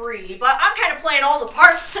are 3, but I'm kind of playing all the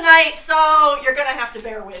parts tonight, so you're gonna have to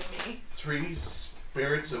bear with me. 3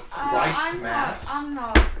 spirits of Christ Mass? I'm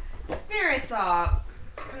not. Spirits are.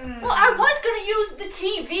 Well, I was gonna use the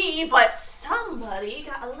TV, but somebody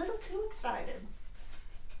got a little too excited.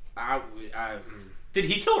 Did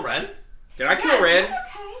he kill Ren? Did I kill Red?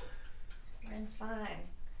 Okay. Ren's fine.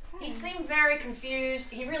 He seemed very confused.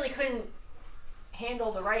 He really couldn't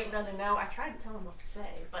handle the right and the no. I tried to tell him what to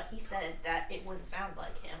say, but he said that it wouldn't sound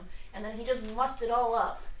like him. And then he just mussed it all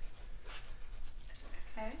up.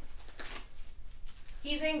 Okay.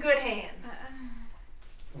 He's in good hands.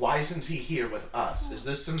 Why isn't he here with us? Is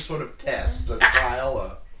this some sort of test, a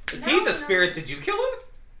trial, Is No, he the no. spirit? Did you kill him?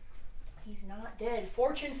 He's not dead.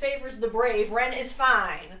 Fortune favors the brave. Ren is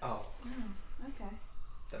fine. Oh, Okay.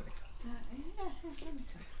 that makes sense.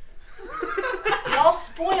 Y'all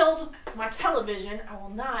spoiled my television. I will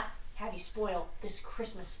not have you spoil this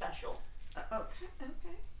Christmas special.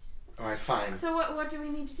 Okay. Alright, fine. So what do we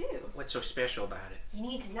need to do? What's so special about it? You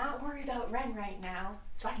need to not worry about Ren right now,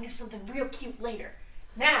 so I can do something real cute later.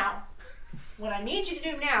 Now, what I need you to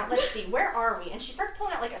do now, let's see, where are we? And she starts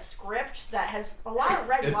pulling out like a script that has a lot of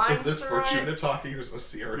red lines through it. talking or is this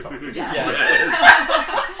Sierra talking? Yes.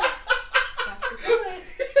 That's the point.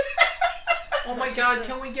 Oh my god,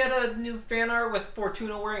 can we get a new fan art with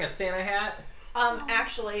Fortuna wearing a Santa hat?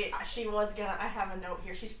 Actually, she was gonna, I have a note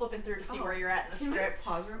here. She's flipping through to see where you're at in the Can we script.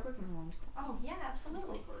 pause real quick? My mom's Oh, yeah,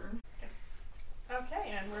 absolutely.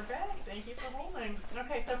 Okay, and we're back. Thank you for holding.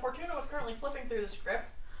 Okay, so Fortuna was currently flipping through the script,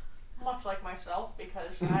 much like myself,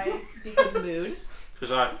 because because mood.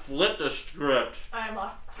 Because I flipped the script. I'm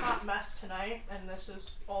a hot mess tonight, and this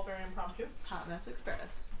is all very impromptu. Hot Mess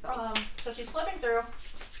Express. So she's flipping through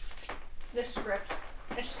this script,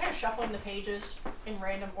 and she's kind of shuffling the pages in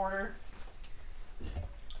random order.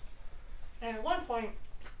 And at one point,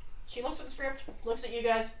 she looks at the script, looks at you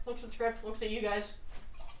guys, looks at the script, looks at you guys,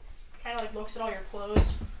 kind of like looks at all your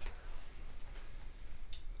clothes.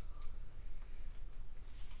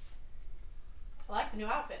 I like the new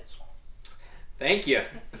outfits. Thank you.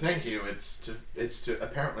 Thank you. It's to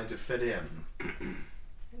apparently to fit in. And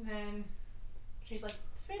then she's like,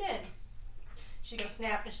 fit in. She's gonna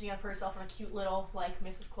snap and she's gonna put herself in a cute little, like,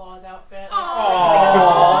 Mrs. Claus outfit.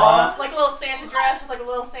 Aww. Like a little Santa dress with like a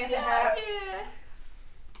little Santa hat. Yeah.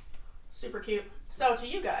 Super cute. So to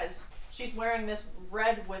you guys, she's wearing this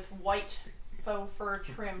red with white faux fur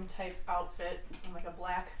trim type outfit and like a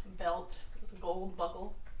black belt with a gold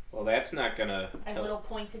buckle Well, that's not gonna and help, little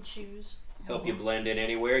pointed shoes. help you blend in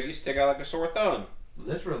anywhere. You stick out like a sore thumb.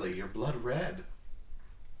 Literally, your blood red.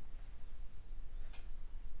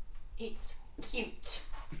 It's cute.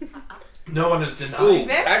 No one is denying. Ooh,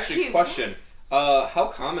 very actually, cute. question. Nice.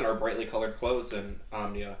 How common are brightly colored clothes in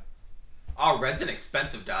Omnia? Oh, red's an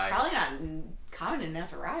expensive dye. Probably not common in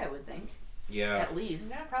Netherai, I would think. Yeah. At least.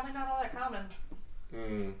 Yeah, probably not all that common.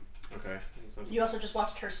 Okay. You also just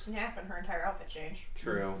watched her snap and her entire outfit change.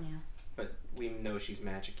 True. Yeah. But we know she's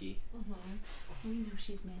magic-y. Mm-hmm. We know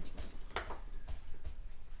she's magic.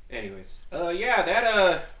 Anyways.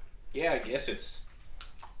 Yeah, I guess it's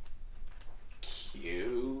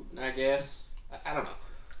cute, I guess. I don't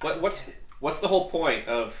know. What's the whole point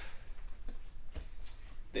of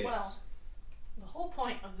this? Well, the whole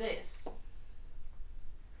point of this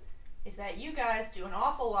is that you guys do an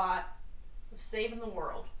awful lot of saving the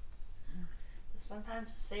world. The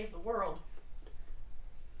sometimes to save the world,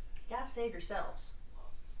 you gotta save yourselves.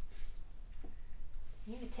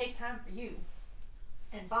 You need to take time for you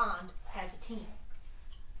and bond as a team.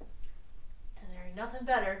 And there ain't nothing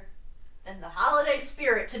better than the holiday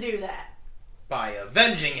spirit to do that. By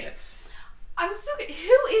avenging it. I'm still.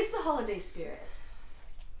 Who is the holiday spirit?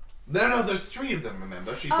 No, there's 3 of them,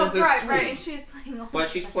 remember? She Oh, said there's right, 3. right. And she's playing all. But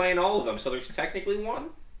she's playing all of them, so there's technically one.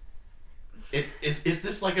 Is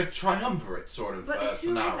this like a triumvirate sort of But who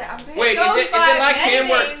scenario? is it? I'm very. Wait, Goes is it by like many him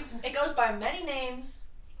where- names. It goes by many names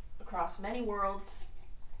across many worlds.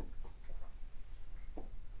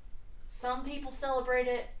 Some people celebrate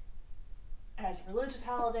it as a religious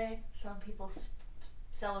holiday. Some people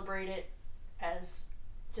celebrate it as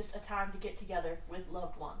just a time to get together with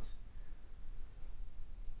loved ones.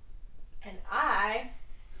 And I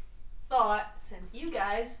thought, since you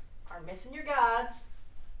guys are missing your gods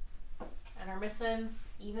and are missing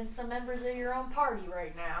even some members of your own party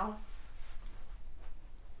right now,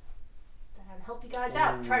 that I'd help you guys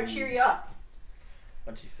out, try to cheer you up.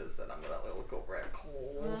 When she says that, I'm gonna look over at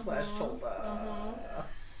Cole slash Cholda.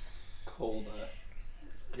 Cold.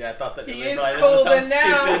 Yeah, I thought that. He but is I didn't wanna Colda sound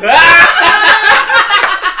now. stupid.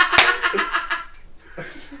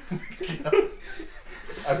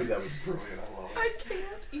 I mean, that was brilliant. I love it. I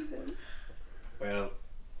can't even. Well,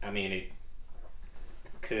 I mean, it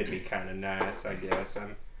could be kind of nice, I guess.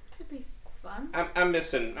 Could be fun. I'm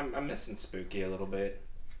missing Spooky a little bit.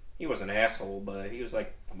 He was an asshole, but he was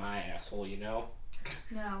like my asshole, you know.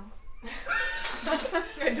 No.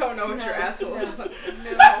 I don't know what No, your asshole is. no.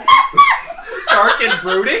 No. Dark and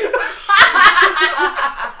brooding.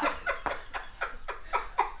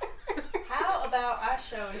 How about I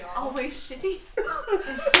show y'all? Always shitty.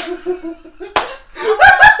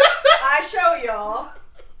 I show y'all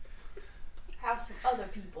how some other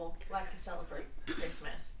people like to celebrate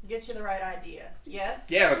Christmas. Get you the right idea. Yes?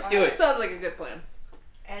 Yeah, let's do it. Sounds like a good plan.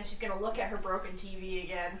 And she's gonna look at her broken TV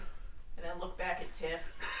again, and then look back at Tiff.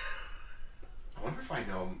 I wonder if I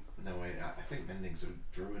know. No, wait. I think mending's a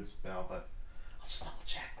druid spell, but I'll just double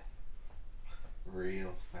check.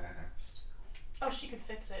 Real fast. Oh, she could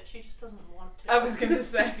fix it. She just doesn't want to. I was gonna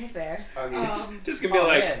say. Fair. I mean, Just gonna be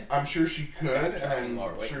like, man. I'm sure she could, and trying I'm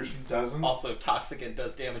more, wait. sure she doesn't. Also toxic and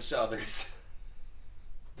does damage to others.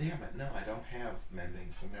 Damn it! No, I don't have mending,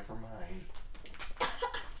 so never mind.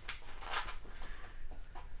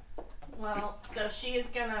 Well, so she is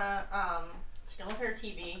gonna, she's gonna look at her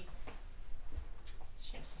TV.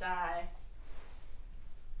 She's gonna sigh.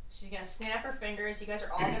 She's gonna snap her fingers. You guys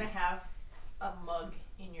are all gonna have a mug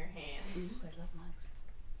in your hands. I love mugs.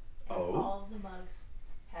 And Oh. all of the mugs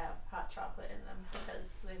have hot chocolate in them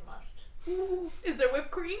because they must. Is there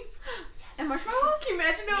whipped cream? And marshmallows? Can you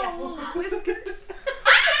imagine how Yes. whiskers?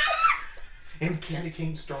 And candy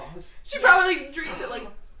cane straws. She probably drinks it like.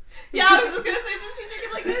 Yeah, I was just gonna say, does she drink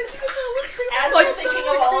it like this? She gets a little cream. As Like you're thinking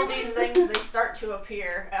some of all of cream. these things, they start to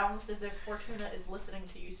appear, almost as if Fortuna is listening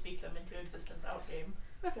to you speak them into existence out game.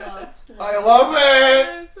 Love. I love it.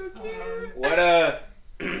 That's so cute. what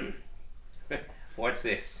what's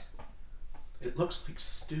this? It looks like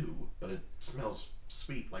stew, but it smells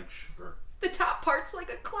sweet like sugar. The top part's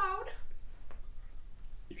like a cloud.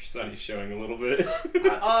 Your son is showing a little bit.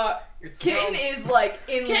 It Kitten smells- is like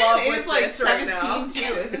in Ken love is with like this right 17 now.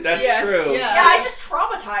 too, isn't That's Yeah. true. Yeah. Yeah, I just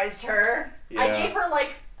traumatized her. I Yeah. gave her,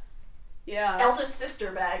 like, she? Yeah. eldest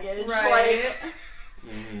sister baggage. Right. Like,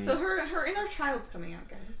 Mhm. So her inner child's coming out,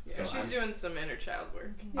 guys. Yeah, So she's I'm- doing some inner child work.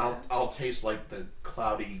 I'll taste like the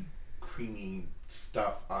cloudy, creamy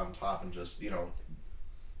stuff on top, and just oh,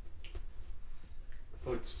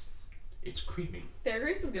 it's creamy. Yeah,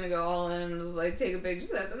 Grace is gonna go all in and just like take a big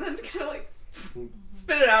sip and then kind of like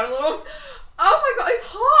spit it out a little. Oh my god, it's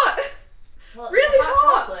hot! well, it's Really a hot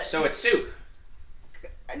hot. chocolate. So it's soup.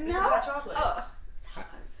 It's a hot chocolate. Oh, It's hot.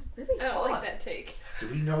 It's really I hot. don't like that take. Do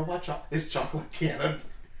we know what is chocolate canon?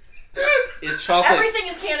 Is chocolate? Everything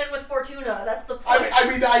is canon with Fortuna. That's the point. I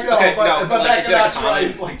mean, I know, Okay, but no, but like, that is can it a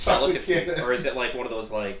actualize common like chocolate delicacy, canon. or is it like one of those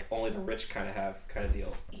like only the rich kind of have kind of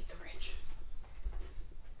deal? Eat the rich.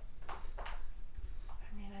 I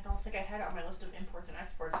mean, I don't think I had it on my list of imports and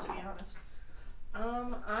exports, to be honest.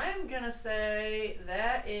 I'm gonna say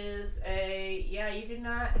that is a you do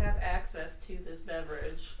not have access to this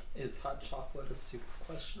beverage. Is hot chocolate a soup?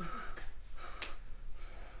 Question.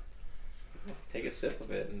 Take a sip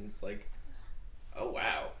of it, and it's like, oh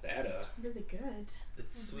wow, It's really good.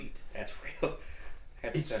 It's sweet. that's real.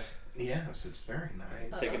 That's It's yes, it's very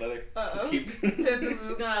nice. take another. Uh-oh. Just keep. Tiff is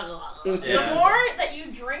just gonna. Yeah. The more that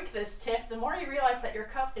you drink this, Tiff, the more you realize that your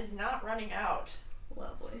cup is not running out.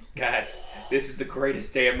 Lovely. Guys, this is the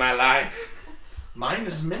greatest day of my life. Mine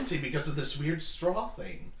is minty because of this weird straw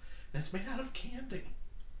thing. And it's made out of candy.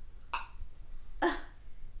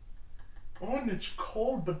 Oh, and it's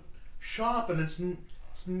cold but sharp, and it's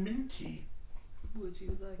minty. Would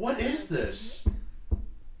you like? What is this?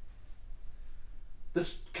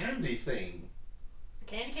 This candy thing.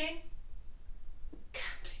 Candy cane?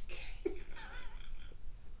 Candy cane.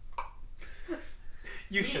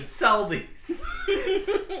 You should sell these.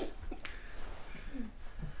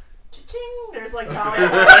 Cha-ching! There's like dollars.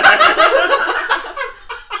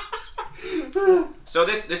 So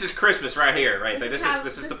this is Christmas right here, right? This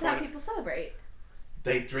This is the how point. people celebrate.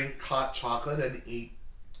 They drink hot chocolate and eat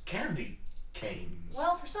candy canes.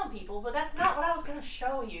 Well, for some people, but that's not what I was going to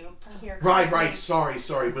show you here. Right. Sorry.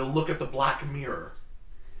 We'll look at the Black Mirror.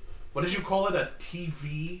 What did you call it? A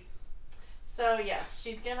TV? So, yes,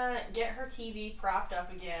 she's going to get her TV propped up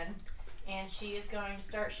again, and she is going to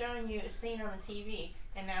start showing you a scene on the TV.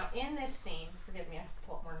 And now, in this scene, forgive me, I have to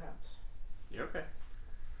pull up more notes. You're okay.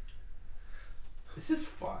 This is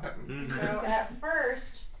fun. So, at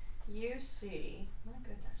first, you see... My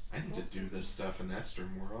goodness. I need to do this stuff in Esther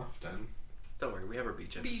more often. Don't worry, we have our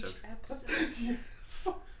beach episode. Yes.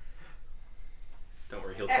 Don't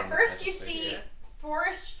worry, he'll At traumatize first, you us later, see yeah.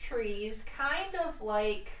 forest trees, kind of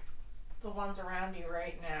like the ones around you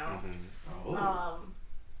right now. Mm-hmm. Oh.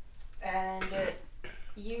 And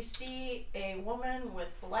you see a woman with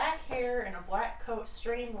black hair and a black coat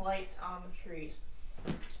straining lights on the trees.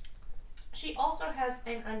 She also has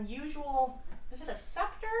an unusual, is it a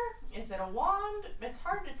scepter? Is it a wand? It's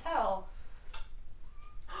hard to tell.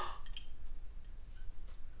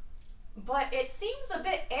 But it seems a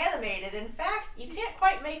bit animated. In fact, you can't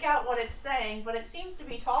quite make out what it's saying, but it seems to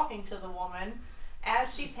be talking to the woman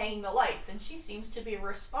as she's hanging the lights, and she seems to be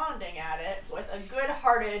responding at it with a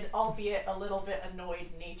good-hearted, albeit a little bit annoyed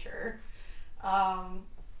nature.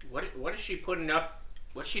 What is she putting up?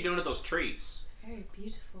 What's she doing to those trees? Very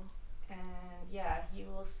beautiful. And yeah, you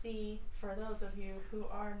will see, for those of you who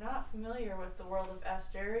are not familiar with the world of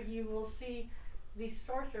Esther, you will see the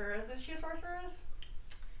sorceress. Is she a sorceress?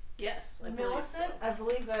 Yes, I believe Millicent? so. I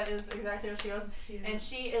believe that is exactly what she was. Yeah. And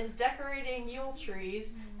she is decorating Yule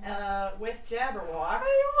trees with Jabberwock.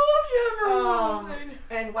 I love Jabberwock.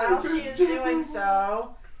 And while I she is miss doing Jabberwock.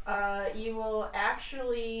 so, you will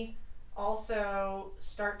actually also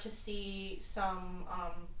start to see some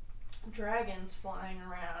dragons flying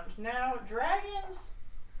around. Now, dragons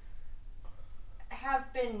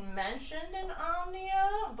have been mentioned in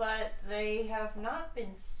Omnia, but they have not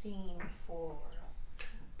been seen for...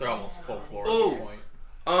 They're almost folklore Oh. at this point.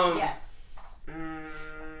 Yes.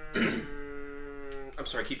 I'm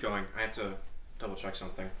sorry, keep going. I have to double check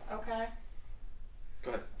something. Okay. Go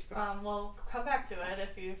ahead. Keep going. We'll come back to it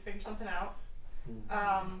if you figure something out.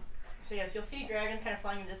 So yes, you'll see dragons kind of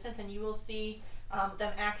flying in the distance, and you will see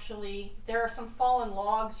them actually... There are some fallen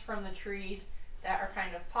logs from the trees that are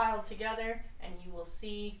kind of piled together, and you will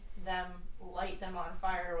see them light them on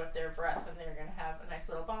fire with their breath, and they're going to have a nice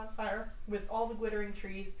little bonfire with all the glittering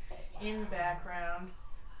trees in the background.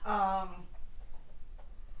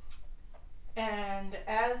 And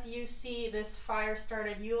as you see this fire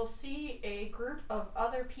started, you will see a group of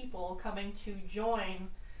other people coming to join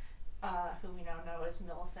who we now know as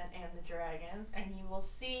Millicent and the dragons, and you will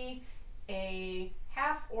see a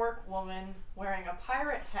half-orc woman wearing a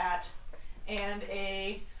pirate hat and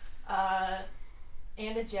a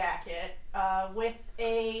jacket with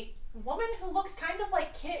a woman who looks kind of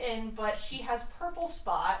like Kitten, but she has purple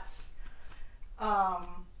spots.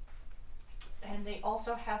 And they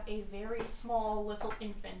also have a very small little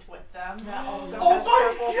infant with them that also has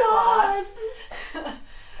purple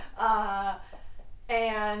spots.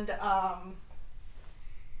 And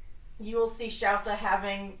you will see Shoutha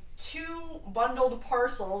having 2 bundled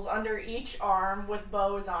parcels under each arm with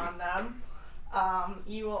bows on them.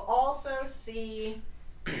 You will also see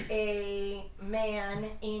a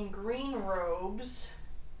man in green robes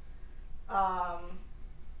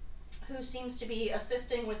who seems to be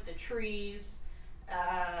assisting with the trees.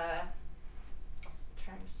 Trying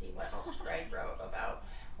to see what else Greg wrote about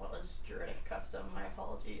what was Druidic custom. My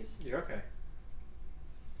apologies. You're okay.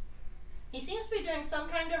 He seems to be doing some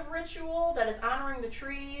kind of ritual that is honoring the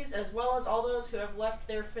trees, as well as all those who have left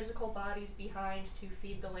their physical bodies behind to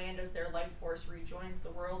feed the land as their life force rejoined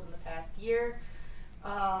the world in the past year.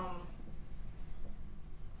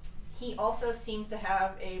 He also seems to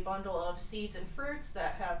have a bundle of seeds and fruits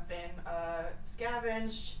that have been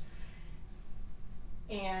scavenged,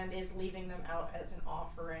 and is leaving them out as an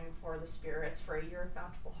offering for the spirits for a year of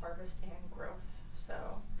bountiful harvest and growth. So,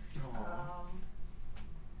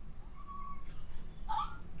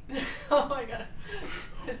 oh my god.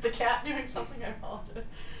 Is the cat cat doing something, I apologize.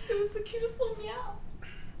 It was the cutest little meow.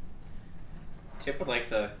 Tiff would like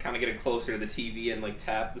to kind of get it closer to the TV and like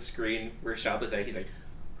tap the screen where Shout is at. He's like,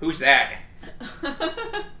 "Who's that?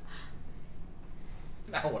 I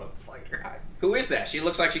want to fight her. Who is that? She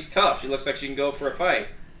looks like she's tough. She looks like she can go up for a fight."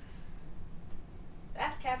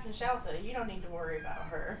 That's Captain Shoutha. You don't need to worry about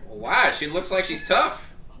her. Well, why? She looks like she's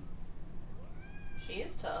tough. She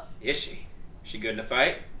is tough. Is she? She good in a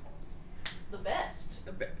fight? The best.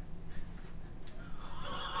 The be-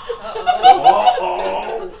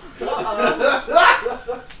 Uh-oh.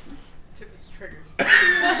 Tip is triggered.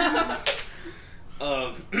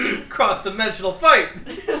 Cross-dimensional fight.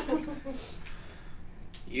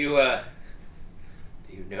 You,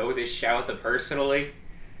 do you know this Shoutha personally?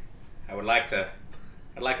 I'd like to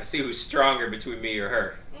see who's stronger between me or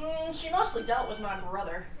her. She mostly dealt with my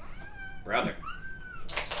brother. Brother.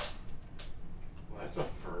 Well, that's a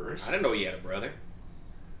first. I didn't know you had a brother.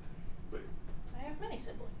 I have many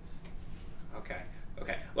siblings. Okay.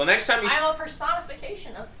 Well, next time you... I'm a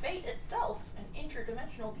personification of fate itself, an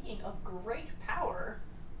interdimensional being of great power.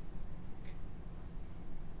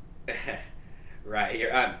 Right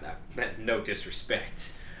here. No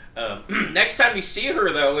disrespect. Next time you see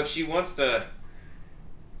her, though, if she wants to...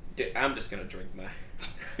 I'm just going to drink my...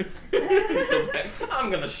 I'm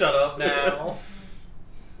gonna shut up now.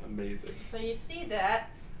 Amazing. So you see that.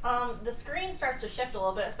 The screen starts to shift a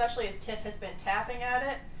little bit, especially as Tiff has been tapping at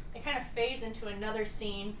it. It kind of fades into another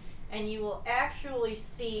scene, and you will actually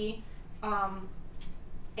see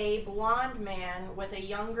a blonde man with a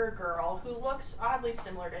younger girl who looks oddly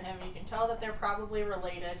similar to him. You can tell that they're probably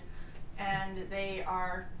related, and they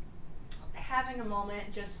are having a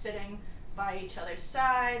moment just sitting by each other's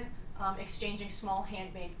side, exchanging small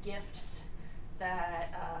handmade gifts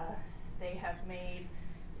that they have made.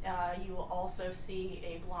 You will also see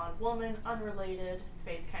a blonde woman, unrelated,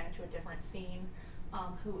 fades kind of to a different scene,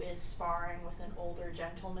 who is sparring with an older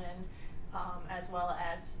gentleman, as well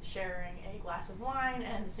as sharing a glass of wine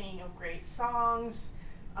and singing of great songs.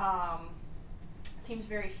 Seems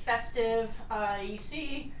very festive. You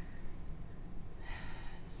see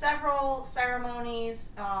several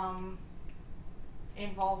ceremonies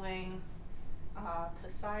involving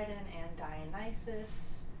Poseidon and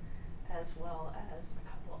Dionysus, as well as a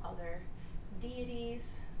couple other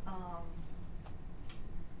deities.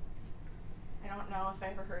 I don't know if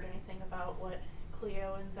I ever heard anything about what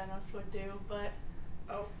Cleo and Xenos would do, but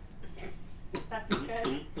that's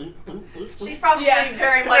okay. She's probably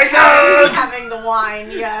very much having the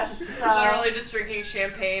wine, yes. Literally just drinking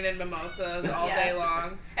champagne and mimosas all day Yes.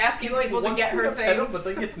 long. Asking He, like, people to wants get me her to pet him, things. but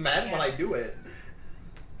then gets mad when I do it.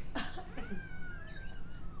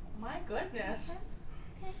 My goodness.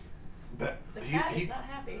 That, The cat is not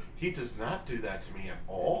happy. he does not do that to me at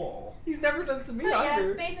all. He's never done to me But yes,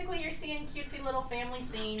 either. basically you're seeing cutesy little family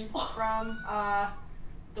scenes from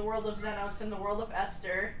the world of Xenos and the world of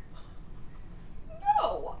Esther.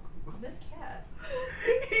 No. This cat.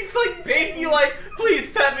 He's like begging you, like, please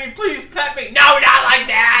pet me, please pet me. No, not like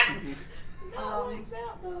that. Not like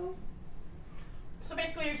that though. So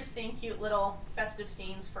basically you're just seeing cute little festive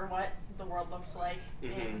scenes for what the world looks like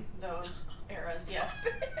in those eras, yes.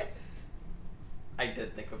 I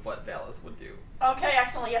did think of what Valis would do. Okay,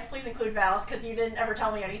 excellent. Yes, please include Valis, because you didn't ever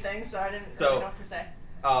tell me anything, so I didn't really know what to say.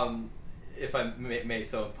 If I may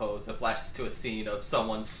so impose, it flashes to a scene of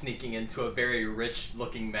someone sneaking into a very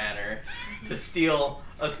rich-looking manor to steal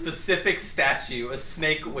a specific statue, a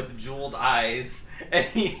snake with jeweled eyes,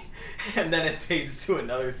 and then it fades to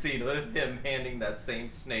another scene of him handing that same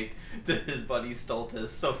snake to his buddy Stultus,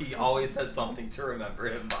 so he always has something to remember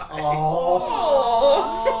him by.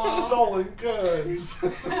 Oh, stolen goods.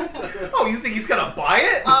 Oh, you think he's gonna buy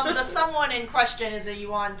it? The someone in question is a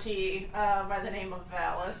Yuan Ti by the name of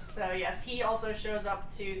Valis. So yes, he also shows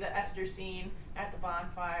up to the Esther scene at the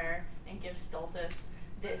bonfire and gives Stultus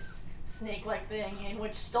this snake-like thing in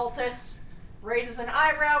which Stultus raises an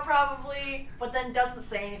eyebrow probably, but then doesn't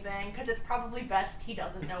say anything because it's probably best he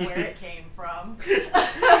doesn't know where it came from.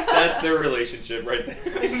 That's their relationship right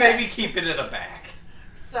there. Maybe keep it in a bag.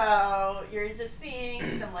 So you're just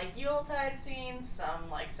seeing some like Yuletide scenes, some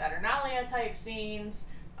like Saturnalia type scenes,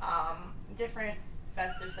 different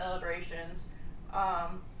festive celebrations.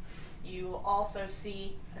 You will also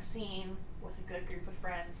see a scene with a good group of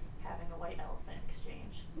friends having a white elephant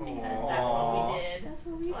exchange, because that's what we did That's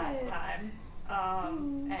what we last did. time.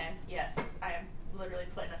 And yes, I am literally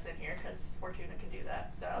putting us in here because Fortuna can do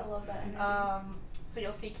that. So I love that energy. so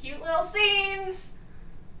you'll see cute little scenes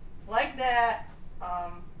like that.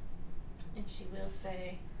 And she will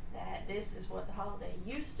say that this is what the holiday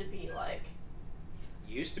used to be like.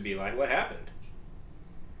 Used to be like, what happened?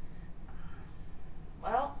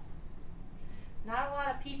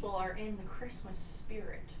 people are in the Christmas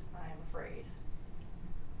spirit, I am afraid.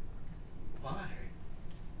 Why?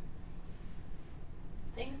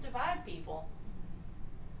 Things divide people.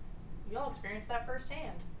 You all experienced that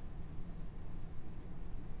firsthand.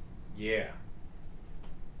 Yeah.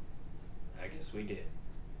 I guess we did.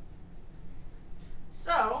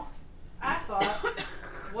 So, I thought,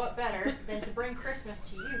 what better than to bring Christmas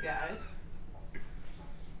to you guys.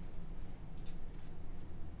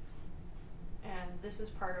 And this is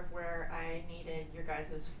part of where I needed your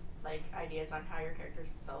guys' ideas on how your characters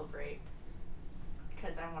would celebrate.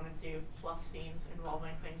 Because I want to do fluff scenes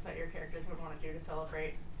involving things that your characters would want to do to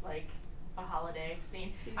celebrate, like a holiday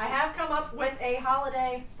scene. I have come up with a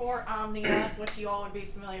holiday for Omnia, which you all would be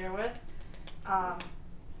familiar with.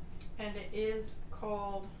 And it is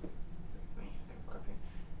called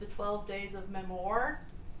the 12 Days of Memoir.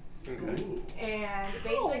 Okay. Ooh. And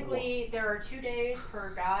basically, there are 2 days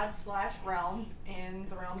per god/realm in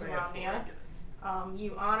the realms of Omnia.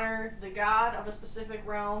 You honor the god of a specific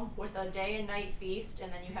realm with a day and night feast,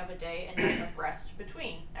 and then you have a day and night of rest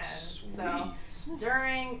between. And so,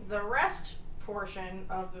 during the rest portion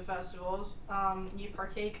of the festivals, you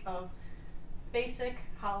partake of basic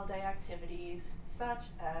holiday activities such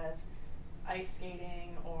as ice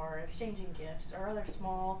skating or exchanging gifts or other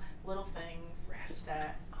small little things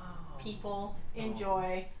that people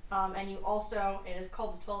enjoy. And you also, it is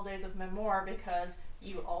called the 12 Days of Memoir because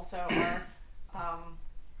you also are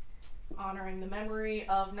honoring the memory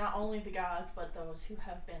of not only the gods but those who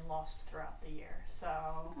have been lost throughout the year.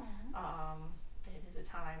 So it is a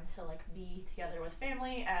time to be together with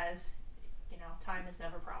family, as you know, time is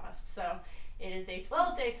never promised. So it is a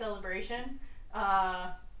 12-day celebration,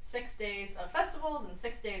 6 days of festivals and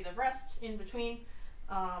 6 days of rest in between.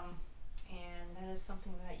 And that is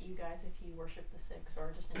something that you guys, if you worship the Six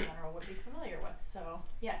or just in general, would be familiar with. So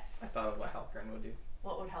yes. I thought of what Halpern would do.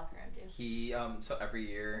 What would Halpern do? He so every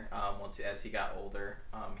year, as he got older,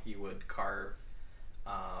 he would carve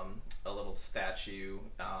a little statue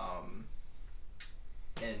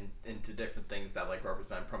into different things that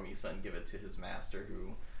represent Promisa and give it to his master,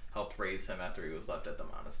 who helped raise him after he was left at the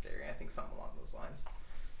monastery. I think something along those lines.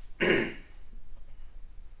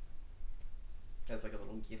 That's a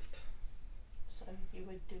little gift. So you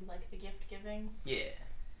would do the gift giving? Yeah.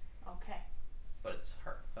 Okay. But it's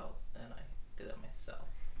heartfelt, and I did it myself.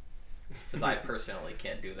 Because I personally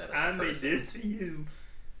can't do that as a I made person. this for you.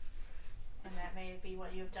 And that may be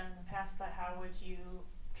what you've done in the past, but how would you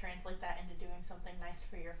translate that into doing something nice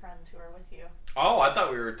for your friends who are with you? Oh, I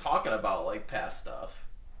thought we were talking about past stuff.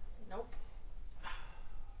 Nope.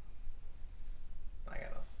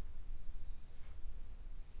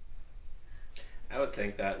 I would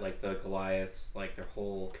think that the Goliaths, their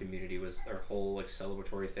whole community was, their whole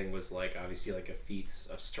celebratory thing was obviously a feats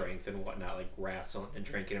of strength and whatnot, wrestling and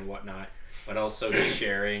drinking and whatnot, but also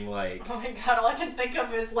sharing Oh my god, all I can think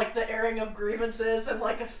of is the airing of grievances and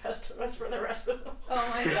a Festivus for the rest of us. Oh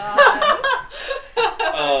my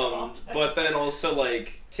god. But then also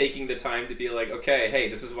taking the time to be okay, hey,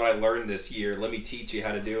 this is what I learned this year, let me teach you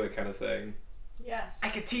how to do it, kind of thing. Yes. I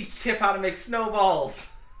could teach Tip how to make snowballs.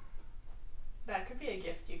 That could be a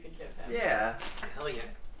gift you could give him. Yeah. Hell yeah.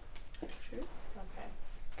 True. Okay.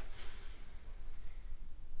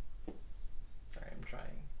 Sorry, I'm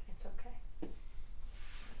trying. It's okay.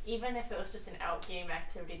 Even if it was just an out-game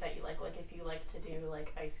activity that you like if you like to do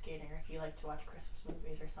ice skating or if you like to watch Christmas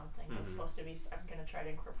movies or something, it's supposed to be, I'm going to try to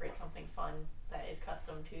incorporate something fun that is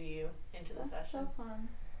custom to you into the That's session. so fun.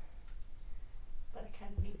 But I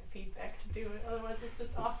kind of need the feedback to do it, otherwise it's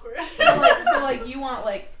just awkward. So you want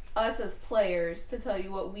us as players to tell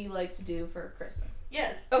you what we like to do for Christmas.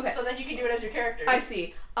 Yes. Okay. So then you can do it as your characters. I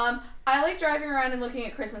see. I like driving around and looking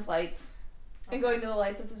at Christmas lights and going to the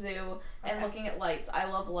lights at the zoo and Okay. looking at lights. I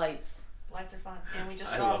love lights. Lights are fun. And we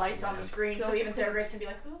just I saw love lights on the lights. screen, So so even cool. third grades can be ooh,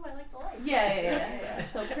 I like the lights. Yeah.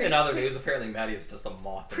 So pretty. In other news, apparently Maddie is just a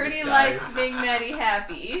moth in Pretty the skies. lights make Maddie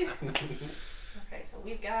happy. Okay, so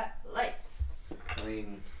we've got lights. I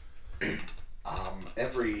mean,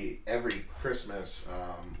 every Christmas,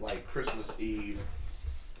 Christmas Eve,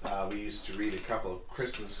 we used to read a couple of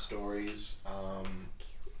Christmas stories,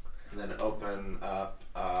 and then open up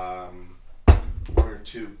one or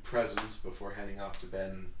two presents before heading off to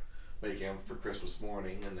bed and waking up for Christmas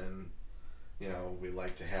morning. And then, we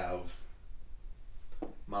like to have,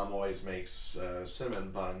 Mom always makes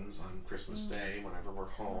cinnamon buns on Christmas Day whenever we're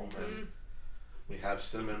home, and we have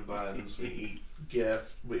cinnamon buns. We eat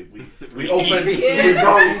we open. We gifts.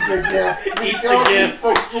 don't eat the gifts. We Eat the don't gifts.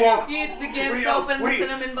 Eat the gifts. Eat the gifts, We- open the we-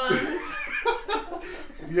 cinnamon buns.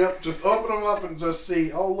 Yep, just open them up and just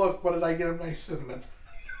see. Oh look, what did I get in my cinnamon?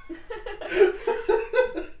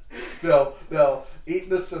 No. Eat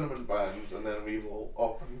the cinnamon buns, and then we will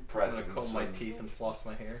open I'm presents. gonna comb my teeth and floss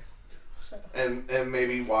my hair. And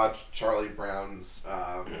maybe watch Charlie Brown's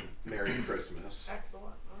Merry Christmas.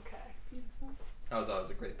 Excellent. Okay. I was always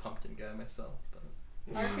a great pumpkin guy myself.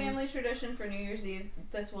 But Our family tradition for New Year's Eve,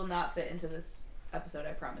 this will not fit into this episode,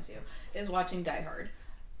 I promise you, is watching Die Hard.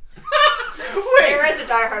 There is a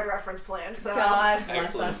Die Hard reference planned, so. God bless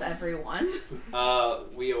Excellent. us, everyone.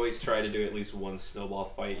 We always try to do at least one snowball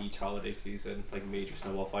fight each holiday season, like major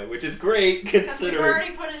snowball fight, which is great Because we've considering.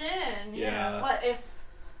 already put it in. Yeah. What if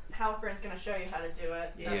Halpern's gonna show you how to do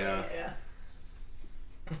it? Yeah. Yeah.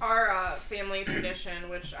 Our family tradition,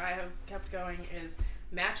 which I have kept going, is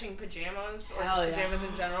matching pajamas or Hell just yeah. pajamas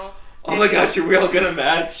in general. Oh my gosh, are we all gonna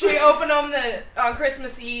match? We open them on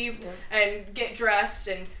Christmas Eve and get dressed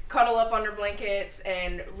and cuddle up under blankets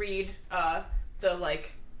and read the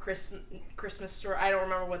like Christmas story. I don't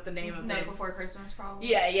remember what the name of Night it. Before Christmas, probably.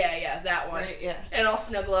 Yeah, that one. Right, yeah. And I'll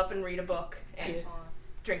snuggle up and read a book and Excellent.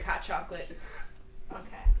 drink hot chocolate. Okay.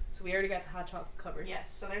 So we already got the hot chocolate covered.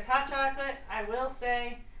 Yes. So there's hot chocolate. I will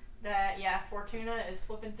say that Fortuna is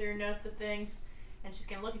flipping through notes of things, and she's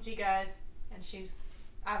gonna look at you guys, and she's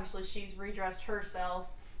redressed herself.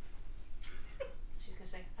 She's gonna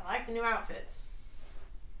say, "I like the new outfits,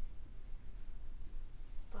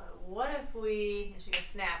 but what if we?" And she's gonna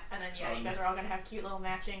snap, and then you guys are all gonna have cute little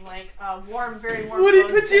matching, like very warm. Woody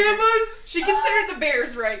clothes. pajamas? She considered the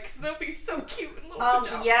bears right because they'll be so cute in little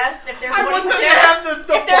pajamas. Yes, if they're I footy want them to pajamas. have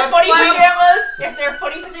the If they're front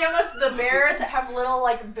footy flap. pajamas, the bears have little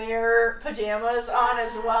like bear pajamas on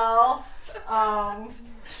as well.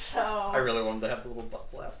 So I really wanted to have the little butt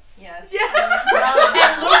flap. yes. Yes.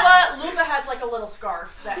 And Lupa has like a little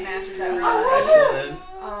scarf that matches everybody.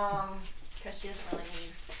 Excellent. Because she doesn't really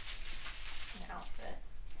need an outfit.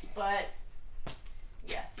 But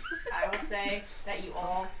yes, I will say that you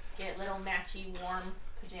all get little matchy warm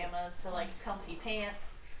pajamas, so like comfy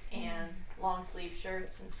pants and long sleeve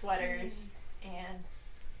shirts and sweaters, and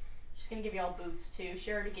she's gonna give you all boots too.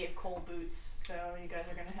 She already gave Cole boots, so you guys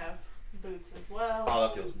are gonna have boots as well. Oh,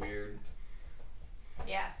 that feels weird.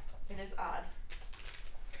 Yeah, it is odd.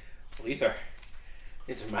 Well, these are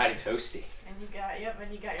mighty toasty. And you got your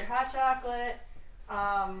hot chocolate.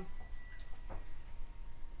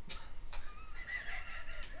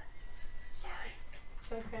 Sorry.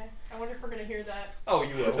 It's okay. I wonder if we're gonna hear that. Oh,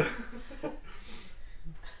 you will.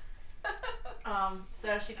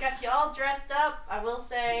 So she's got you all dressed up. I will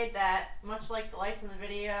say that much like the lights in the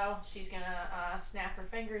video, she's gonna snap her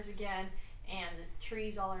fingers again, and the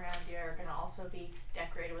trees all around you are gonna also be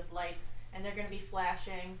decorated with lights, and they're gonna be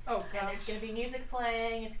flashing. Oh And there's gonna be music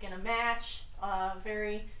playing. It's gonna match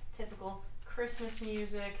very typical Christmas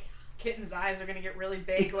music. Kitten's eyes are gonna get really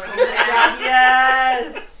big, like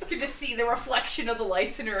Yes. you can just see the reflection of the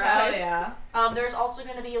lights in her Hell eyes. yeah. There's also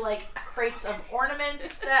going to be like crates of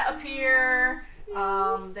ornaments that appear.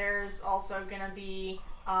 There's also going to be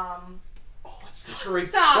Oh, let's decorate.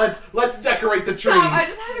 Stop. Let's decorate the trees. Stop, I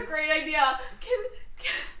just had a great idea.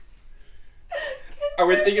 Are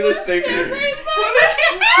we thinking the same thing? Raise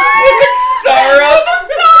Star up?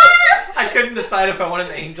 I couldnn't decide if I wanted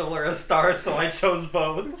an angel or a star, so I chose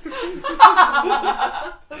both.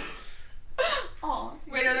 Aw.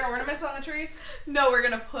 Wait, are there ornaments on the trees? No, we're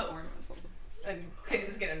gonna put ornaments on them. And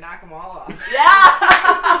Kitten's gonna knock them all off.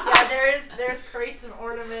 yeah. There's crates of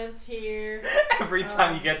ornaments here. Every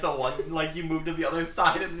time you get to one, like you move to the other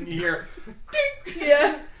side and then you hear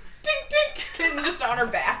Yeah. Ding ding. Kitten's just on her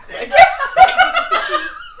back. Like,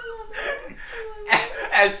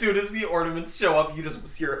 as soon as the ornaments show up, you just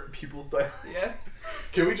see her pupils dilate. yeah.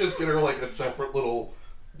 Can we just get her like a separate little,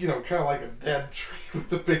 kind of like a dead tree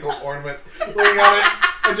with a big old ornament laying on it,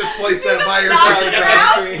 and just place that by her knock side? it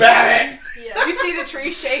out? Tree. Bang! Yeah. You see the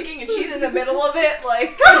tree shaking and she's in the middle of it,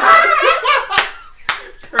 like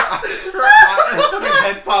Her fucking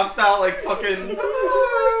head pops out like fucking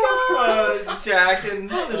Jack and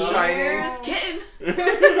The Shining. Here's Kitten.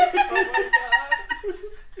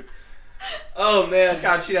 Oh man.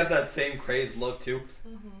 God, she'd have that same crazed look too.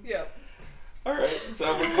 Yep. Alright,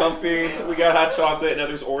 so we're comfy, we got hot chocolate, now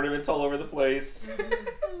there's ornaments all over the place.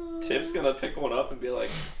 Tiff's gonna pick one up and be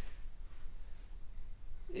like,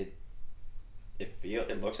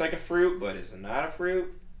 it looks like a fruit, but it's not a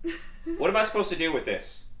fruit. What am I supposed to do with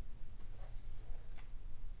this?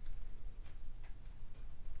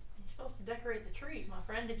 You're supposed to decorate the trees, my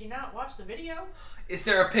friend. Did you not watch the video? Is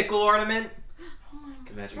there a pickle ornament?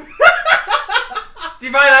 Imagine.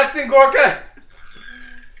 Divine accent Gorka!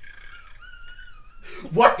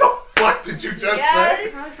 What the fuck did you just say?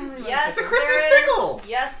 Yes, It's a Christmas there is- pickle.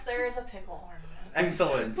 Yes, there is a pickle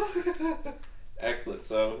ornament. Excellent. Excellent.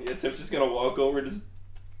 So yeah, Tiff's just gonna walk over and just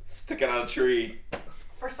stick it on a tree.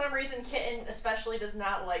 For some reason, Kitten especially does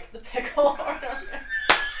not like the pickle ornament.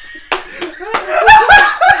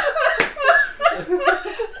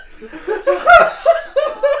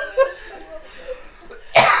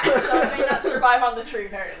 So it may not survive on the tree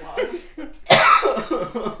very long.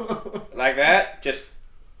 Like that, just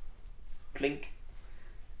plink.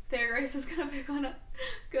 There, Grace is gonna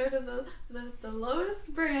go to the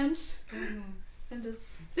lowest branch and just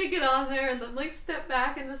stick it on there, and then like step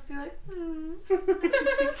back and just be like,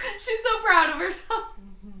 She's so proud of herself.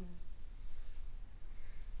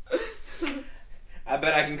 I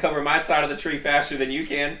bet I can cover my side of the tree faster than you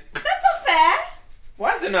can. That's not fair.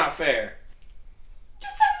 Why is it not fair?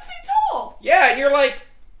 You're 7 feet tall. Yeah, and you're like,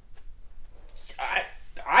 I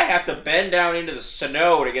have to bend down into the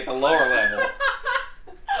snow to get the lower level.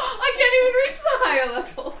 I can't even reach the higher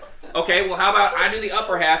level. Okay, well, how about I do the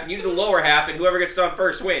upper half and you do the lower half, and whoever gets done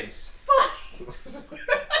first wins. Fine.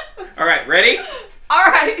 All right, ready, All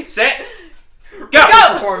right. set, go.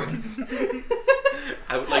 Performance.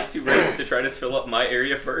 I would like to race to try to fill up my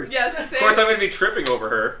area first. Yes. Of course, I'm going to be tripping over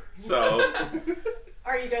her, so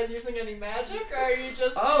Are you guys using any magic, or are you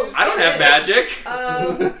just... Oh, I don't have magic.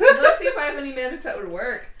 Let's see if I have any magic that would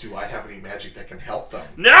work. Do I have any magic that can help them?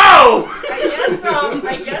 No.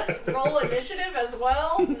 I guess roll initiative as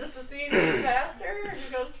well, so just to see who's faster,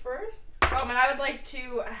 who goes first. And I would like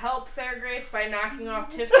to help Fair Grace by knocking off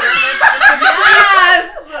Tiff's ornaments.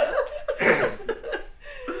 Yes!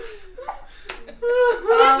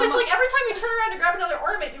 It's like every time you turn around to grab another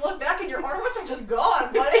ornament, you look back and your ornaments are just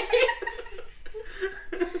gone, buddy.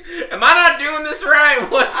 Am I not doing this right?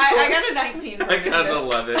 What's I got a 19 for I got an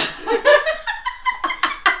initiative. 11.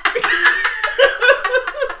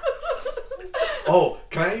 Oh,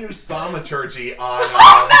 can I use thaumaturgy on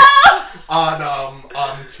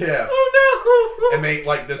on Tiff? Oh And make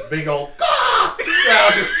like this big old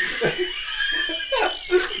sound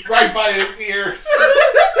right by his ears.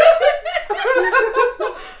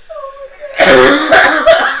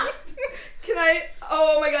 Can I?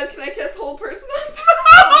 Oh my god! Can I cast Hold Person on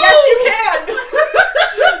top? Yes, you can. no!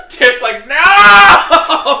 Tiff's like,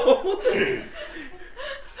 no!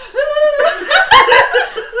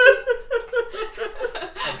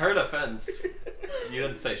 In her defense, you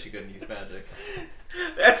didn't say she couldn't use magic.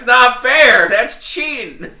 That's not fair. That's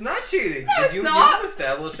cheating. It's not cheating. No, Did it's you not. didn't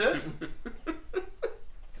establish it?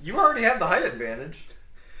 You already have the height advantage.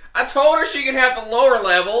 I told her she could have the lower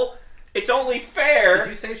level. It's only fair. Did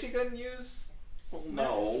you say she couldn't use? Well,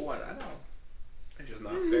 no, I don't. It's just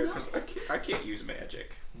not fair because I can't use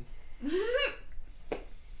magic.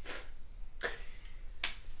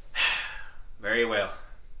 Very well.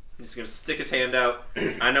 I'm just gonna stick his hand out.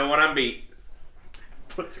 I know when I'm beat.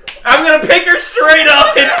 I'm gonna pick her straight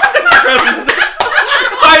up and stick her on the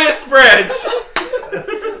highest branch.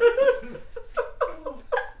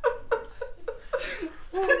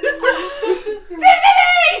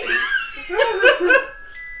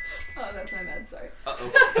 Oh, that's my meds. Sorry.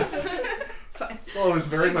 Uh-oh. It's fine. Well, it was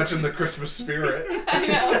very much in the Christmas spirit. I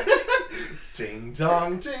know. Ding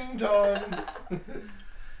dong, ding dong.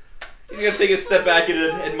 He's gonna take a step back and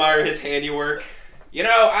admire his handiwork. You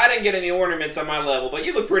know, I didn't get any ornaments on my level, but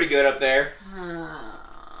you look pretty good up there.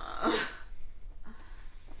 I'm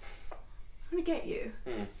gonna get you.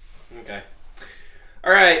 Okay.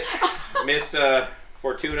 All right, Miss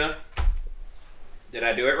Fortuna. Did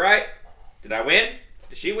I do it right? Did I win?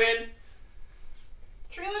 Did she win?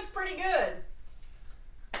 Tree looks pretty good.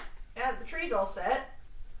 Yeah, the tree's all set.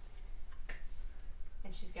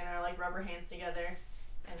 And she's gonna like rub her hands together,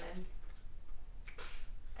 and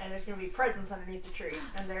there's gonna be presents underneath the tree,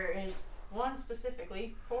 and there is one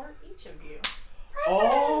specifically for each of you.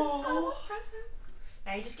 Oh. Presents.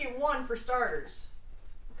 Now you just get one for starters,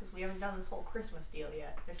 because we haven't done this whole Christmas deal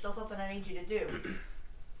yet. There's still something I need you to do.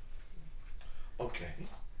 Okay.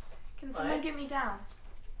 Can someone get me down?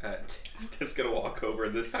 Tiff's gonna walk over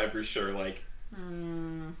this time for sure, like,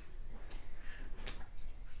 and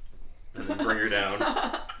then bring her down.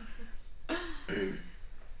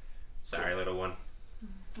 Sorry, little one.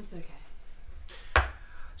 It's okay.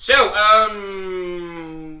 So,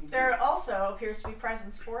 There also appears to be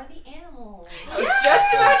presents for the animals. I was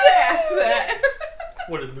just about to ask that.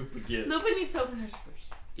 What did Lupa get? Lupin needs to open hers first.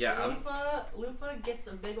 yeah, Lupa gets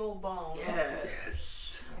a big old bone.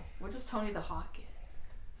 yes, What does Tony the Hawk get?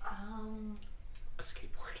 a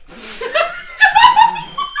skateboard.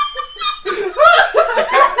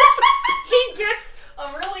 He gets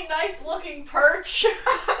a really nice looking perch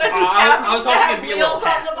that just I was happens to hoping have it'd be a wheels little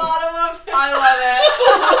on the bottom of it. I love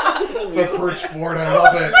it. It's a perch board. I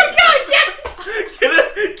love it. Get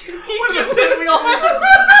What are the pinwheel?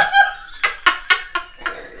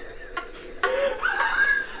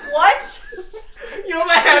 What? You know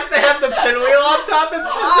that has to have the pinwheel on top and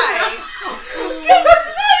Why? Because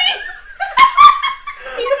it's funny.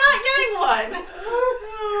 He's not getting one.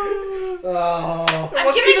 Oh.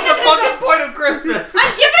 What's giving even the him fucking point of Christmas?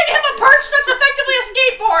 I'm giving him a perch that's effectively a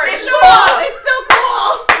skateboard. It's Shut cool. up. It's still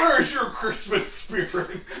cool. Where's your Christmas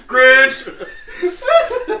spirit? Grinch.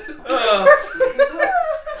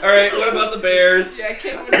 All right, what about the bears? Yeah,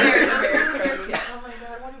 kitten bears, bears, yeah. Oh my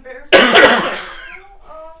god, what do bears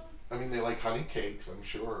I mean, they like honey cakes, I'm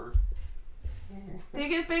sure. They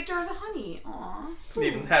get big jars of honey. Aw. It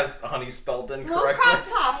even has honey spelled in Little correctly. crop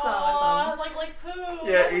tops out Aw, with them. like poo.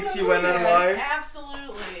 Yeah, H-U-N-N-Y.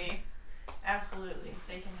 Absolutely. Absolutely.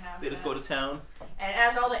 They can have They just that. go to town. And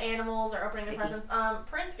as all the animals are opening their presents,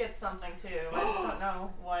 Prince gets something too. I just don't know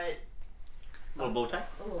what. Little bow tie.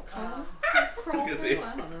 Um, I was gonna say.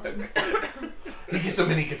 I don't know. He gets a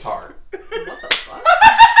mini guitar. What the fuck?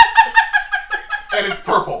 And it's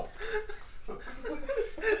purple.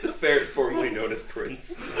 The ferret formerly known as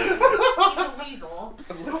Prince. he's a weasel.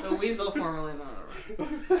 The weasel formerly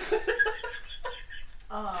known.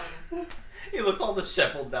 He looks all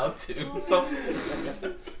disheveled now too. So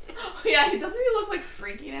Yeah, doesn't he look like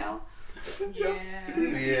Freaky now? Yeah.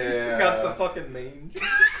 Yeah. got the fucking mange.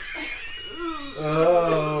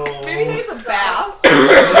 Oh. Maybe he needs a bath.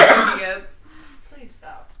 He gets. Please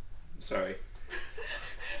stop. Sorry.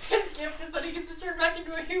 His gift is that he gets to turn back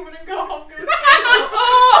into a human and go home to his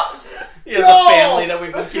He has a family that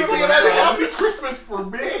we've been That's keeping gonna him be a from. happy Christmas for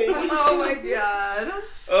me. Oh my god.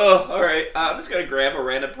 Oh, all right. I'm just gonna grab a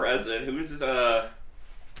random present. Who does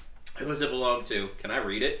it belong to? Can I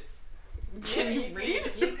read it? Can you read?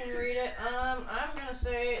 You can read it. I'm gonna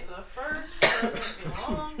say the first present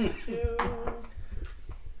belongs to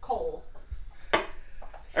Cole.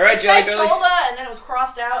 All right, It Jelly said Belly. Cholda, and then it was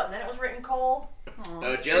crossed out, and then it was written Cole.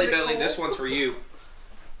 Jelly Is it Belly, cool? this one's for you.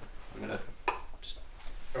 I'm gonna.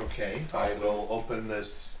 Okay, I will open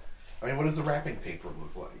this. I mean, what does the wrapping paper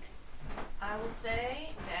look like? I will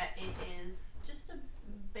say that it is just a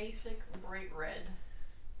basic bright red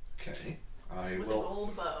Okay, I with a will.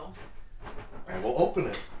 gold bow. I will open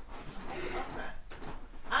it. Okay.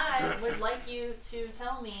 I would like you to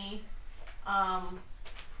tell me,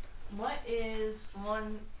 what is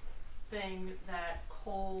one thing that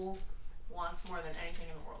Cole wants more than anything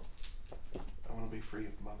in the world? I want to be free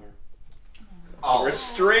of mother. Oh,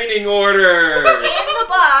 Restraining order. In the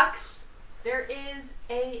box, there is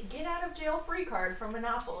a get out of jail free card from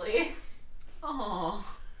Monopoly. Oh.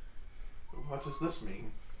 What does this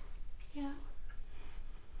mean? Yeah.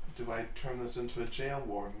 Do I turn this into a jail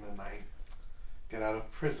warden and I get out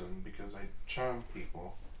of prison because I charm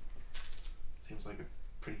people? Seems like a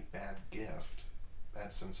pretty bad gift.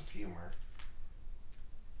 Bad sense of humor.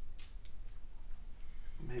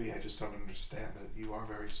 Maybe I just don't understand it. You are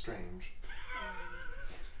very strange.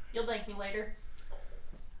 You'll thank me later.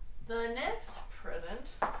 The next present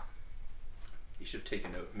You should take a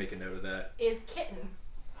note. Make a note of that. is Kitten.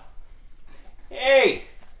 Hey,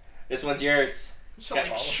 this one's yours. She'll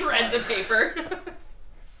like shred the paper.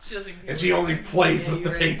 She doesn't. And she only plays with the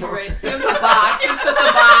You're paper. right. It's a box. It's just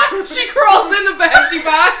a box. She crawls in the empty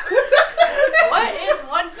box. What is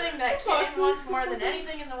one thing that Kitten wants more than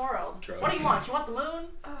anything in the world? Drugs. What do you want? You want the moon?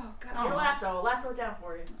 Oh Your lasso. Lasso it down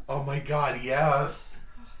for you. Oh my god, yes.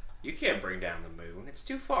 You can't bring down the moon. It's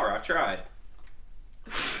too far. I've tried.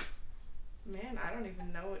 Man, I don't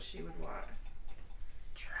even know what she would want.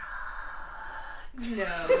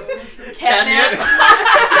 No. Catnip.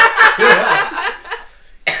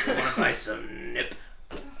 Wanna buy some nip?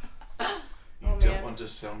 You Oh, don't man. want to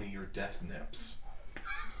sell me your death nips.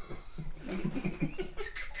 I'm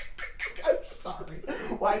sorry.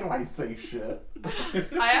 Why do I say shit?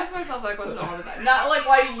 I ask myself that question all the time. Not like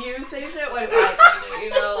why do you say shit, why do I say shit? You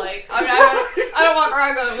know, like I mean I don't walk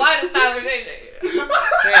around going, why does Tyler say shit?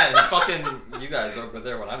 man, fucking you guys over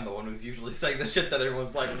there when I'm the one who's usually saying the shit that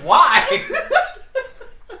everyone's like, why?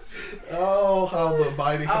 Oh, how the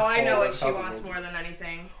mighty have Oh, I know fallen, what she how the wants world- more than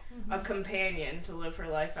anything. A companion to live her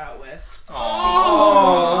life out with.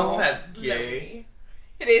 Oh, that's gay.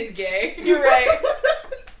 It is gay. You're right.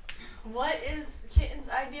 What is Kitten's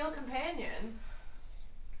ideal companion?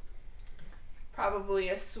 Probably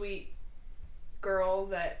a sweet girl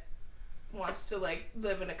that wants to like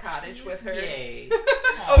live in a cottage with her. Gay.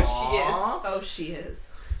 Oh, Oh, she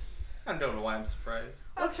is. I don't know why I'm surprised.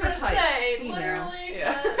 What's I her was gonna type? say, Female. literally.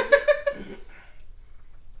 Yeah.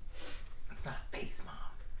 It's not a face, mom.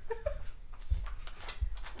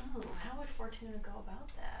 Ooh, how would Fortuna go about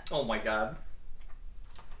that? Oh my god.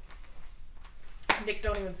 Nick,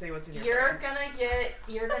 don't even say what's in your You're bag.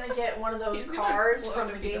 gonna get one of those He's gonna cars explode from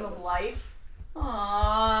the if he Game doesn't. of Life,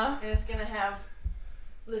 Aww. and it's gonna have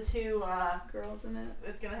the two. Girls in it.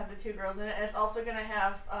 It's gonna have the two girls in it, and it's also gonna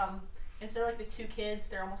have instead of like the two kids,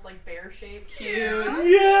 they're almost like bear shaped. Cute. Yes.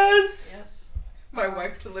 Yes. My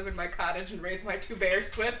wife to live in my cottage and raise my 2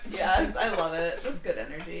 bears with. Yes, I love it. That's good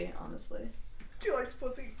energy, honestly. She likes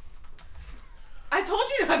pussy. I told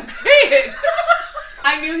you not to say it.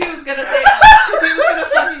 I knew he was gonna say it because he was gonna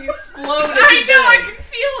fucking explode. If I he know, I did. can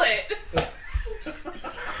feel it.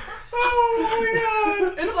 Oh my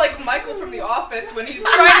god. It's like Michael from The Office when he's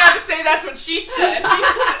trying not to say that's what she said. He's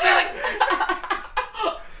just sitting there like,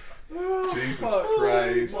 Jesus Fuck.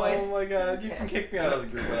 Christ. Oh my god. You Okay. can kick me out of the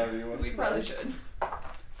group whenever you want. We probably should.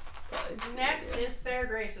 Next is Fair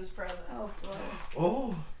Grace's present. Oh boy.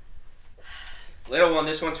 Oh. Little one,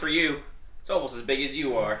 this one's for you. It's almost as big as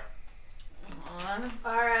you are. Aww.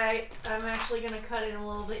 All right, I'm actually gonna cut it a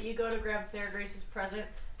little bit. You go to grab Fair Grace's present,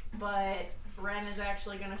 but Ren is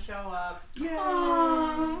actually gonna show up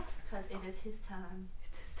Aww. because it is his time.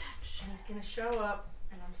 It's his time. And he's gonna show up,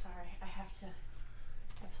 and I'm sorry, I have to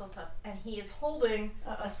fill this up. And he is holding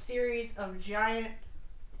a series of giant,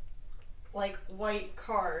 like, white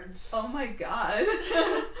cards. Oh my god.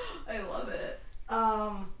 I love it.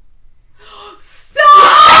 Stop!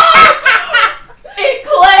 It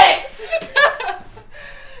clicked!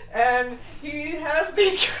 And he has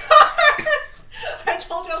these cards. I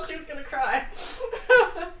told y'all she was gonna cry.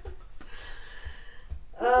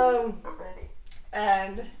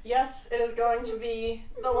 And yes, it is going to be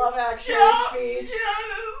the Love Actually speech.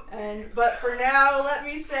 But for now, let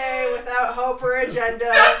me say, without hope or agenda,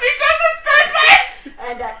 just because it's Christmas!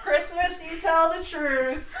 and at Christmas you tell the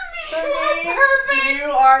truth. To You are me, perfect.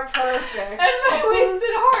 you are perfect. And my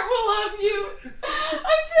wasted heart will love you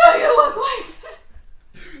until you look like this.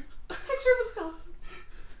 Picture of a skeleton.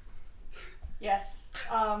 Yes.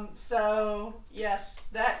 So yes,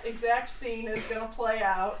 that exact scene is gonna play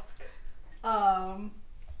out.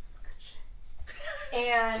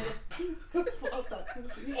 And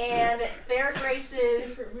Fair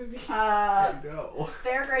Grace's No.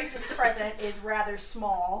 Fair Grace's present is rather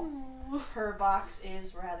small. Her box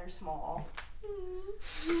is rather small.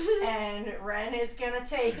 And Ren is gonna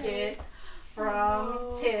take it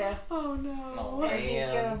from Tiff. Oh no. Oh, And he's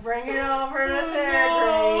man. gonna bring it over to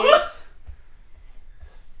Fair Grace.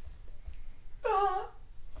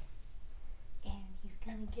 And he's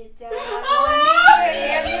gonna get down on one knee and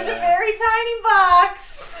hand you the very tiny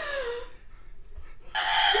box.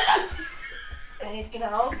 And he's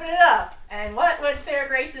gonna open it up. And what would Fair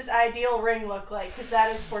Grace's ideal ring look like? Because that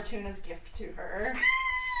is Fortuna's gift to her.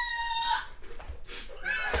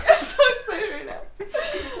 I'm so excited right now.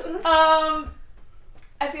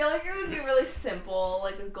 I feel like it would be really simple,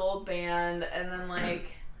 like a gold band, and then like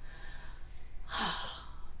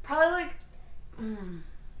probably like I'm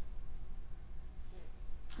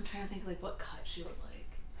trying to think like what cut she would like.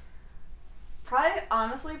 Probably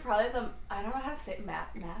honestly, the I don't know how to say it,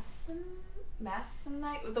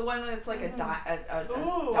 masonite, the one that's like a Ooh,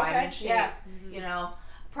 diamond okay, shape, yeah. you know,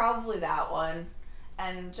 probably that one,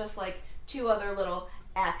 and just like 2 other little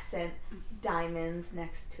accent diamonds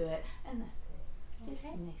next to it, and that's it. Just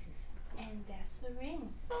Okay. nice and simple. And that's the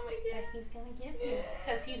ring Oh my that he's gonna give you.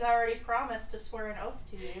 Because he's already promised to swear an oath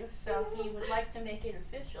to you, so he would like to make it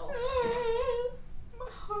official. My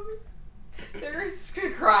heart. They're just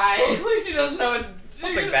gonna cry. Like she doesn't know what to do.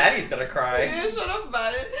 Sounds like Maddie's gonna cry. Yeah, shut up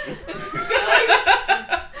about it. And she's gonna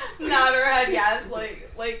like nod her head, yes, like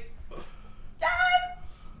yes.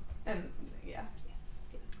 And yeah. Yes.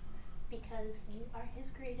 Because you are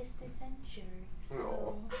his greatest adventure.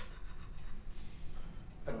 Oh.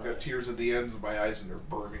 I've got tears at the ends of my eyes and they're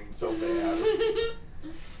burning so bad.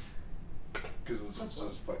 Because this is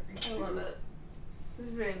just fucking I cute. love it.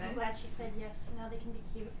 It's very I'm nice. glad she said yes. Now they can be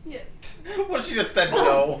cute. Yeah. What if she just said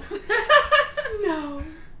no? No.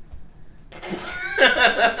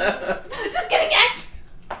 Just kidding, yes.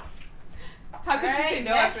 How could she say Alright,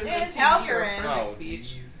 no next after the is 2 year Halperin. perfect Oh,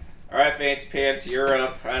 speech? jeez. All right, Fancy Pants, you're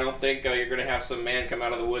up. I don't think you're gonna have some man come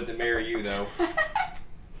out of the woods and marry you, though.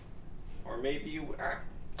 Or maybe you.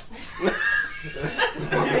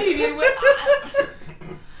 Maybe with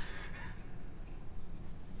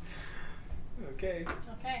Okay.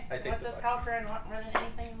 Okay. I take What the does box. Halperin want more than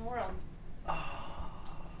anything in the world?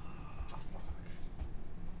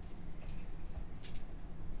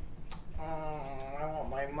 I want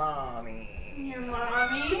my mommy. Your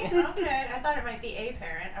mommy? Okay. I thought it might be a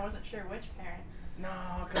parent. I wasn't sure which parent. No,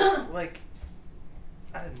 cause like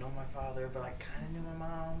I didn't know my father, but I kind of knew my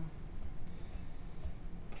mom.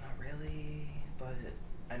 But not really. But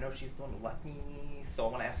I know she's the one who left me, so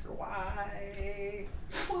I want to ask her why.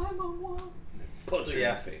 Why, Mom? Punch her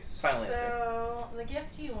Yeah. in the face. Final answer. So the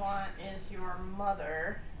gift you want is your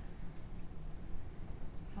mother.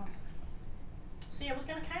 See, I was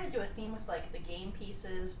gonna kind of do a theme with like the game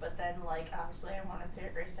pieces, but then like obviously I wanted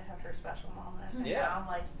Fair Grace to have her special moment. And Yeah. now I'm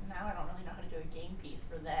like, now I don't really know how to do a game piece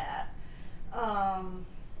for that.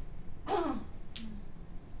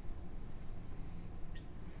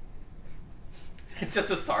 It's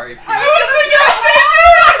just a sorry piece. I'm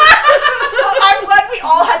glad we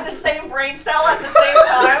all had the same brain cell at the same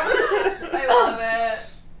time. I love it.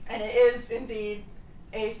 And it is indeed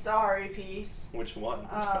a sorry piece. Which one?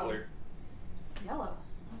 Which Um, color? Yellow.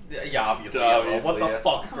 Yeah, obviously. Obviously, What the yeah.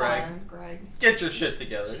 fuck, Come Greg? on, Greg. Get your shit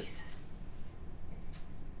together. Jesus.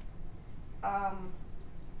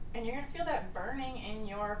 And you're gonna feel that burning in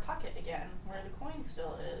your pocket again, where the coin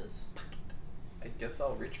still is. I guess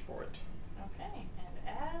I'll reach for it. Okay, and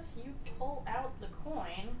as you pull out the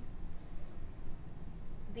coin,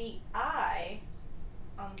 the eye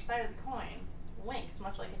on the side of the coin winks,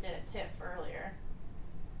 much like it did at Tiff earlier.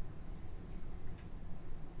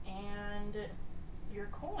 And your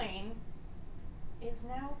coin is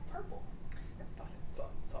now purple. I thought it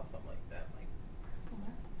saw something like that. Like,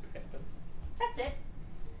 okay, but That's it.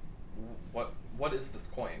 what is this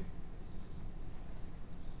coin?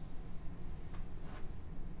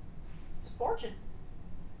 It's a fortune.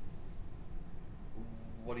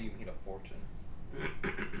 What do you mean a fortune?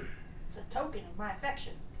 It's a token of my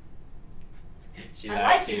affection. She I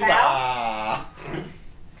likes like you. that. Ah.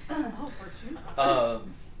 Oh, Fortuna.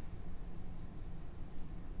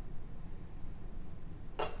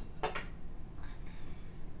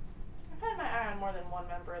 I've had my eye on more than one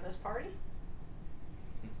member of this party.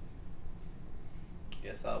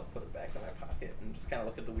 Guess I'll put it back in my pocket and just kind of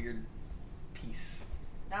look at the weird piece.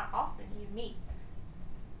 It's not often you meet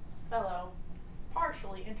a fellow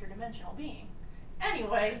partially interdimensional being.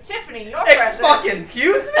 Anyway, Tiffany, your Ex present. fucking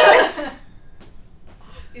excuse me.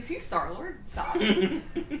 Is he Star-Lord? Stop. Are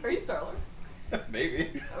you Star-Lord? Maybe.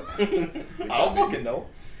 Okay. I don't fucking know.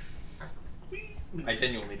 I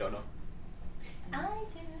genuinely don't know. I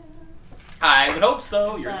do. I would hope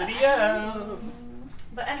so. You're the DM.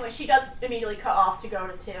 But anyway, she does immediately cut off to go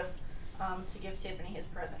to Tiff to give Tiffany his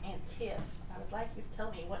present. And Tiff, I would like you to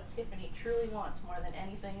tell me what Tiffany truly wants more than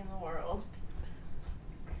anything in the world.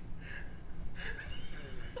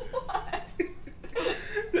 What?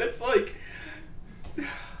 That's like,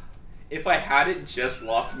 if I hadn't just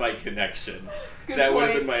lost my connection, Good that would have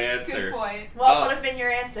point. been my answer. Good point. What would have been your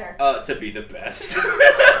answer? To be the best.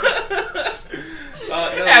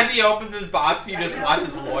 No. As he opens his box, you just watch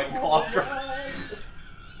his loincloth grow.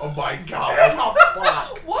 Oh my god, what the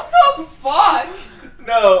fuck? What the fuck?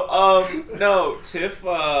 No, Tiff,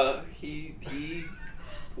 he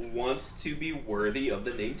wants to be worthy of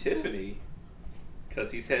the name Tiffany. Because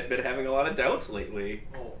he's been having a lot of doubts lately.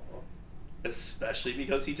 Oh. Especially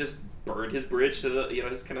because he just burned his bridge to the,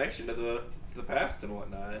 his connection to the past and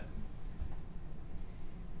whatnot.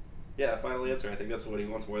 Yeah, final answer. I think that's what he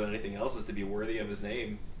wants more than anything else, is to be worthy of his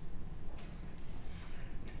name.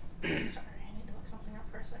 Sorry, I need to look something up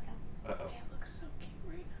for a second. Uh-oh. It looks so cute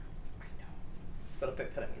right now. I know. But if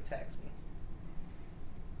it petting attacks me.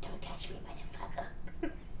 Don't touch me, motherfucker.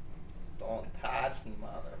 Don't touch me,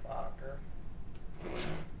 motherfucker.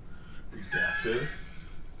 Redacted.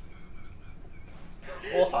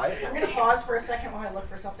 Oh, hi. I'm going to pause for a second while I look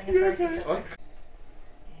for something that's very specific. Okay.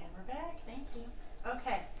 And we're back. Thank you.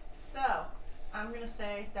 Okay, so I'm going to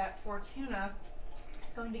say that Fortuna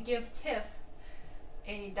is going to give Tiff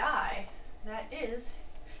a die that is,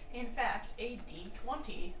 in fact, a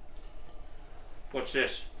D20. What's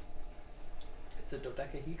this? It's a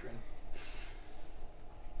dodecahedron.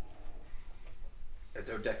 A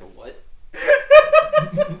dodeca what?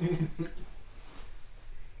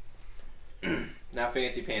 Now,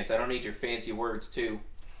 fancy pants. I don't need your fancy words, too.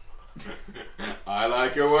 I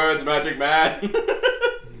like your words, Magic Man.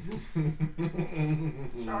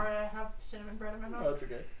 Sorry, I have cinnamon bread in my mouth. Oh, it's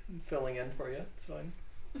okay. I'm filling in for you. It's fine.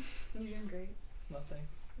 You're doing great. No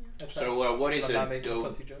thanks. I tried. So, what is I'm not a making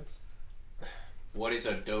pussy jokes. what is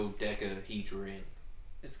a dodecahedron?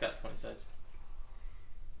 It's got 20 sides.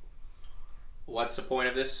 What's the point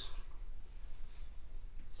of this?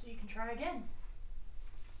 So you can try again.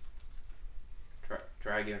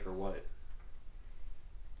 Try again for what?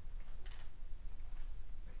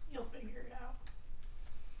 You'll figure it out.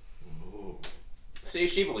 Ooh. See,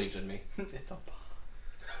 she believes in me. It's a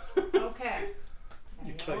Okay. Now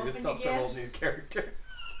You y'all kill open yourself your to roll gifts. new character.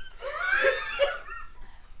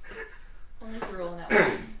 Only if you're rolling out.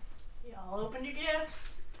 Y'all opened your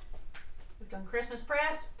gifts. We've done Christmas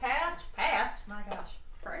past,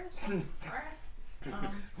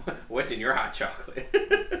 What's in your hot chocolate? We've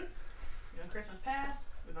done Christmas past.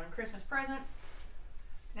 We've done Christmas present.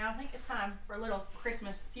 Now I think it's time for a little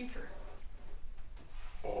Christmas future.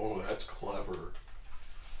 Oh, that's clever.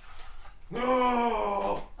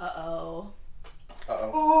 No. Uh-oh.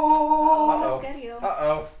 Uh-oh. Oh. Schedule.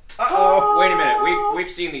 Uh-oh. Uh-oh. Wait a minute. We've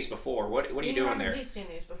seen these before. What are you doing have there? indeed seen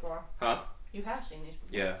these before. Huh? You have seen these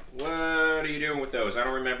before. Yeah. What are you doing with those? I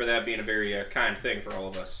don't remember that being a very kind thing for all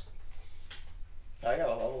of us. I got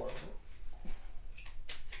a level of it.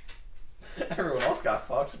 Everyone else got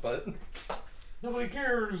fucked, but... Nobody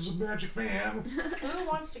cares, Magic Man. Who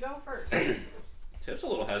wants to go first? Tiff's a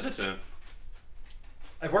little hesitant.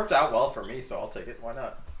 It worked out well for me, so I'll take it. Why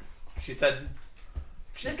not? She said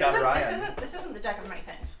she's This got isn't, Ryan. this isn't the deck of many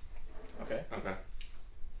things. Okay. Okay.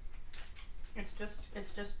 It's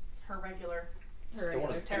just her regular Still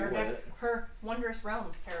want to tarot do deck. it. Her Wondrous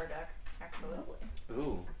Realms tarot deck, actually.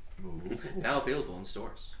 Ooh. Now available in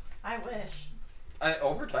stores. I wish.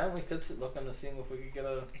 Over time, we could look into seeing if we could get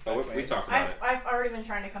a... Oh, we talked about it. I've already been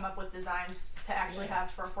trying to come up with designs to actually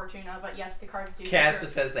have for Fortuna, but yes, the cards do. Caspa feature,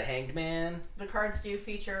 says the Hanged Man. the cards do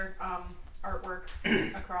feature artwork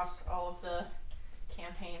across all of the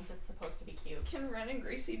campaigns. It's supposed to be cute. Can Ren and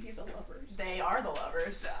Gracie be the lovers? They are the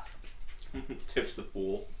lovers. Tiff's the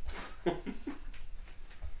fool.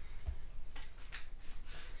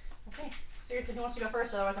 Okay, seriously, who wants to go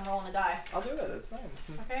first? Otherwise, I'm rolling a die. I'll do it. It's fine.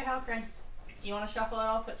 Okay, Halcrin, do you want to shuffle it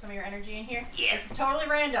all? Put some of your energy in here. Yes. It's totally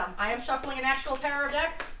random. I am shuffling an actual tarot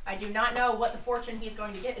deck. I do not know what the fortune he's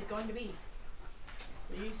going to get is going to be.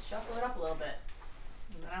 Please shuffle it up a little bit,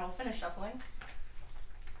 and then I will finish shuffling.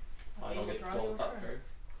 I don't get draw the you a full top card. card.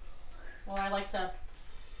 Well, I like to.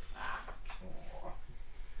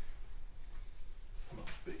 Oh,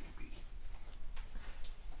 baby.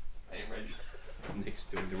 Are you ready? Nick's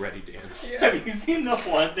doing the ready dance. Have you seen the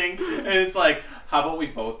one thing? And it's like, how about we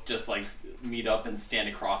both just like meet up and stand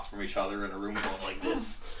across from each other in a room going like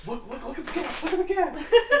this? Look at the cat. Look at the cat.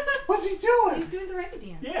 What's he doing? He's doing the ready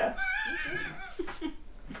dance. Yeah.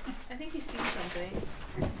 I think he sees something.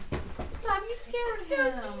 Stop, you scared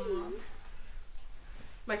him.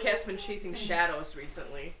 My cat's been chasing shadows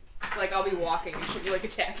recently. Like, I'll be walking and she'll be, like,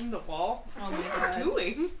 attacking the wall. Oh my What are god. you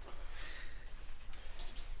doing?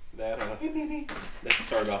 That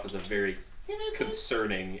started off as a very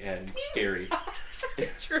concerning and scary.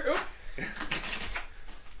 True.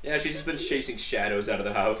 Yeah, she's just been chasing shadows out of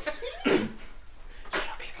the house.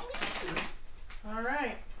 All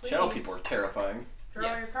right. Please Shadow people are terrifying. draw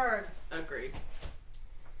Yes. your card. Agreed.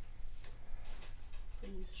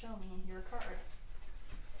 Please show me your card.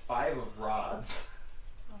 5 of rods.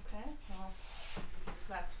 Okay. Well,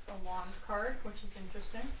 that's a wand card, which is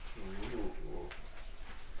interesting.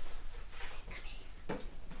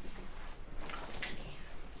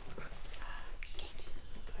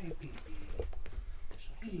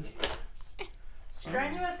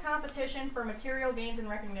 Strenuous competition for material gains and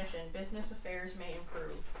recognition. Business affairs may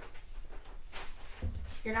improve.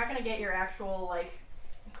 You're not going to get your actual, like,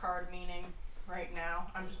 card meaning right now.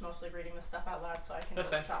 I'm just mostly reading the stuff out loud so I can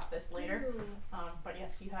That's fine. shop this later. But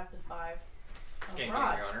yes, you have the 5 of Game,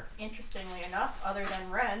 rods. Your Honor. Interestingly enough, other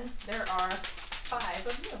than Ren, there are 5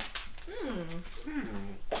 of you.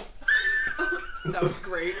 That was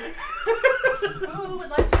great. Who would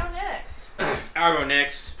like to go next? I'll go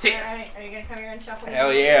next. Alright, are you going to come here and shuffle? these Hell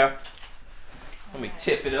ones? yeah. Let me Alright,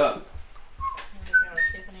 tip it up. There we go,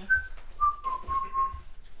 Tiffany.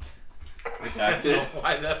 I don't know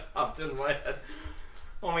why that popped in my head.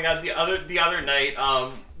 Oh my god, the other night,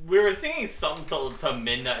 we were singing something to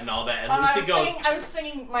Midna and all that, and Lucy I was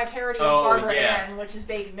singing my parody of Oh, Barbara yeah. Ann, which is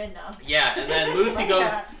Baby Midna. Yeah, and then Lucy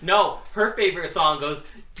goes, no, her favorite song goes,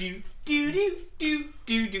 do, do, do, do,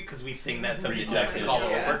 do, do, because we sing that to Midna to call her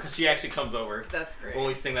Yeah. over, because she actually comes over That's great. when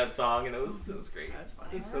we sing that song, and it was great. That's funny.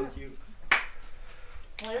 It was so cute.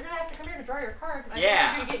 Well, you're going to have to come here to draw your card. I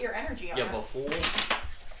Yeah. think you're going to get your energy on Yeah, it. but fool.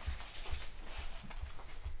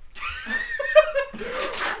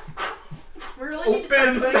 We really need to start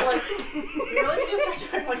Opens. doing like we really need to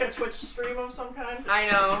start doing like a Twitch stream of some kind. I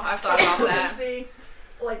know. I've thought about So we can that. see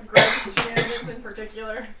like Greg's shenanigans in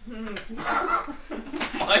particular.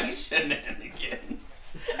 My shenanigans.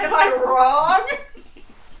 Am I wrong?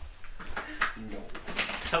 No.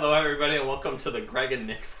 Hello, everybody, and welcome to the Greg and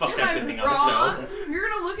Nick Fuck Am I Everything on wrong? the show. You're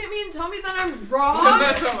gonna look at me and tell me that I'm wrong?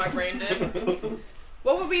 That's what my brain did.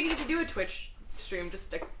 What would we need to do a Twitch stream?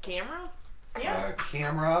 Just a camera? Yeah.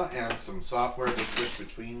 Camera and some software to switch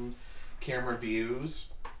between camera views.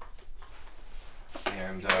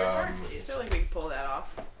 And I feel like we could pull that off.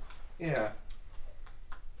 yeah.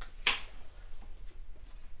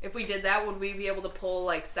 If we did that, would we be able to pull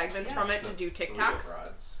like segments from it to do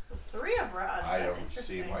TikToks? 3 of rods. I That's don't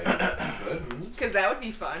see interesting. why you couldn't. Because that would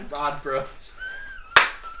be fun. Rod Bros.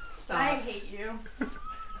 Stop. I hate you.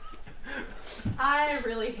 I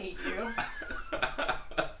really hate you.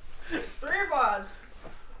 3 of rods.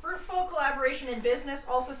 Fruitful collaboration in business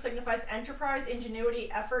also signifies enterprise, ingenuity,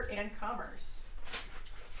 effort, and commerce.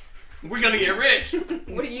 We're gonna get rich.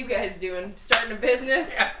 What are you guys doing? Starting a business?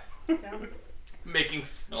 Yeah. Yeah. Making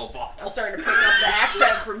snowballs. I'm starting to pick up the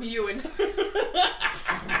accent from you and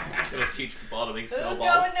Gonna teach people how to make So snowballs. who's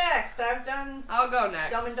going next? I've done I'll go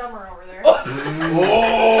next. Dumb and Dumber over there. Oh!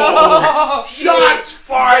 Shots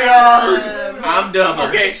fired! I'm dumber.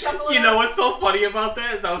 Okay, Shuffle it you know up. what's so funny about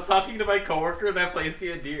that is I was talking to my coworker that plays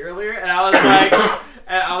D&D earlier, and I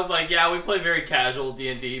was like, yeah, we play very casual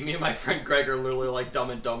D&D. Me and my friend Greg are literally like Dumb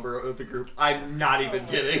and Dumber of the group. I'm not even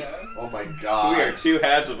kidding. Oh my god. We are 2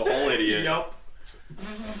 halves of a whole idiot. Yup.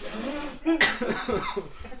 If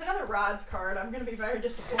it's another Rod's card, I'm gonna be very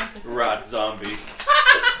disappointed. Rod zombie.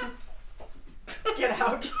 Get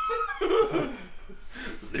out.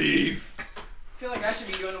 Leave. I feel like I should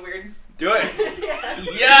be doing a weird. Do it. Yeah.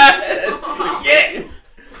 Yes. Get.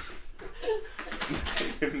 Maddie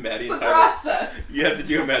It's and the Tyler. process. You have to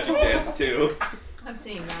do a magic dance too. I'm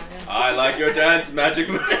seeing that. Yeah. I like your dance, magic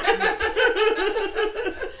man.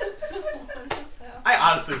 I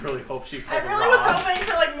honestly really hope she I calls really was hoping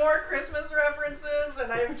for like more Christmas references,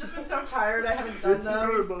 and I've just been so tired I haven't done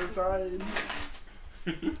them.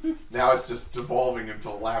 Now it's just devolving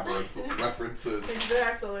into labyrinth references.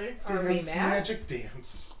 Exactly. Are we Dance mad? magic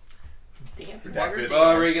dance. Dance. Redacted.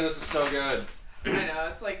 Oh, Regan, this is so good. I know,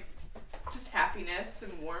 it's like just happiness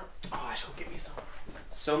and warmth. Oh, I should give me some.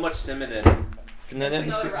 So much cinnamon. Cinnamon.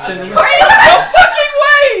 Another Rod's Cinnamon. card.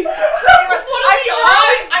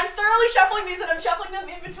 I'm thoroughly shuffling these, and I'm shuffling them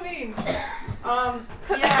in between.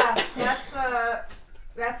 Yeah,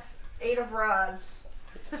 that's 8 of rods.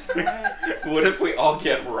 Alright. What if we all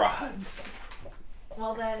get rods?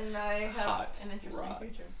 Well, then I have Hot an interesting rods.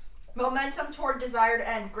 feature. Momentum toward desired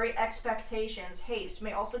end, great expectations, haste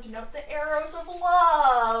may also denote the arrows of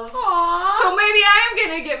love. Aww. So maybe I am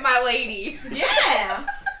gonna get my lady. Yeah.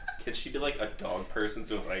 Can she be like a dog person?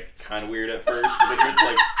 So it's like kind of weird at first, but then you're just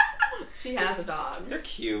like, She has a dog. they're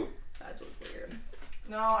cute. That's what's weird.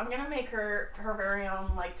 No, I'm gonna make her very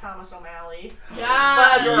own, like Thomas O'Malley,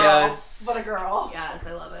 Yeah. but a girl. Yes. But a girl. Yes,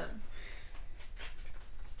 I love it.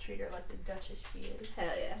 Treat her like the Duchess she is. Hell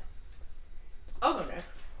yeah. I'll go next.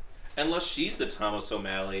 Unless she's the Thomas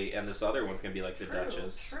O'Malley and this other one's gonna be like the True,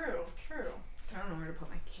 Duchess True. I don't know where to put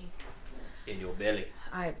my cake. in your belly.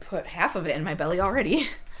 I put half of it in my belly already.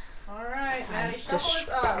 All right, Maddie, shuffle this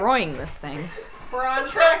up. Destroying this thing. We're on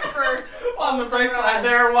track for On the bright side, rods.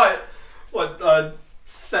 there are what,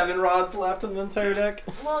 7 rods left in the entire deck?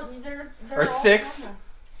 Well, they're Or all 6? done.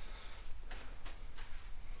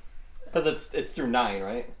 Because it's through 9,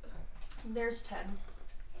 right? There's 10.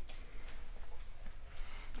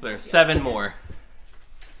 There's 7 more.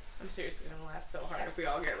 I'm seriously gonna laugh so hard if we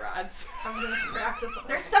all get rods. I'm gonna crack this one.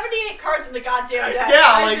 There's 78 cards in the goddamn deck. Yeah,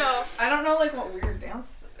 I like, know. I don't know like what weird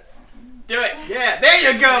dance. do it. Yeah, there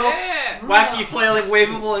you go. Yeah. Wacky, flailing,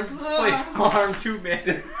 waveable, and inflatable arm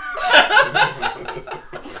 2-man.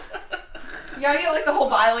 You gotta get like the whole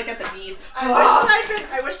body like at the knees.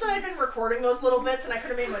 I wish that I'd been recording those little bits and I could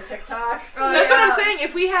have made them a TikTok. That's what I'm saying.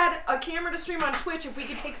 If we had a camera to stream on Twitch, if we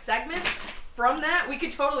could take segments from that, we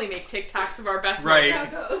could totally make TikToks of our best Right.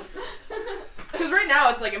 moments. Because right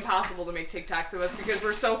now it's like impossible to make TikToks of us because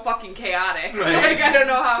we're so fucking chaotic. Right. Like I don't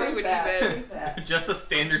know how we Truth would that, even. truth that. Just a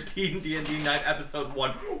standard D&D 9 episode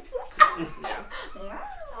 1.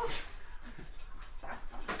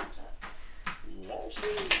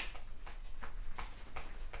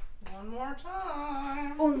 One more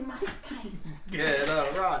time. Un más time. Get a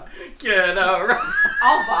rod. Get a rod.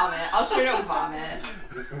 I'll vomit. I'll straight up vomit.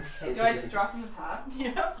 Okay, do I just draw from the top?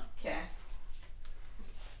 Yep. Okay.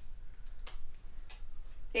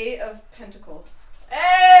 8 of Pentacles.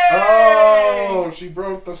 Hey! Oh, she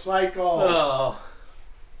broke the cycle. Oh.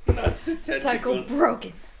 That's the tentacles. Cycle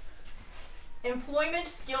broken. Employment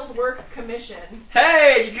Skilled Work Commission.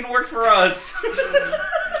 Hey, you can work for us.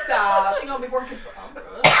 Stop. She gonna be working for Umbra.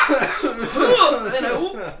 And I-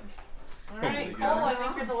 oop. Alright, Cole, I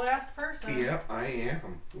think you're the last person. Yep, I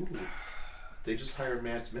am. Ooh. They just hired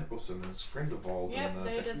Mads Mikkelsen as Grindelwald. Yep, in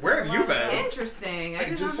they the did. Where have you been? Interesting. I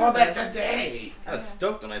did just not saw know that this. today. I was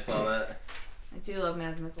stoked when I saw that. I do love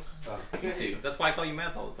Mads Mikkelsen. Me too. That's why I call you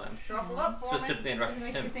Mads all the time. Shuffle up for me. Specifically in Does it reference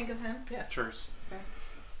to make you him. think of him? Cheers. It's fair.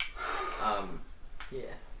 Yeah.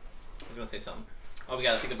 I was gonna say something. Oh, we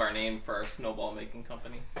gotta think of our name for our snowball making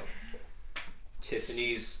company.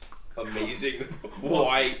 Tiffany's amazing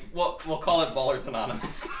white. We'll call it Ballers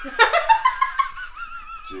Anonymous.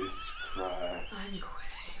 Jesus Christ.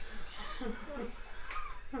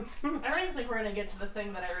 I don't even think we're gonna get to the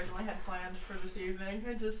thing that I originally had planned for this evening.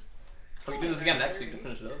 I just We can do this again next week to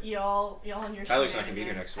finish it up. y'all and your. Tyler's not gonna be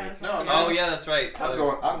here next shenanigans week. have No, fun. Oh yeah, that's right. I'm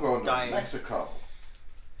going dying. to Mexico.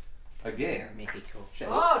 Again. Mexico. Shit.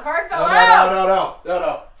 Oh, card fell No, out.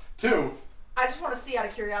 no. 2. I just want to see out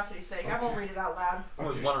of curiosity's sake. I won't read it out loud.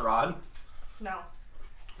 Was one a rod? No.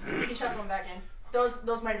 You can shove them back in. Those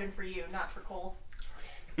might have been for you, not for Cole.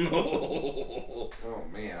 Oh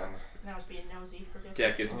man. And I was being nosy. Forgive me.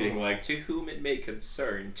 Deck is being like, to whom it may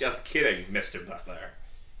concern. Just kidding, Mr. Butler.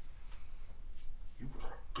 You were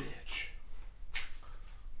a bitch.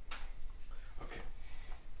 Okay.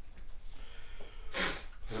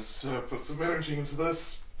 Let's put some energy into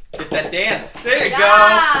this. Get that dance. There you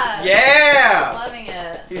Yeah. go. Yeah. Loving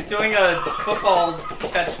it. He's doing a football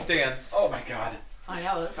catch dance. Oh my god. I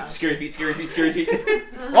know. That sounds. Scary feet, scary feet, scary feet.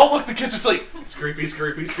 Oh look, the kids are asleep. Scary feet,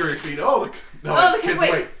 scary feet, scary feet. Oh look. No, Oh, the the kids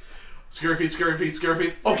kids- wait. Scary feet, scary feet, scary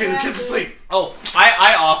feet. Okay, the kids are asleep. Oh,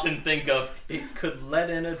 I often think of it could let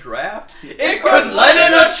in a draft. It could let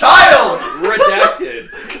in a child.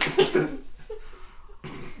 Redacted.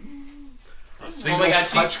 A single God,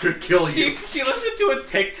 touch could kill you. She listened to a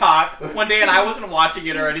TikTok one day, and I wasn't watching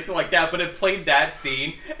it or anything like that, but it played that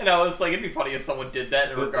scene, and I was like, it'd be funny if someone did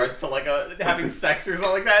that in regards to like having sex or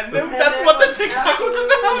something like that. And that's what the TikTok was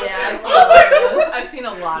about. Yeah, I've seen a lot of those. I've seen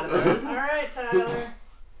a lot of those. All right, Tyler.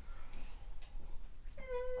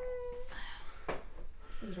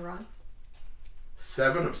 Is it Ron?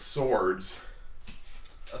 7 of swords.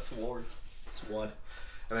 A sword. Swad.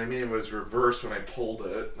 And I mean it was reversed when I pulled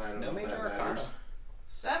it. I don't No know if major that arcana. matters.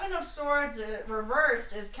 7 of Swords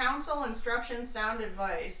reversed is counsel, instruction, sound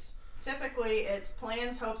advice. Typically, it's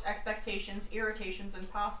plans, hopes, expectations, irritations, and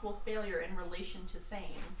possible failure in relation to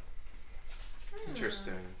same.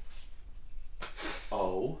 Interesting.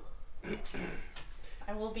 Oh.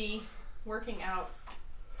 I will be working out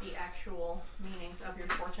the actual meanings of your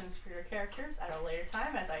fortunes for your characters at a later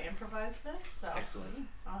time as I improvise this. So, Excellent.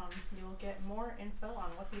 you will get more info on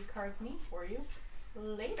what these cards mean for you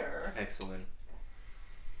later. Excellent.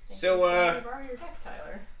 Thank So, you for letting me borrow your deck,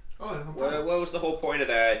 Tyler. Oh, no What problem. was the whole point of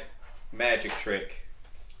that magic trick?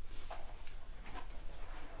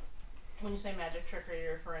 When you say magic trick, are you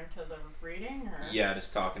referring to the reading, or? Yeah,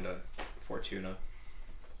 just talking to Fortuna.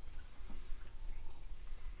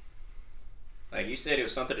 Like, you said it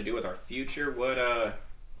was something to do with our future.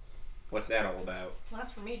 What's that all about? Well,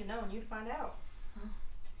 that's for me to know and you to find out.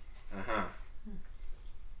 Uh-huh.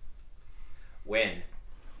 When?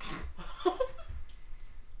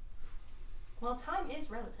 Well, time is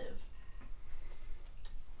relative.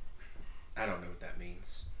 I don't know what that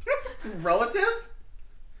means. Relative?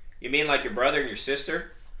 You mean like your brother and your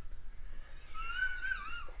sister?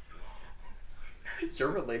 You're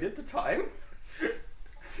related to time?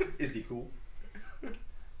 Is he cool?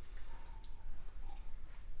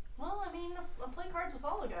 Well, I mean, I play cards with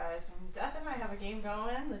all the guys, and Death and I have a game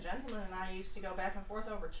going. The gentleman and I used to go back and forth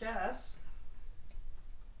over chess.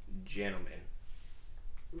 Gentlemen.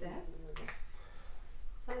 Death?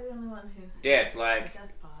 Is I the only one who? Death, like...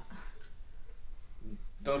 Death bot.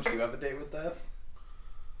 Don't you have a date with Death?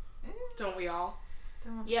 Don't we all?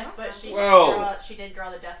 Yes, but she Whoa. she did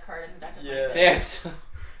draw the death card in the deck of Yeah. my deck. That's...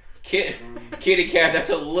 Kitty cat, that's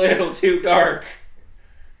a little too dark.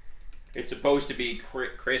 It's supposed to be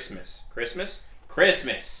Christmas. Christmas?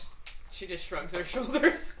 Christmas! She just shrugs her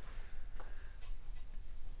shoulders.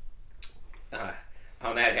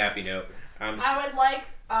 On that happy note, I would like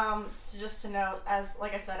just to note, as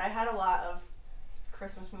like I said, I had a lot of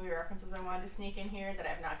Christmas movie references I wanted to sneak in here that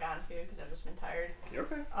I've not gotten to because I've just been tired. You're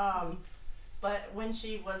okay. But when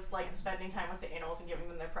she was like spending time with the animals and giving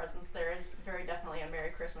them their presents, there is very definitely a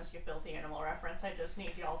 "Merry Christmas, you filthy animal" reference. I just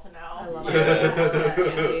need y'all to know. I love Yeah.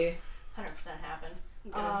 it. 100% happened.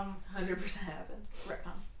 100% happened. Right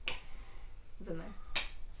on. It's in there.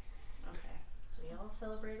 Okay, so y'all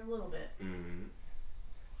celebrate a little bit, Mm.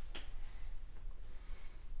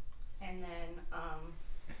 and then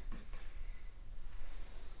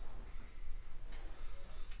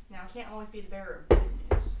now I can't always be the bearer of good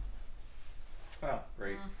news. Oh,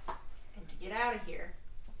 great. And to get out of here,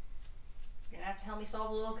 you're gonna have to help me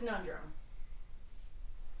solve a little conundrum.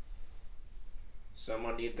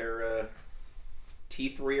 Someone need their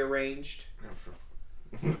teeth rearranged?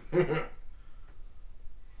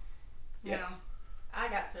 Yes. Now, I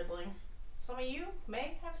got siblings. Some of you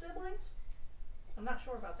may have siblings. I'm not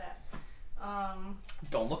sure about that.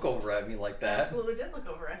 Don't look over at me like that. Absolutely did look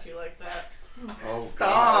over at you like that. Oh, Stop.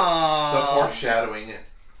 God. The foreshadowing it.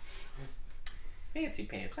 Fancy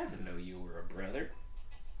pants, I didn't know you were a brother.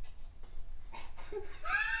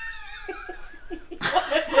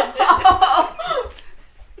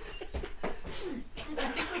 I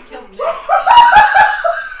think we killed Nick.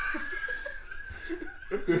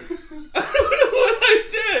 I don't know what I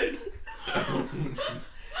did.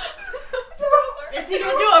 Is he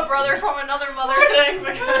gonna do a brother from another mother thing?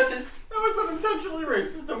 Because That was unintentionally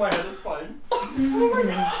racist in my head. It's fine. That's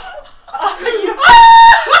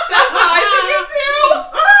how I took it too.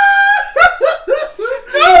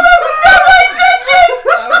 No, that was not my intention.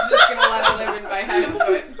 I was just gonna let it live in my head,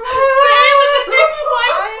 but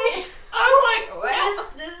I was like,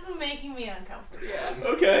 this is making me uncomfortable.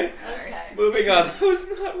 Okay, Okay. moving on. That was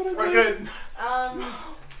not what I We're meant. good.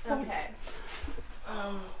 Okay.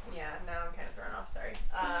 Yeah, now I'm kind of thrown off, sorry.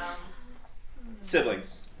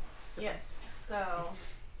 Siblings. Yes, so,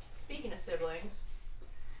 speaking of siblings,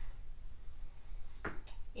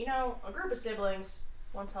 you know, a group of siblings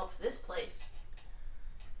once helped this place.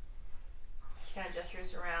 She kind of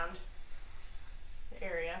gestures around the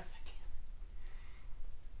area.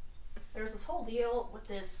 There was this whole deal with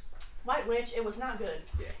this white witch. It was not good.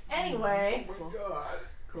 Anyway, Oh, my God.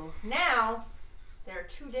 Cool. now there are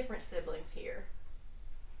two different siblings here.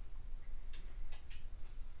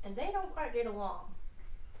 And they don't quite get along.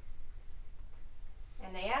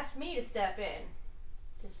 And they asked me to step in,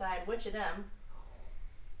 decide which of them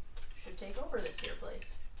should take over this here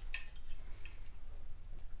place.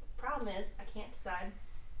 Problem is, I can't decide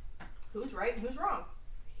who's right and who's wrong.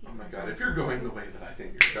 Oh my God, if you're going the way that I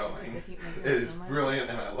think you're going, it is brilliant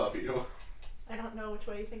and I love you. I don't know which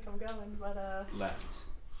way you think I'm going, but Left.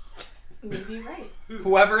 Maybe you're right.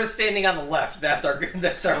 Whoever is standing on the left, that's our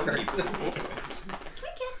person.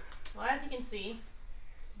 well, as you can see,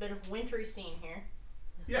 it's a bit of wintry scene here.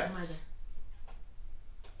 Yes.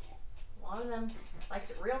 One of them likes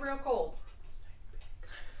it real, real cold.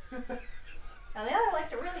 And the other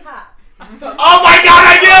likes it really hot. Oh my God,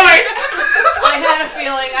 I knew it! I had a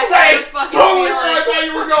feeling. I had a That's fucking totally where I feeling. thought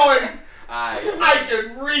you were going. I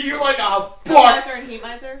can read you like a book. Miser and Heat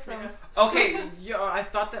Miser from... Okay, I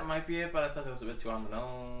thought that might be it, but I thought that was a bit too on the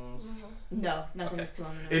nose. No, nothing's too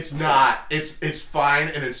on the nose. It's not. It's fine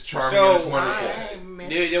and it's charming So, and it's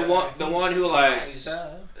wonderful. The one who likes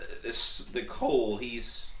the cold,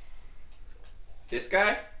 he's this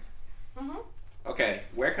guy. Mm-hmm. Okay,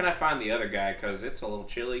 where can I find the other guy? Because it's a little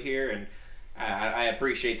chilly here, and I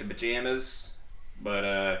appreciate the pajamas,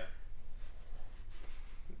 but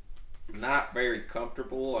not very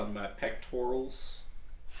comfortable on my pectorals.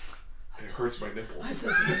 It hurts my nipples.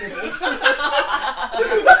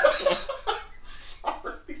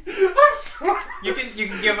 Sorry. I'm sorry. You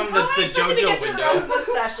can give him the How am I supposed to JoJo get through the rest window. of this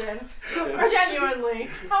session? Genuinely.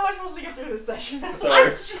 How am I supposed to get through this session?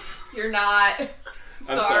 Sorry. You're not. I'm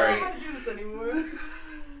I don't sorry. want to do this anymore.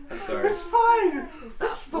 I'm sorry. It's fine.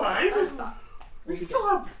 Stop. It's fine. Stop. We still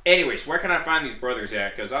have. Anyways, where can I find these brothers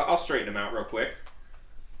at? Because I'll straighten them out real quick.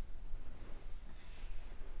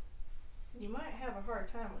 You might have a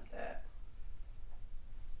hard time with that.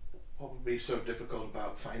 What would be so difficult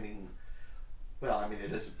about finding? Well, I mean,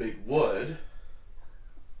 it is a big wood.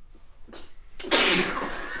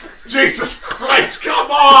 Jesus Christ! Come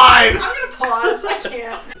on! I'm gonna pause. I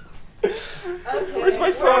can't. Okay. Where's my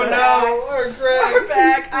we're phone back. No, or Greg. We're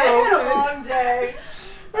back. I had a long day.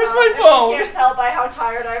 Where's my If phone? You can't tell by how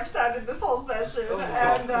tired I've sounded this whole session, and I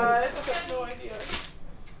have no idea.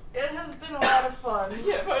 it has been a lot of fun. I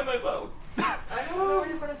can't find my phone. I don't know where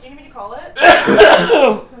you put us. Do you need me to call it?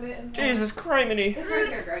 Put it in Jesus criminy. It's right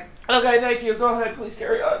here, Greg. Okay, thank you. Go ahead, please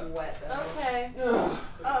carry on. Wet though. Okay.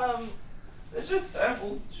 It's just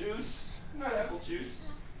apple juice, not apple juice.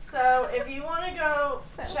 So if you want to go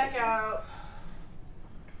Sounds check like out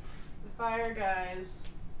the Fire Guys,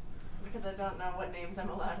 because I don't know what names I'm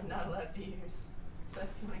allowed and not allowed to use. So if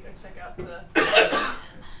you want to go check out the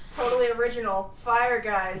totally original Fire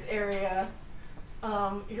Guys area,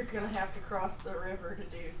 you're gonna have to cross the river to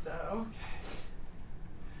do so.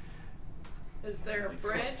 Is there a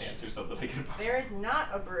bridge? Pants or something I can buy. There is not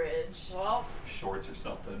a bridge. Well, Shorts or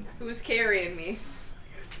something. who's carrying me?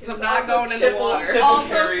 It So I'm was not also going in the Tiffle- water. Tiffle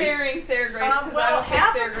Also carry. carrying Theragrace because I well, don't think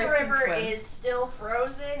half of Theragrace the can river swim. is still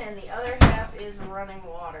frozen, and the other half is running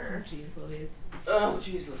Oh, water. jeez, Louise. Oh,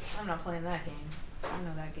 Jesus. I'm not playing that game. I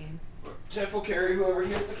know that game. Jeff will carry whoever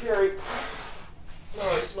he has to carry.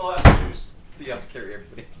 Oh, I smell apple juice. So you have to carry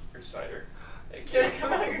everybody. Or cider. Thank Did you. it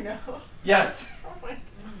come out your nose? Yes. Oh my god.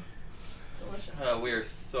 Delicious. We are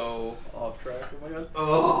so off track. Oh my god.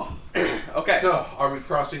 Oh. Okay. So, are we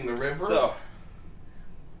crossing the river? So,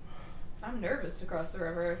 I I'm nervous to cross the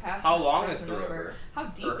river. If half How of it's long is frozen the over. river? How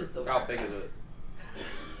deep Or is the river? how big is it?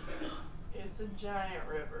 It's a giant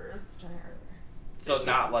river. Giant river. So it's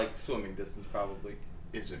not like swimming distance, probably.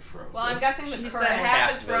 Is it frozen? Well, I'm guessing She the said current. half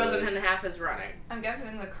half is of it frozen is. and half is running. I'm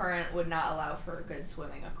guessing the current would not allow for good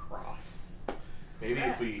swimming across. Maybe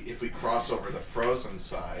if we cross over the frozen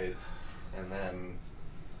side, and then,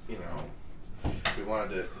 you know, if we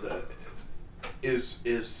wanted to, is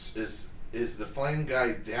the flame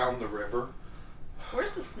guy down the river?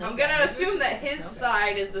 Where's the snow? I'm guy? gonna Maybe we assume should that take the his snow guy.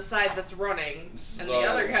 side is the side that's running, and So- the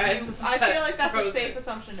other guy's is the I side feel like that's a frozen. safe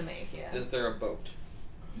assumption to make. Yeah. Is there a boat?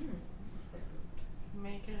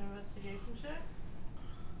 Make an investigation check.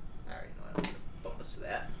 I already know I don't get a bonus to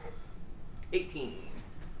that. 18.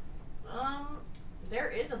 There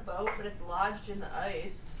is a boat, but it's lodged in the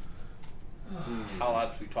ice. How loud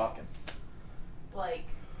are we talking? Like,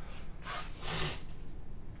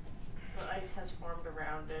 the ice has formed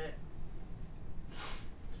around it.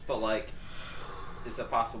 But like, is it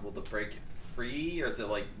possible to break it free, or is it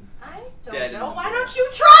like? I don't Dead know. in Why the don't you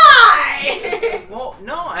try? Well,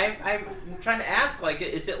 no, I'm trying to ask. Like,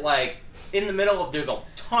 is it like in the middle of? There's a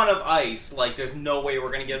ton of ice. Like, there's no way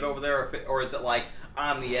we're gonna get it over there, or is it like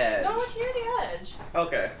on the edge? No, it's near the edge.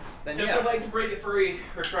 Okay, then So if yeah. you'd like to break it free,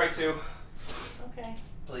 or try to, Okay.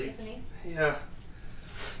 Please. Tiffany? yeah.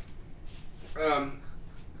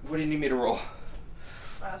 What do you need me to roll?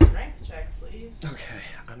 Strength check, please. Okay,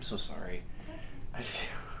 I'm so sorry. I feel.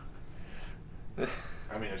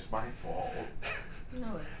 I mean, it's my fault.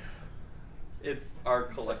 No, It's our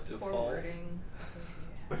it's collective just fault forwarding.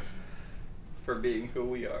 It's for being who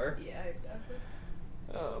we are. okay. Yeah, exactly.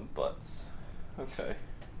 Butts. Okay.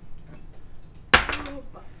 Oh,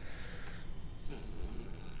 butts.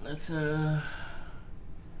 That's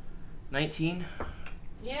 19.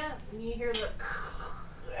 Yeah, and you hear the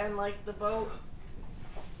and like the boat.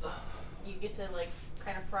 You get to like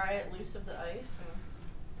kind of pry it loose of the ice,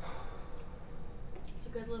 and it's a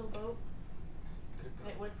good little boat.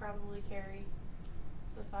 It would probably carry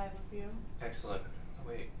the 5 of you. Excellent. Oh,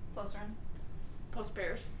 wait. Plus run. Plus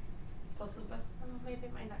bears. Plus Lupa. Maybe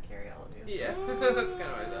it might not carry all of you. Yeah, that's kind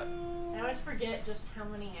of what I thought. I always forget just how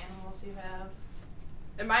many animals you have.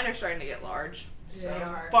 And mine are starting to get large. They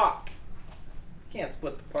are. Fuck. Can't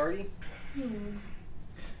split the party.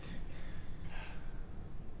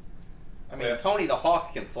 I mean, Yeah. Tony the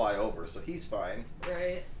Hawk can fly over, so he's fine.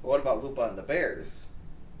 Right. But what about Lupa and the bears?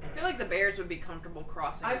 I feel like the bears would be comfortable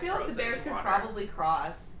crossing. I feel like the frozen bears could water, probably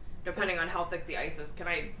cross. depending on how thick the ice is. Can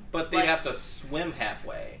I? But they'd Like- have to swim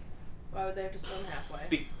halfway. Why would they have to swim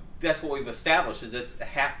halfway? That's what we've established. Is it's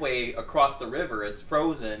halfway across the river, it's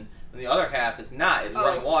frozen, and the other half is not. It's Oh.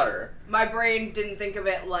 running water. My brain didn't think of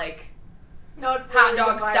it like No, it's hot literally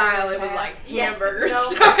dog divided style. in It was half. like Yeah, hamburger no.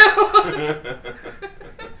 style.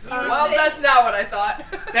 Well, that's not what I thought.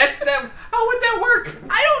 That how would that work?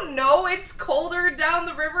 I don't know. It's colder down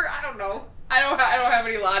the river. I don't know. I don't have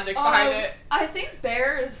any logic behind it. I think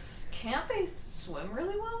bears can't they swim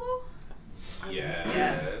really well though?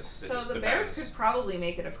 Yes. So the bears could probably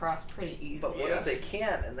make it across pretty easy. But what if they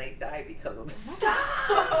can't and they die because of the Stop!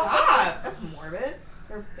 That's morbid.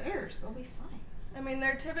 They're bears. They'll be fine. I mean,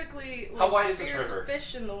 they're typically like, How wide is this fierce river?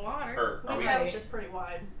 fish in the water. Or We are we, established it's pretty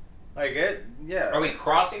wide. Like it? Yeah. are we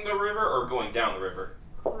crossing the river or going down the river?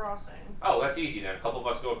 Crossing. Oh, that's easy then. A couple of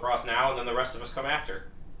us go across now, and then the rest of us come after.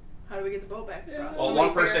 How do we get the boat back across? Well,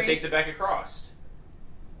 one person takes it back across.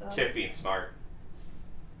 Oh. Tiff being smart.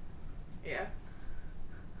 Yeah.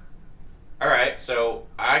 All right, so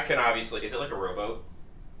I can obviously. Is it like a rowboat?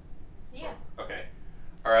 Yeah. Okay.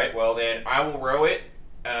 All right. Well, then I will row it.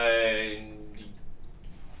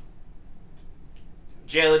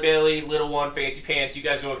 Jelly Belly, Little One, Fancy Pants. You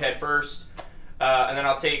guys go ahead first, and then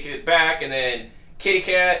I'll take it back, and then Kitty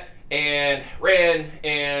Cat and Ren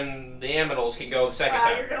and the Aminals can go the second Wow,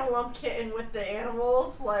 time. you're gonna lump Kitten with the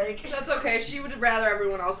animals, like. That's okay. She would rather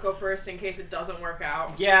everyone else go first in case it doesn't work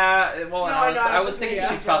out. Yeah, well, No, and I know, I I was was just thinking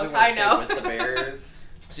making she a probably joke. want I to know. stay with the bears.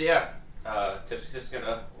 So yeah, Tiff's just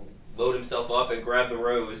gonna load himself up and grab the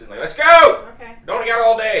rose and like, let's go! Okay. Don't got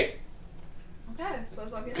all day. Okay, I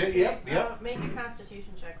suppose I'll get Okay, it. yep. Make a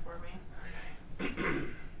constitution check for me.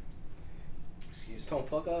 Excuse me. Don't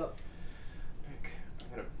fuck up. I'm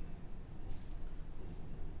gonna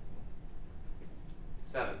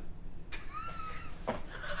 7.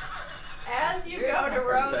 As you You're go to awesome,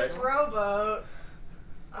 row this Tech. rowboat,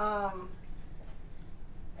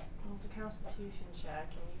 it's a constitution check,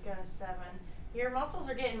 and you got a 7. Your muscles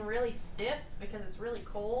are getting really stiff because it's really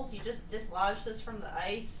cold. You just dislodged this from the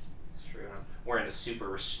ice. It's true. I'm wearing a super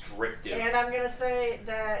restrictive. And I'm gonna say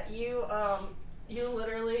that you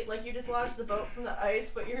literally, like, you dislodge the boat from the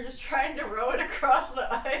ice, but you're just trying to row it across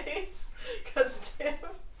the ice. Because Tim...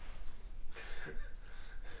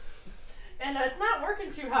 And it's not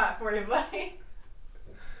working too hot for you, buddy.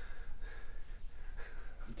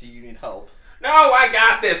 Do you need help? No, I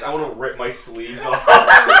got this. I want to rip my sleeves off. Oh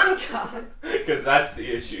my god. Because that's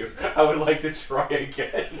the issue. I would like to try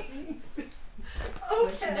again. With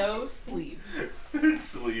Okay. no sleeves.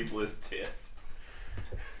 Sleeveless Tiff.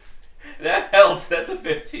 That helped. That's a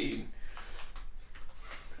 15.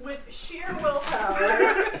 With sheer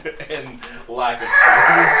willpower. And lack of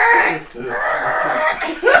sleep.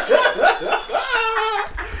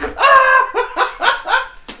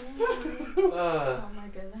 Oh my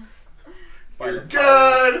goodness. You're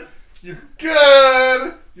good. You're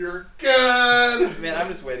good. You're good. Man, I'm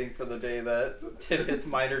just waiting for the day that Tiff hits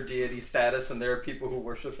minor deity status and there are people who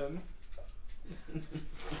worship him.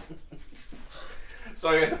 So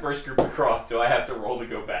I got the first group across. Do I have to roll to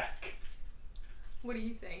go back? What do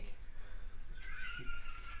you think?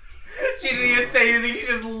 She didn't even say anything, she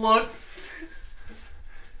just looks.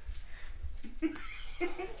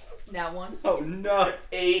 Now one. Oh no.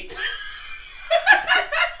 8.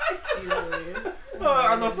 Usually is.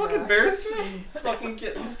 Are the fucking bears fucking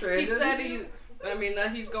getting stranded? He said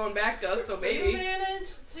that he's going back to us, so You maybe. manage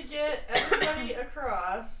to get everybody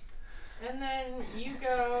across, and then you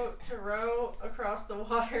go to row across the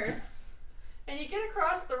water, and you get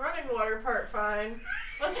across the running water part fine,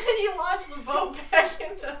 but then you launch the boat back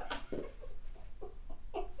into...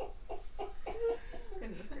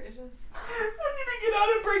 Goodness gracious. I'm gonna get out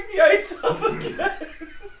and break the ice up again.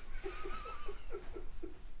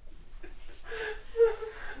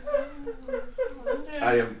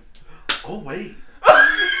 I am. Oh wait.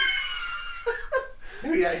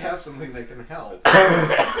 Maybe I have something that can help.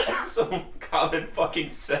 Some common fucking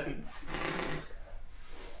sense.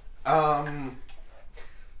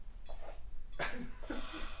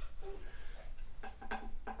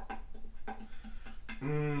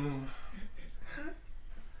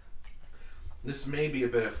 This may be a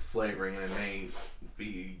bit of flavoring, and it may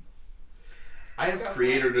be. I have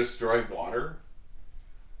create or destroy water.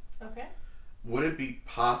 Okay. Would it be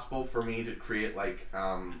possible for me to create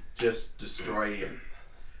just destroy it?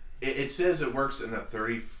 It says it works in a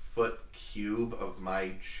 30-foot cube of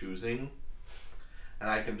my choosing,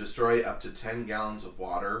 and I can destroy up to 10 gallons of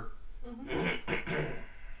water.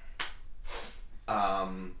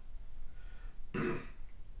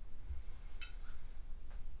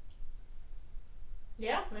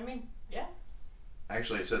 Yeah, I mean, yeah.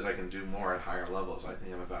 Actually, it says I can do more at higher levels. I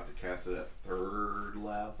think I'm about to cast it at 3rd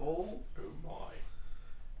level. Oh my.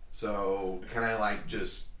 So can I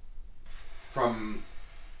just from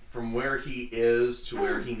where he is to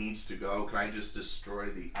where he needs to go? Can I just destroy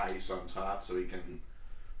the ice on top so he can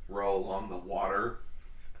row along the water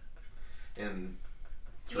in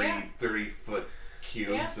three Yeah. 30-foot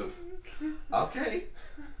cubes Yeah. of? Okay,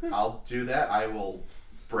 I'll do that. I will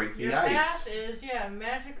break the Your ice. path is,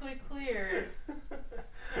 magically cleared.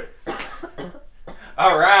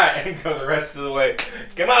 Alright, and go the rest of the way.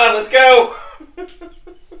 Come on, let's go!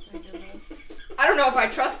 I don't know if I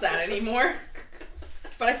trust that anymore,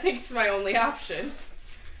 but I think it's my only option.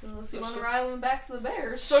 Unless you want to ride them back to the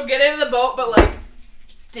bears. She'll get into the boat, but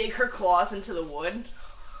dig her claws into the wood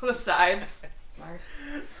on the sides. Smart.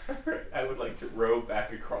 I would like to row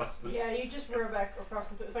back across the Yeah, you just row back across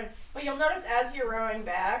completely fine. But you'll notice as you're rowing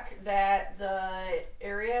back that the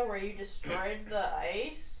area where you destroyed the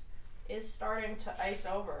ice is starting to ice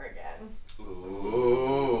over again.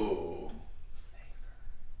 Ooh.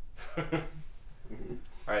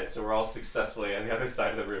 Alright, so we're all successfully on the other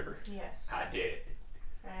side of the river. Yes. I did it.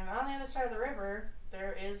 And on the other side of the river,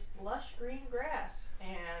 there is lush green grass,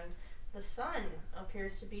 and the sun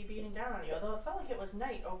appears to be beating down on you, although it felt like it was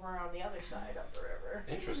night over on the other side of the river.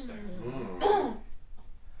 Interesting.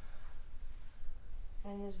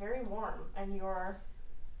 And it is very warm, and your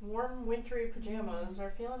warm, wintry pajamas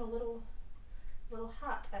are feeling a little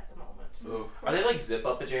hot at the moment. Ooh. Are they like zip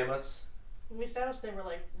up pajamas? We established they were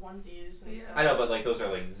like onesies and Yeah. stuff. I know, but those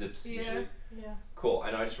are like zips Yeah. usually. Yeah. Cool.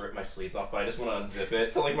 I know I just ripped my sleeves off, but I just want to unzip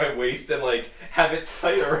it to my waist and have it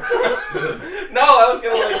tight around. No, I was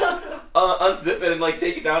gonna unzip it and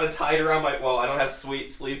take it down and tie it around my. Well, I don't have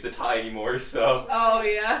sleeves to tie anymore, so. Oh,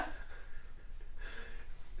 yeah.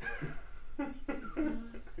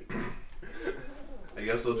 I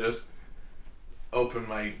guess I'll just open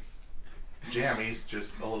my jammies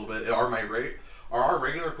just a little bit. Are our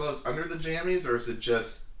regular clothes under the jammies, or is it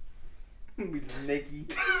just? We just naked.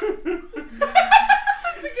 That's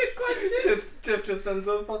a good question. Tiff just sends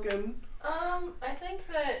a fucking. I think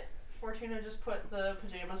that Fortuna just put the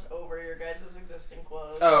pajamas over your guys' existing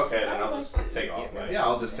clothes. Oh, okay, then I'll just take off my... Yeah,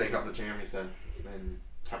 I'll just take off the jammies then and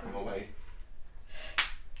tuck them away.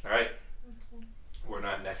 Alright. We're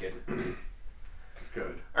not naked.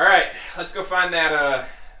 Good. Alright, let's go find that,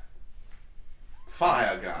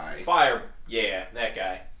 Fire guy. fire... Yeah, that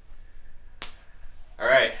guy.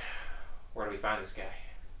 Alright. Where do we find this guy?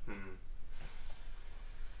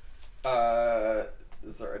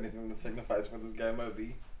 Is there anything that signifies where this guy might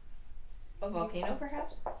be? A volcano,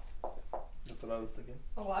 perhaps? That's what I was thinking.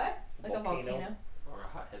 A what? Like a volcano. Or a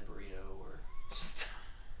hothead burrito, or...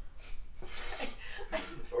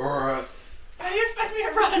 Or How do you expect me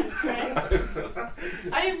to run? Right? I'm so sorry.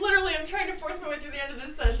 I literally am trying to force my way through the end of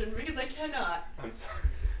this session because I cannot. I'm sorry.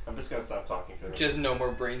 I'm just gonna stop talking to her. Just no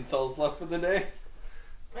more brain cells left for the day.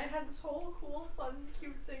 I had this whole cool, fun,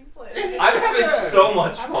 cute thing planned. I'm having so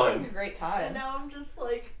much I'm having a fun. great And time. now I'm just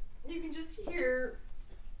like, you can just hear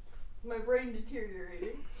my brain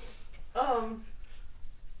deteriorating.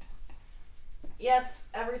 Yes,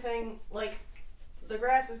 everything, like, the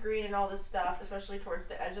grass is green and all this stuff, especially towards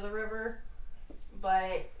the edge of the river.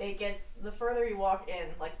 But it gets, the further you walk in,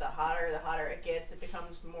 like, the hotter it gets. It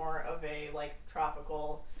becomes more of a, like,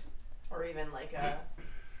 tropical or even, like, a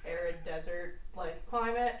arid desert, like,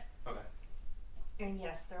 climate. Okay. And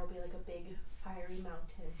yes, there will be, like, a big fiery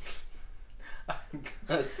mountain. I'm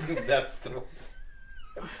gonna assume that's the...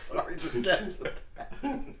 I'm sorry, that's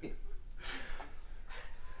attacking me.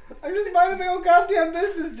 I'm just minding my own goddamn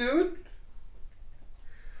business, dude.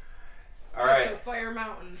 Alright. So Fire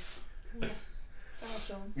Mountain. Yes.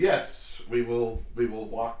 yes, we will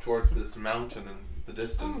walk towards this mountain in the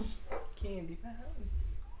distance. Candy Mountain.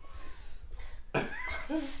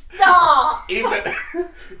 Stop! Even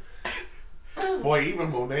boy,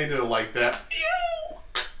 even Monet did it like that.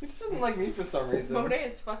 He just doesn't like me for some reason. Monet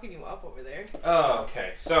is fucking you up over there. Oh,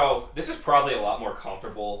 okay. So this is probably a lot more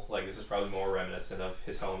comfortable. Like, this is probably more reminiscent of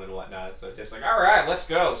his home and whatnot. So it's just like, all right, let's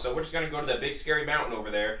go. So we're just gonna go to that big scary mountain over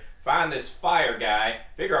there, find this fire guy,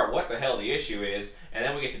 figure out what the hell the issue is, and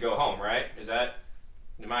then we get to go home, right?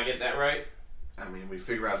 Am I getting that right? I mean, we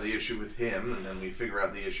figure out the issue with him, and then we figure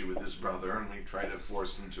out the issue with his brother, and we try to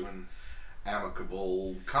force him to an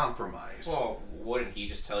amicable compromise. Well, wouldn't he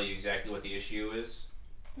just tell you exactly what the issue is?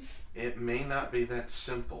 It may not be that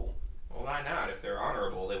simple. Well, why not? If they're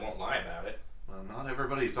honorable, they won't lie about it. Well, not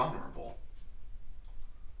everybody's honorable.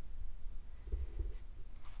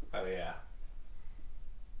 Oh, yeah.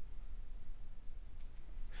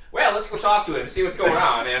 Well, let's go talk to him, see what's going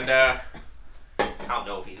on, and, I don't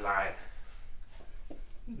know if he's lying.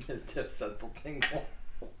 His tip sense will tingle.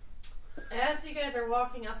 As you guys are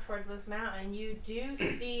walking up towards this mountain, you do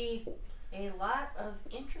see a lot of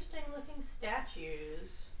interesting looking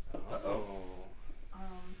statues. Uh-oh.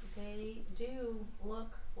 They do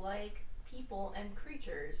look like people and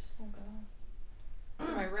creatures. Oh god.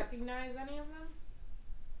 Do I recognize any of them?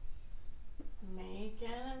 Make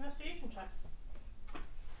an investigation check.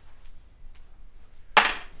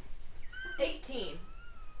 18.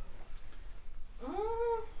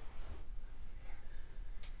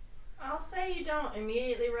 I'll say you don't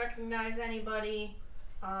immediately recognize anybody.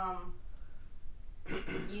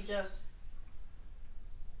 You just...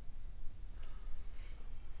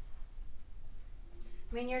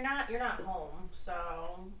 I mean, you're not home,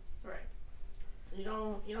 so... Right. You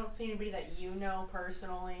don't see anybody that you know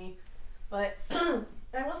personally. But I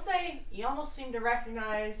will say, you almost seem to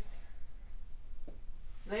recognize...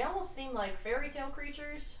 They almost seem like fairy tale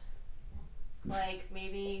creatures. Like,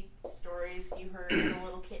 maybe stories you heard as a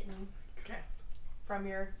little kitten. Okay. From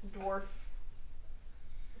your dwarf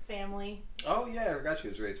family. Oh yeah, I forgot she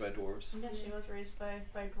was raised by dwarves. Yeah, she was raised by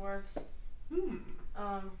dwarves.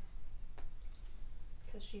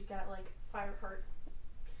 Because she's got, like, fire heart.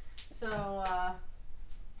 So,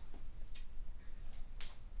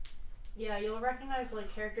 yeah, you'll recognize,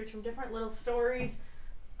 like, characters from different little stories.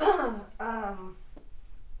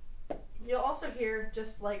 You'll also hear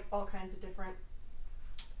just, like, all kinds of different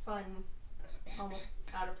fun, almost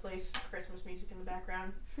out of place Christmas music in the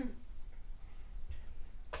background.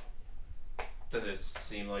 Does it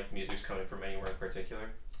seem like music's coming from anywhere in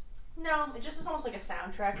particular? No, it just is almost like a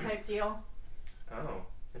soundtrack type deal. Oh,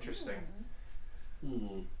 interesting.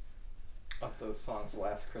 Of those songs,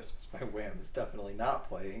 Last Christmas by Wham is definitely not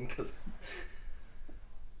playing, because...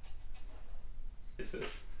 Is it?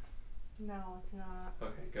 No, it's not.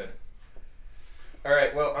 Okay, good.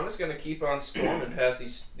 Alright, well, I'm just going to keep on storming past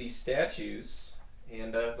these statues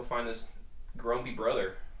and go find this grumpy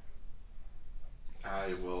brother.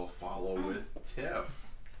 I will follow with Tiff.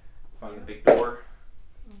 Find the big door.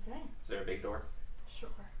 Okay, Is there a big door? sure.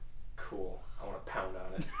 Cool. I want to pound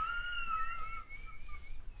on it.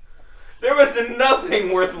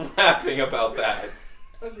 nothing worth laughing about that.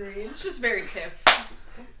 Agreed. It's just very Tiff.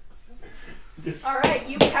 All right,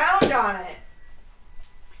 you pound on it.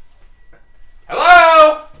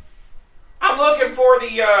 Hello? I'm looking for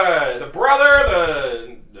the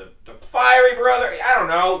brother, the fiery brother. I don't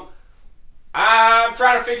know. I'm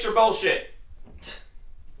trying to fix your bullshit.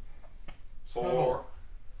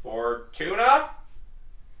 For tuna?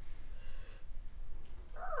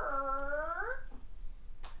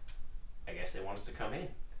 I guess they want us to come in.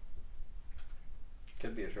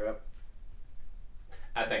 Could be a trap.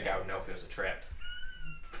 I think I would know if it was a trap.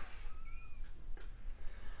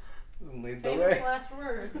 Lead the Famous way. last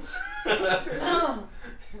words.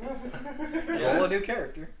 Roll a new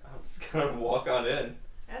character. I'm just gonna walk on in.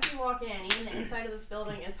 As you walk in, even the inside of this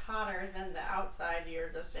building is hotter than the outside you're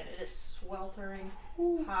just in. It is sweltering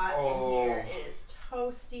hot in here. It is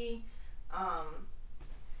toasty.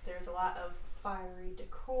 There's a lot of fiery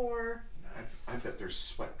decor. I bet there's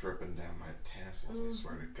sweat dripping down my tassels, I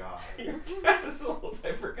swear to God. Your tassels,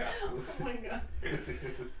 I forgot. Oh my god.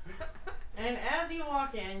 And as you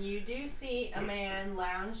walk in, you do see a man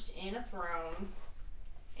lounged in a throne.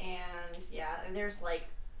 And yeah, there's like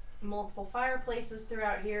multiple fireplaces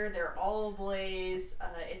throughout here. They're all ablaze.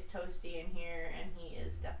 It's toasty in here, and he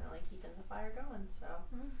is definitely keeping the fire going. So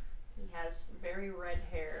he has very red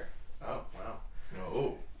hair. Oh, wow.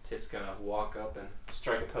 No. Tiff's gonna walk up and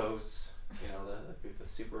strike a pose. You know, the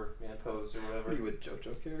Superman pose or Are whatever. you a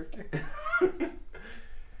JoJo character?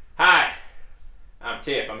 Hi, I'm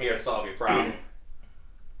Tiff. I'm here to solve your problem.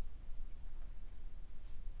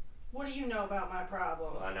 What do you know about my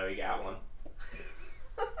problem? Well, I know you got one.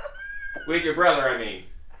 With your brother, I mean.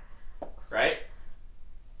 Right?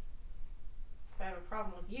 If I have a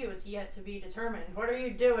problem with you, it's yet to be determined. What are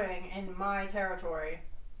you doing in my territory?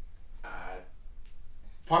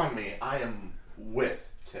 Pardon me, I am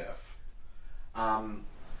with Tiff. Oh,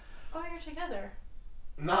 you're together.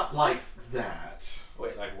 Not like that.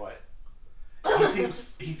 Wait, like what?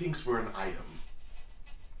 He thinks we're an item.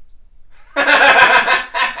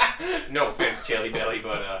 No offense, Jelly Belly,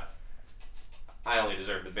 but I only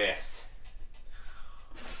deserve the best.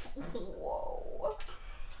 Whoa.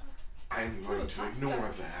 I'm going to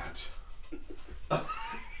ignore that.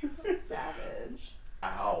 Savage.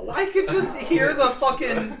 Ow. I could just hear the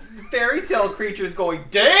fucking fairy tale creatures going,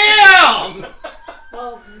 damn!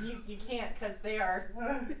 Well, you can't because they are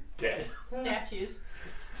Dead. statues.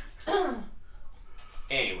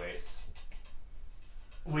 Anyways.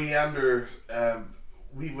 We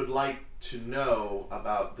would like to know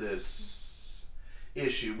about this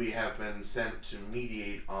issue. We have been sent to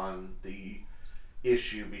mediate on the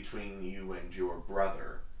issue between you and your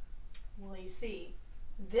brother. Well, you see,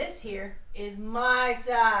 this here is my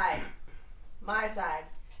side. My side.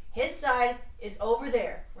 His side is over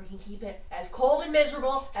there, where he can keep it as cold and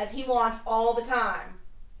miserable as he wants all the time.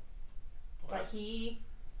 But he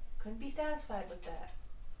couldn't be satisfied with that.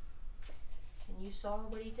 And you saw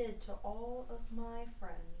what he did to all of my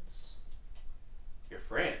friends. Your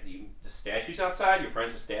friend? The statues outside? Your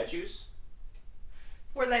friends with statues?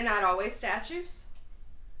 Were they not always statues?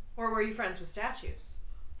 Or were you friends with statues?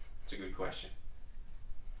 That's a good question.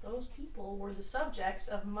 Those people were the subjects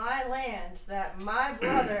of my land that my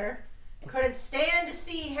brother couldn't stand to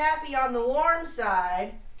see happy on the warm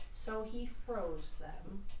side, so he froze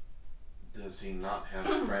them. Does he not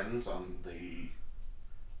have friends on the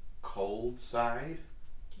cold side?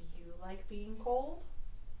 Do you like being cold?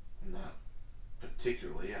 Not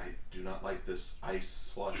particularly. I do not like this ice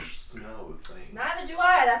slush snow thing. Neither do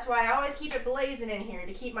I. That's why I always keep it blazing in here,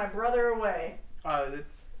 to keep my brother away.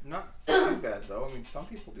 It's not too bad though. I mean, some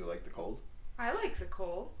people do like the cold. I like the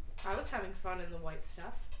cold. I was having fun in the white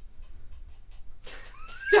stuff.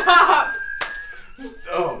 Stop!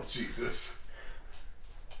 Oh, Jesus.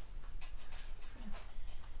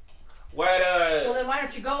 What, Well, then why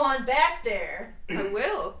don't you go on back there? I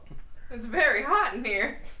will. It's very hot in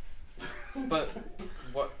here. But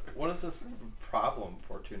what is this problem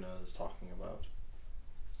Fortuna is talking about?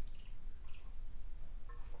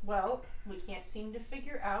 Well, we can't seem to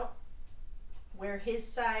figure out where his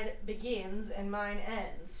side begins and mine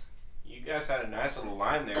ends. You guys had a nice little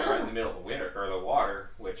line there right in the middle of the winter, or the water,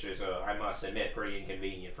 which is, I must admit, pretty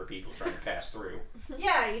inconvenient for people trying to pass through.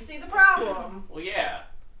 Yeah, you see the problem. Well, yeah.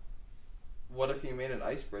 What if you made an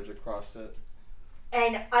ice bridge across it?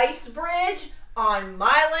 An ice bridge on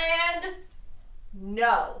my land?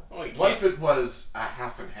 No. Well, you What if can't. it was a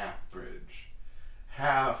half and half bridge?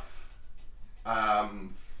 Half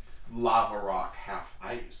lava rock, half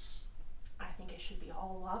ice. I think it should be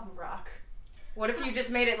all lava rock. What if you just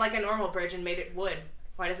made it like a normal bridge and made it wood?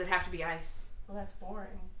 Why does it have to be ice? Well, that's boring.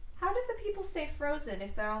 How did the people stay frozen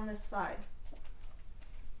if they're on this side?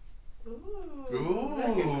 Ooh.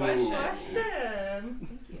 That's a good question.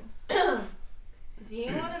 Thank you. Do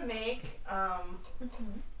you want to make, I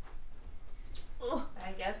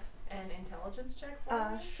guess, an intelligence check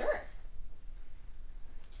for me? Sure.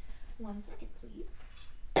 1 second,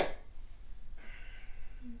 please.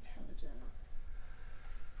 Intelligence.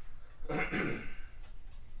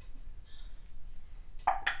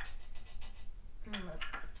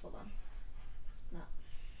 Hold on. It's not.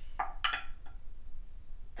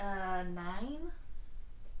 9.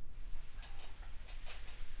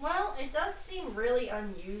 Well, it does seem really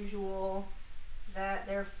unusual that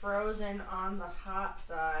they're frozen on the hot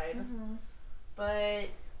side, but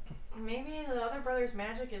maybe the other brother's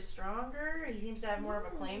magic is stronger. He seems to have more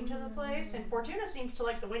of a claim to the place, and Fortuna seems to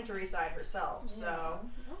like the wintry side herself, so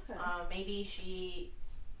Okay. maybe she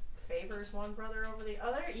favors one brother over the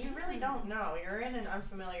other. You really don't know. You're in an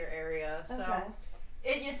unfamiliar area, so Okay.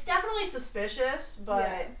 it's definitely suspicious, but...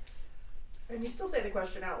 Yeah. And you still say the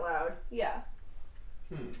question out loud. Yeah.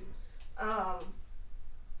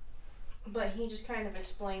 But he just kind of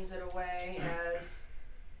explains it away as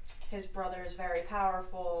his brother is very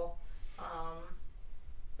powerful,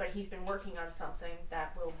 but he's been working on something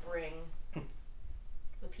that will bring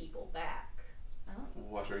the people back.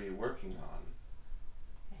 What are you working on?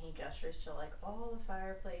 And he gestures to like all the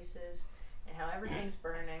fireplaces and how everything's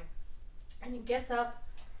burning. And he gets up,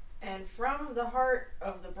 and from the heart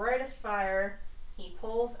of the brightest fire, he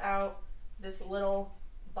pulls out this little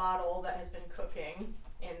bottle that has been cooking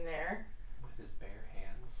in there. With his bare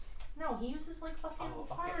hands. No, he uses like fucking Oh,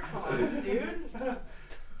 okay. fire tongs, dude.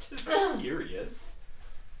 Just curious.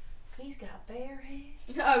 He's got bare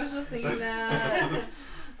hands. I was just thinking that.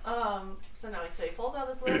 So he pulls out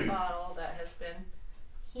this little bottle that has been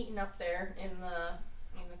heating up there in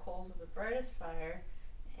the coals of the brightest fire,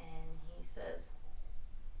 and he says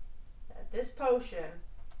that this potion,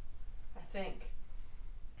 I think,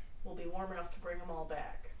 will be warm enough to bring them all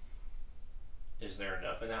back. Is there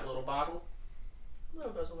enough in that little bottle? A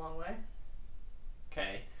little goes a long way.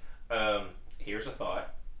 Okay. Here's a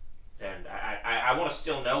thought. And I want to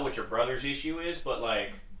still know what your brother's issue is, but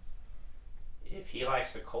like, if he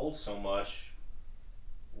likes the cold so much,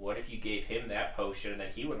 what if you gave him that potion and then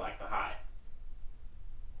he would like the hot?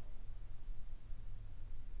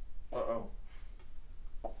 Uh-oh.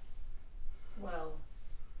 Well,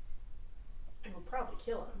 it will probably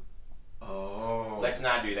kill him. Oh. Let's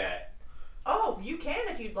not do that. Oh, you can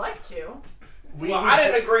if you'd like to. I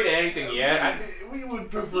didn't agree to anything yet. We would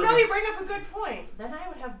prefer. You know, you bring up a good point. Then I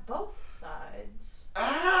would have both sides.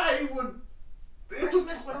 I would.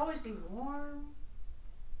 Christmas would always be warm.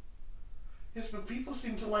 Yes, but people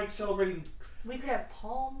seem to like celebrating. We could have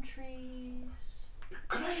palm trees.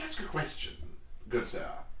 Could I ask a question, good sir?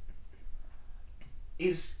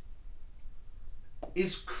 Is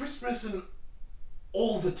Christmas an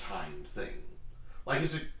all the time thing? Like,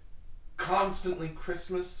 is it constantly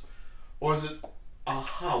Christmas, or is it a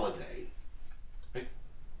holiday?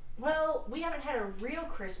 Well, we haven't had a real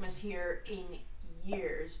Christmas here in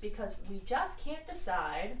years because we just can't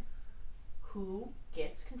decide who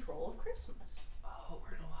gets control of Christmas. Oh,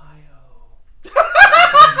 we're in Ohio.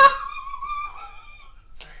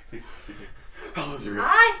 Sorry, please continue.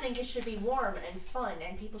 I think it should be warm and fun,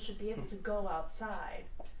 and people should be able to go outside.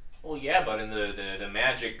 Well, yeah, but in the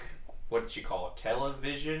magic, what did you call it,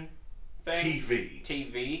 television thing?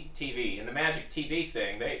 TV. In the magic TV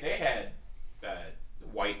thing, they had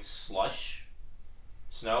white slush.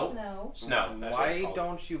 Snow. That's what it's Why called.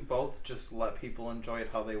 don't you both just let people enjoy it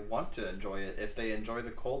how they want to enjoy it? If they enjoy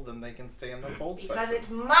the cold, then they can stay in the cold Because section. it's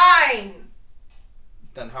mine!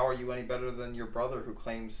 Then how are you any better than your brother who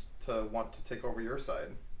claims to want to take over your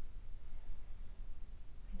side?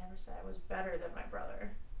 I never said I was better than my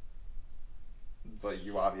brother. But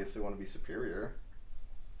you obviously want to be superior.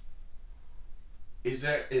 Is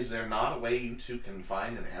there not a way you two can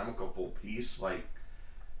find an amicable peace? Like,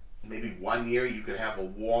 maybe one year you could have a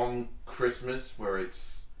warm Christmas where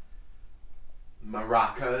it's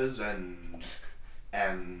maracas and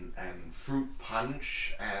fruit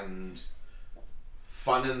punch and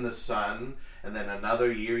fun in the sun, and then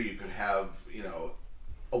another year you could have,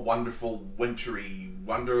 a wonderful wintry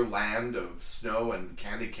wonderland of snow and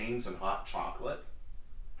candy canes and hot chocolate.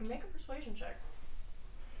 Make a persuasion check.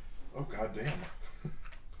 Oh, goddamn.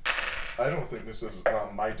 I don't think this is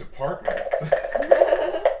my department.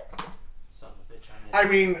 Son of a bitch, I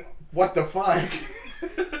mean, what the fuck?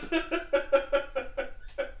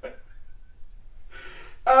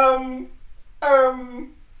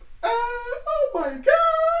 Oh my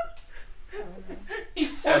god! He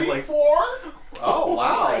said like, 24? oh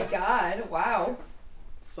wow. Oh my god.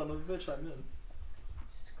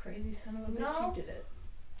 Crazy son of a bitch, No. you did it.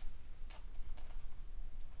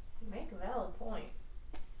 You make a valid point.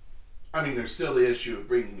 I mean, there's still the issue of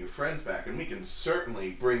bringing your friends back, and we can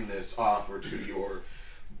certainly bring this offer to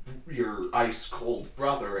your ice-cold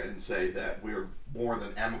brother and say that we're more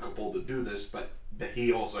than amicable to do this, but that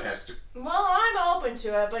he also has to... Well, I'm open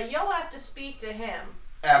to it, but you'll have to speak to him.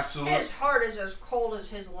 Absolutely. His heart is as cold as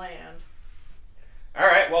his land.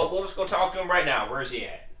 Alright, well, we'll just go talk to him right now. Where's he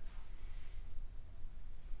at?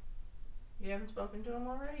 You haven't spoken to him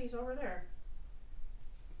already? He's over there.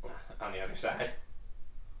 On the other side.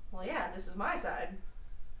 Well, yeah, this is my side.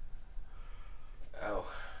 Oh.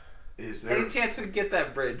 Is there... Any chance we could get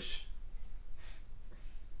that bridge?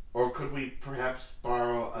 Or could we perhaps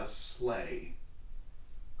borrow a sleigh?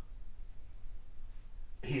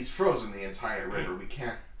 He's frozen the entire river. We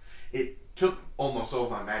can't... It took almost all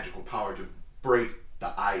my magical power to break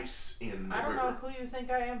the ice in the I don't river. know who you think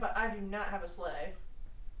I am, but I do not have a sleigh.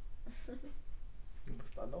 You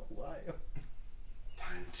must not know who I am.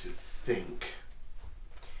 Time to think.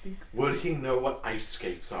 Would he know what ice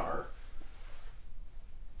skates are?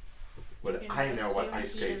 Would You can I know what assume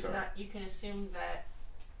ice he skates does are? not- you can assume that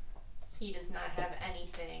he does not have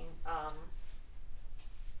anything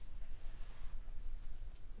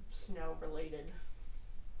snow related.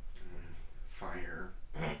 Fire,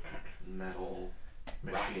 metal,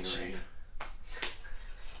 Rocket machinery.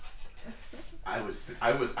 I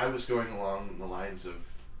was going along the lines of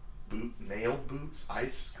nail boots,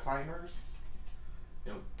 ice climbers.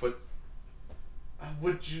 You know,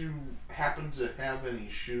 would you happen to have any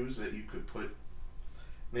shoes that you could put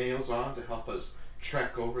nails on to help us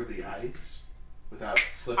trek over the ice without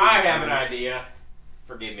slipping? I have an idea.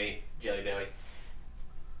 Forgive me, Jelly Belly.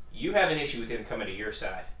 You have an issue with him coming to your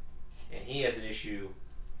side, and he has an issue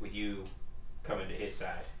with you coming to his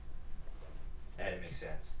side. That makes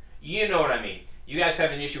sense. You know what I mean. You guys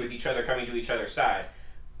have an issue with each other coming to each other's side.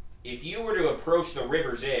 If you were to approach the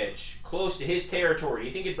river's edge, close to his territory, do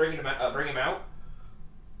you think it'd bring him out?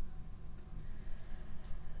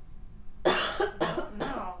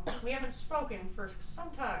 No, we haven't spoken for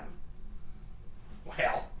some time.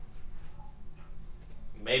 Well,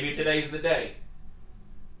 maybe today's the day.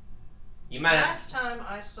 You might have... Last time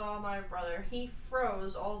I saw my brother, he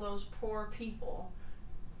froze all those poor people.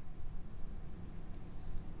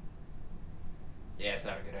 Yeah, it's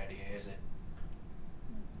not a good idea, is it?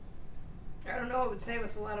 I don't know. It would save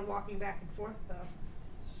us a lot of walking back and forth, though.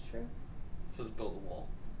 It's true. Let's just build a wall.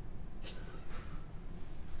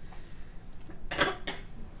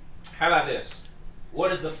 How about this?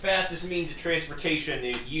 What is the fastest means of transportation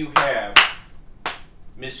that you have,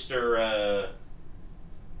 Mr.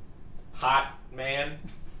 Hot Man?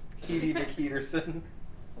 Keedy McKeterson.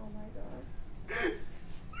 Oh my god.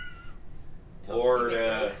 Lord,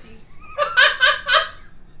 Toasty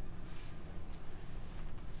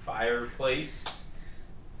Fireplace?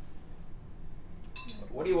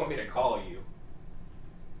 What do you want me to call you?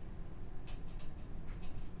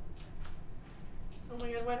 Oh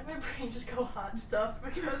my god, why did my brain just go hot stuff?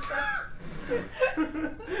 Because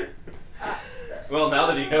Hot stuff. Well, now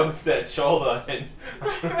that he knows that Shola and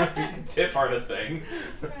Tiff aren't a thing.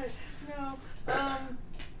 Right, no. Sounds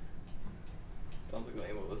like the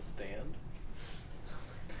name of a stand.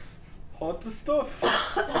 Hot stuff.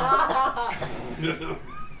 Oh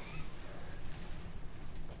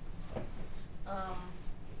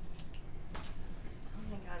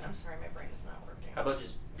my god, I'm sorry, my brain is not working. How about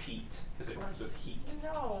just Pete? Because it rhymes with heat.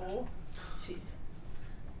 No. Jesus.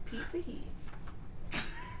 Pete the Heat.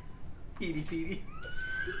 Petey Petey.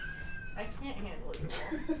 I can't handle it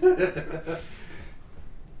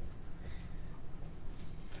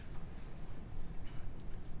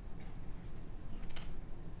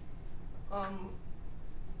all.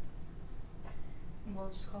 We'll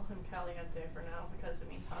just call him Caliente for now because it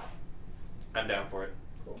means hot. I'm down for it.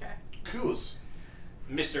 Okay. Coos.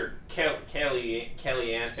 Mr.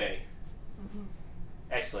 Caliente. Mm-hmm.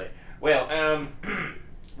 Excellent. Well,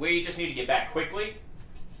 we just need to get back quickly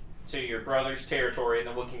to your brother's territory, and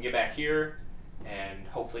then we can get back here, and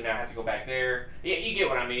hopefully not have to go back there. Yeah, you get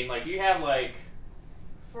what I mean. Like, do you have, like...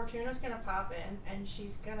 Fortuna's gonna pop in, and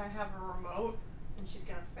she's gonna have a remote, and she's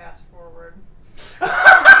gonna fast forward.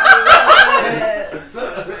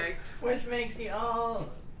 Perfect. Which makes you all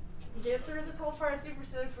get through this whole part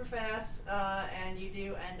super fast, and you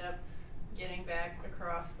do end up getting back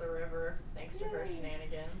across the river thanks to her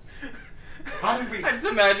shenanigans. How did we... I just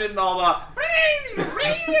imagine all the.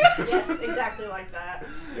 Yes, exactly like that.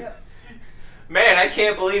 Yep. Man, I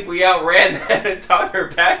can't believe we outran that entire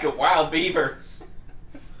pack of wild beavers.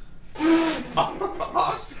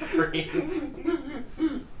 Off screen.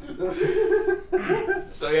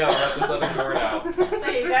 So yeah, I'll let this other door now. So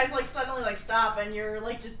you guys like suddenly like stop and you're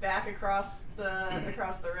like just back across the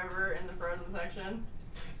river in the frozen section.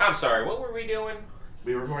 I'm sorry, what were we doing?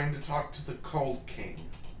 We were going to talk to the Cold King.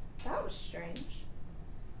 That was strange.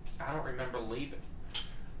 I don't remember leaving.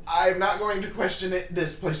 I'm not going to question it.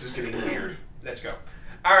 This place is getting weird. Let's go.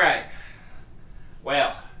 Alright.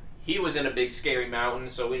 Well, he was in a big scary mountain,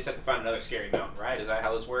 so we just have to find another scary mountain, right? Is that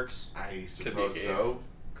how this works? I be a suppose cave. so.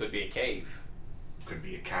 Could be a cave. Could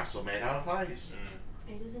be a castle made out of ice.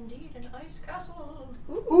 It is indeed an ice castle.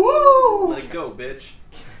 Ooh! Let it go, bitch.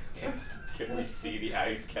 Can we see the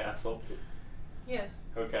ice castle? Yes.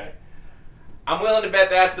 Okay. I'm willing to bet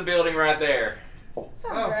that's the building right there. Sounds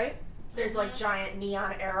Oh. right. There's like giant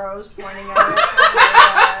neon arrows pointing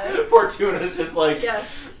at it. Fortuna's just like...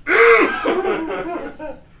 Yes.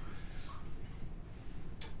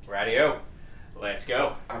 Radio. Let's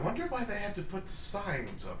go. I wonder why they had to put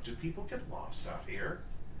signs up. Do people get lost out here?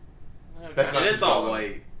 That's That's not it's too all bad.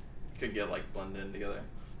 white. Could get like blended in together.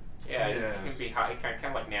 Yeah, it Yes. can be kind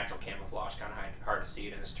of like natural camouflage, kind of hard to see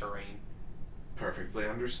it in this terrain. Perfectly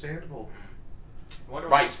understandable. What are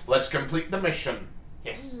Right, let's complete the mission.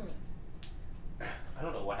 Yes. I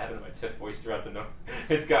don't know what happened to my Tiff voice throughout the note.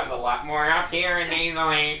 It's gotten a lot more up here and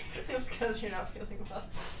nasally. It's because you're not feeling well.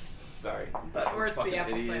 Sorry. That Or it's the fucking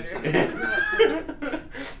apple idiots. cider.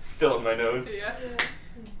 Still in my nose. Yeah.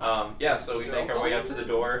 Yeah, so we make our way up to the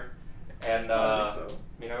door. And, I don't think so.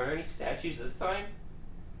 you know, are there any statues this time?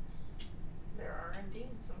 There are indeed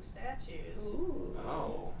some statues. Ooh.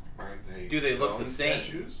 Oh. Are they Do they look the stone same?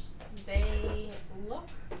 statues? They look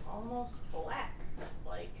almost black,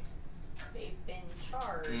 like they've been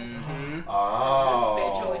charred. Mm-hmm.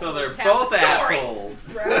 Oh. So they're Let's have both the story.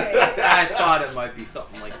 assholes. Right. I thought it might be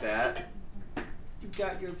something like that. You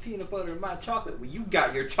got your peanut butter in my chocolate. Well, you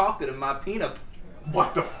got your chocolate in my peanut butter.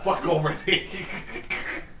 What the fuck already?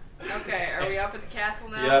 Okay, are we up at the castle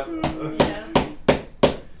now? Yep. Yes.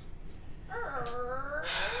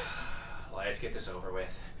 Let's get this over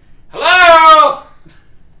with. Hello?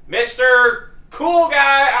 Mr. Cool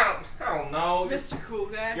Guy? I don't know. Mr. Cool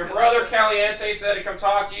Guy. Your brother Caliente said to come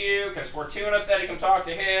talk to you, because Fortuna said to come talk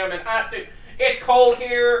to him, and it's cold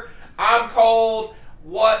here. I'm cold.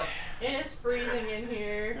 What? It is freezing in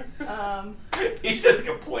here. He's just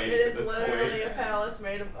complaining It at is this literally a point. palace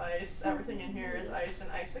made of ice. Everything in here is ice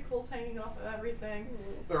and icicles hanging off of everything.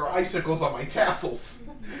 There are icicles on my tassels.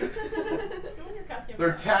 Go in your goddamn They're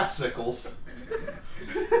mouth. tassicles.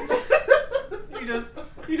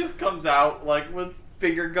 He just comes out like with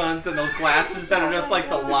finger guns and those glasses that are just like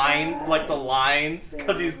the lines,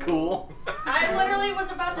 because he's cool. I literally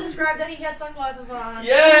was about to describe that he had sunglasses on.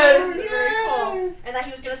 Yes! It was very cool. And that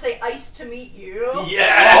he was going to say ice to meet you.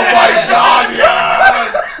 Yeah! Oh my god,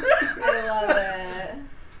 yes! I love it.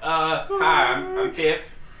 Hi, I'm Tiff.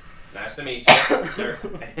 Nice to meet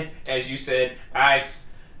you. As you said, ice.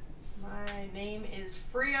 My name is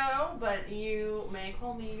Frio, but you may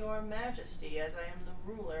call me your majesty, as I am the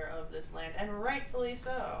ruler of this land, and rightfully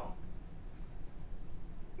so.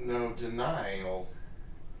 No denial.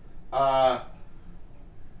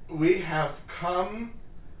 We have come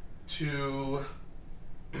to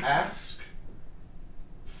ask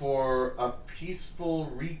for a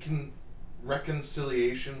peaceful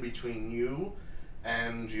reconciliation between you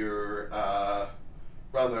and your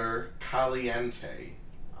brother Caliente.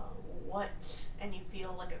 What? And you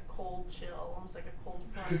feel like a cold chill, almost like a cold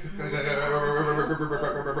front.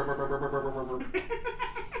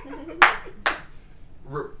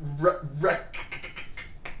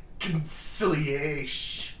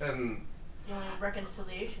 Reconciliation. The only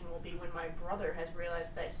reconciliation will be when my brother has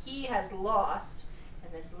realized that he has lost,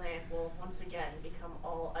 and this land will once again become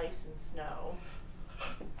all ice and snow.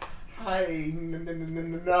 I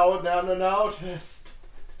noticed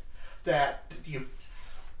that you've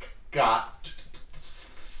got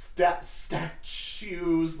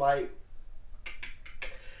statues like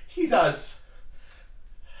he does.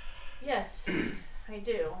 Yes, I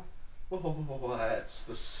do. What's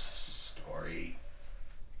the story?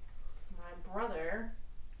 My brother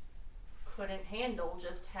couldn't handle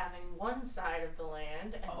just having one side of the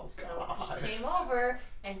land, and Oh, so God. he came over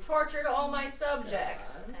and tortured all my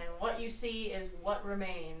subjects. And what you see is what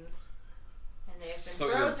remains. And they have been So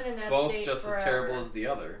frozen you're in that both state just forever. as terrible as the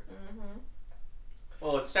other. Mm-hmm.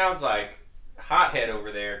 Well, it sounds like Hothead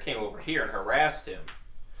over there came over here and harassed him.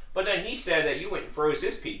 But then he said that you went and froze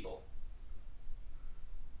his people.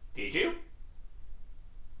 Did you?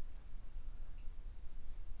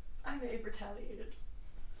 I may have retaliated.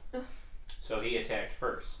 So he attacked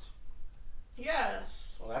first.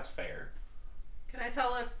 Yes. Well, that's fair. Can I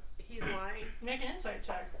tell if he's lying? Make an insight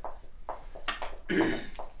check.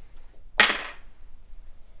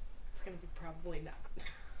 Probably not.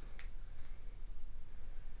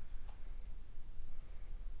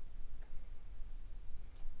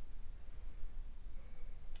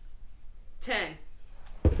 $10.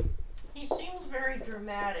 He seems very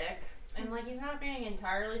dramatic, and like he's not being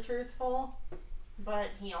entirely truthful, but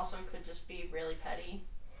he also could just be really petty.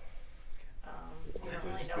 We don't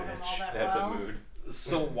really know him all that That's well. a mood.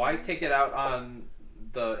 So why take it out on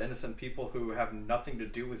the innocent people who have nothing to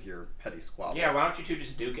do with your petty squabble? Yeah, why don't you two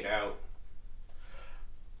just duke it out?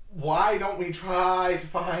 Why don't we try to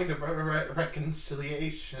find a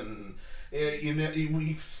reconciliation? You know,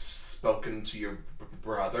 we've spoken to your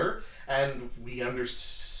brother, and we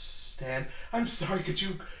understand. I'm sorry, could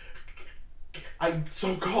you... I'm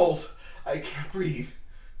so cold. I can't breathe.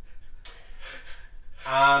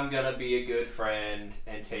 I'm gonna be a good friend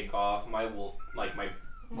and take off my wolf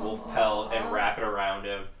pelt and wrap it around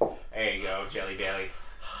him. There you go, Jelly Belly.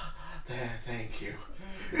 Thank you.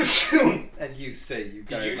 And you say you Did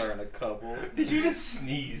guys you- are in a couple. Did you just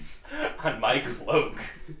sneeze on my cloak?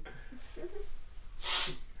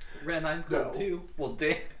 Ren, I'm cool No. too. Well,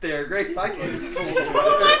 they're great psychic.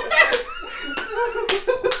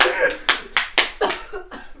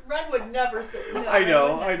 Ren would never say that. I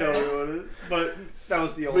know he wouldn't. But that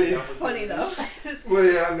was the only. It's Funny though.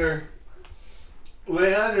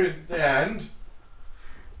 We understand.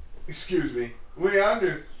 Excuse me. We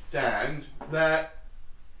understand that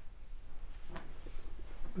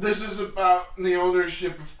this is about the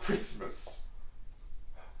ownership of Christmas.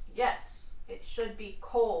 Yes, it should be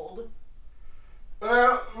cold.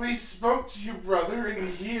 Well, we spoke to your brother,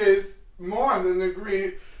 and he is more than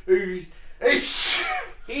agreed.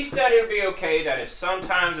 He said it would be okay that if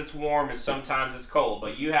sometimes it's warm and sometimes it's cold,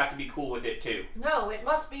 but you have to be cool with it too. No, it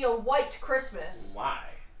must be a white Christmas. Why?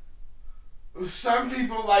 Some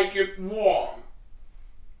people like it warm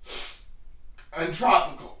and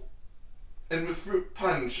tropical, and with fruit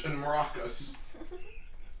punch and maracas.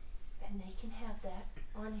 And they can have that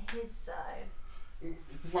on his side.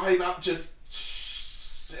 Why not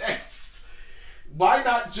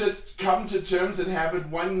just come to terms and have it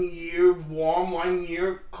 1 year warm, 1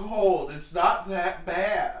 year cold? It's not that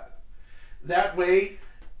bad. That way,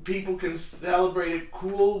 people can celebrate it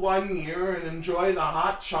cool 1 year and enjoy the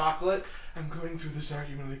hot chocolate. I'm going through this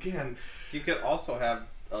argument again. You could also have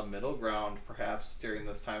a middle ground, perhaps, during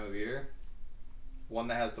this time of year. One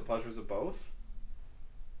that has the pleasures of both.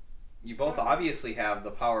 You both obviously have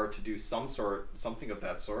the power to do something of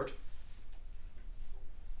that sort.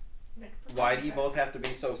 Why do you both have to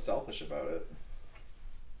be so selfish about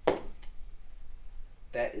it?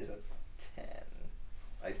 That is a 10.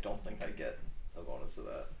 I don't think I get a bonus to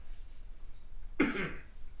that.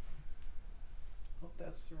 Hope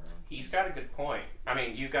that's around. He's got a good point. I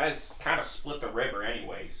mean, you guys kind of split the river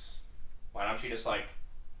anyways. Why don't you just,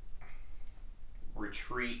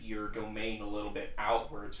 retreat your domain a little bit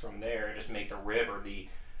outwards from there and just make the river the,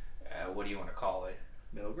 what do you want to call it?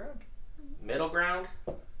 Middle ground? Middle ground?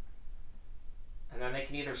 And then they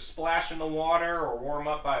can either splash in the water or warm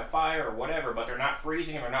up by a fire or whatever, but they're not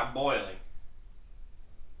freezing and they're not boiling.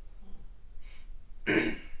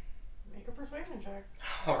 Make a persuasion check.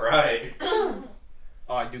 Alright. Oh,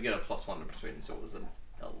 I do get a +1 to persuasion, so it was an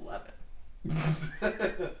 11.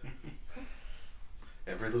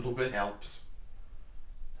 Every little bit helps.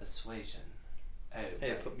 Persuasion. Oh, Hey,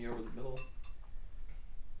 it put me over the middle.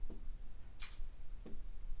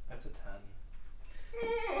 that's a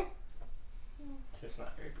 10. Tiff's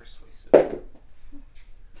not very persuasive.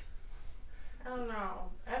 I don't know.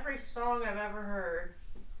 Every song I've ever heard,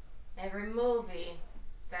 every movie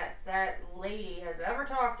that lady has ever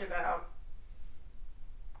talked about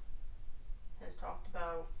has talked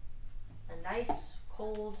about a nice,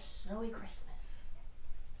 cold, snowy Christmas.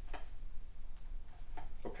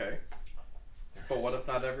 Okay. But what if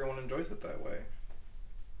not everyone enjoys it that way?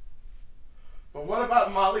 But what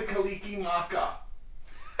about Mali Kaliki Maka?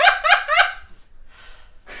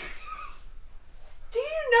 Do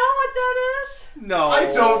you know what that is? No.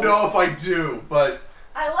 I don't know if I do, but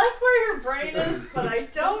I like where your brain is, but I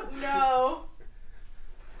don't know.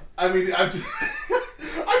 I mean, I'm just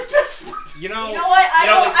You know, You know what? I You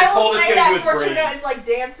know, will, like, the I will coldest say gonna do that is Fortuna brain. is like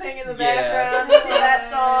dancing in the Yeah. background to that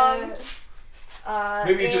song.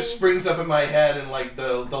 maybe it and- just springs up in my head and like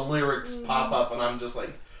the lyrics pop up and I'm just like,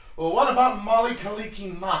 well, what about Mali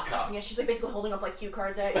Kaliki Maka? Yeah, she's like basically holding up like cue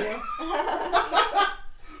cards at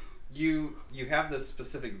you. you have this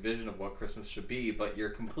specific vision of what Christmas should be, but you're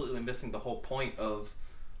completely missing the whole point of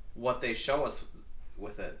what they show us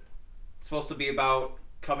with it. It's supposed to be about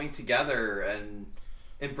coming together and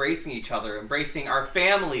embracing each other, embracing our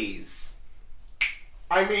families.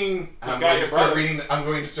 I mean, I'm got going your to start brother. reading. I'm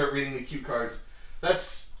going to start reading the cue cards.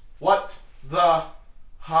 That's what the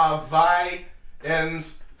Hawaiians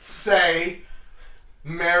say.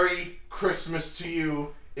 Merry Christmas to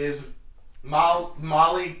you is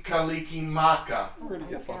Mali Kaliki Maka. We're gonna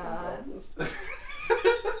get fucking God. involved.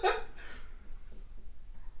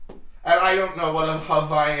 And I don't know what a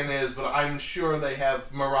Hawaiian is, but I'm sure they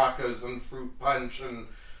have maracas and fruit punch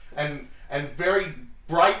and very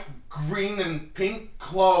bright green and pink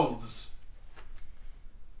clothes.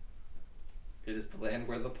 It is the land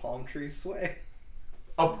where the palm trees sway.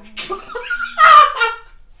 Oh,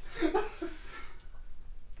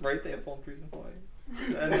 Right? They have palm trees in Hawaii.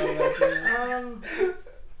 I know that.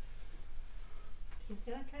 He's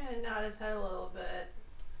gonna kind of nod his head a little bit.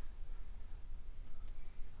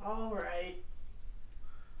 All right.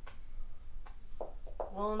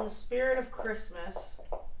 Well, in the spirit of Christmas,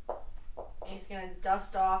 he's gonna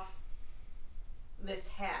dust off this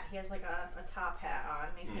hat. He has like a top hat on.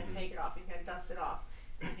 He's gonna take it off. He's gonna dust it off.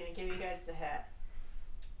 He's gonna give you guys the hat.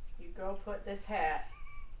 You go put this hat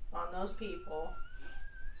on those people,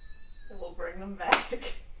 and we'll bring them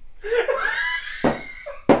back.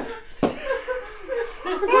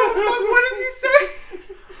 What does he say?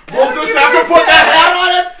 we'll just have to put that hat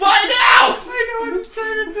on and find out! I know, I'm just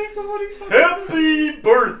trying to think of what he Happy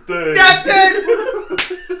birthday! That's it!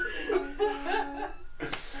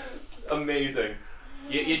 Amazing.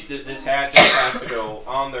 This hat just has to go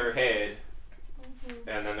on their head,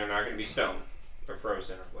 and then they're not going to be stoned or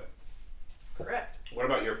frozen or what. Correct. What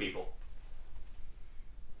about your people?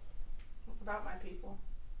 What about my people?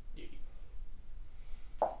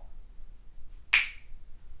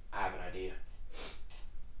 I have an idea.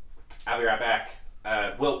 I'll be right back.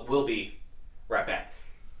 We'll be right back.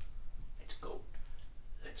 Let's go.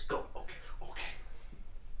 Let's go. Okay.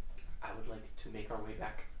 I would like to make our way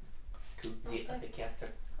back to the other castle.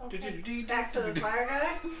 Okay. Back to the fire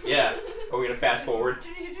guy? Yeah. Are we gonna fast forward?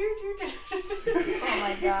 Oh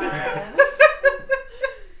my god.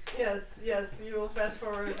 Yes, you will fast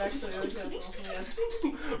forward back to the other castle. Yes.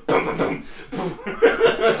 Boom, boom, boom.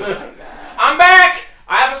 I'm back!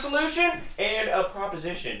 I have a solution and a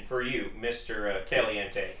proposition for you, Mr.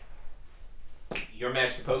 Caliente. Your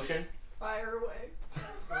magic potion. Fire away.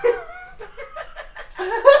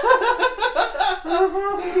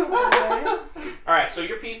 All right, so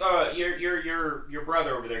your people, your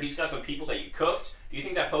brother over there, he's got some people that you cooked. Do you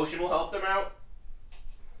think that potion will help them out?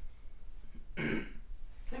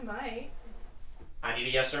 It might. I need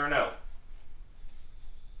a yes or a no.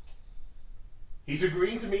 He's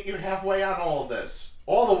agreeing to meet you halfway on all of this.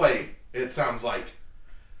 All the way, it sounds like.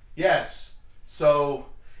 Yes. So,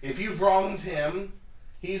 if you've wronged him,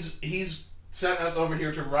 he's sent us over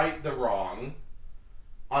here to right the wrong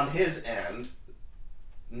on his end.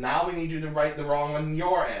 Now we need you to right the wrong on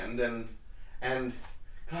your end, and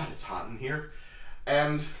God, it's hot in here.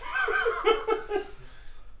 And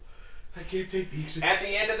I can't take the At the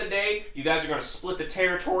end of the day, you guys are going to split the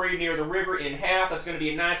territory near the river in half. That's going to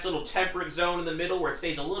be a nice little temperate zone in the middle where it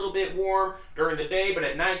stays a little bit warm during the day, but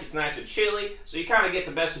at night it's nice and chilly. So you kind of get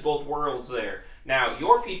the best of both worlds there. Now,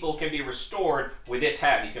 your people can be restored with this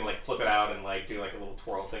hat. He's going to flip it out and do a little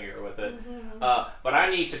twirl finger with it. But I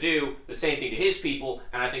need to do the same thing to his people,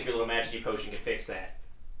 and I think your little magic potion can fix that.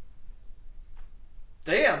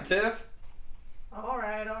 Damn, Tiff. All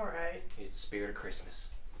right. He's the spirit of Christmas.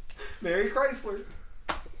 Merry Chrysler.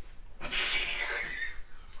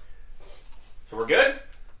 So we're good?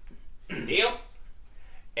 Deal?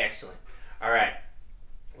 Excellent. All right.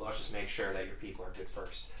 Well, let's just make sure that your people are good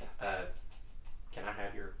first. Can I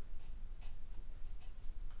have your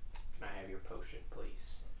potion,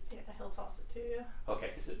 please? Yeah, he'll toss it to you.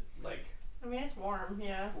 Okay, is it I mean, it's warm,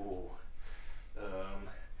 yeah. ooh.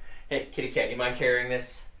 Hey, kitty cat, you mind carrying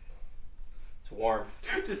this? It's warm.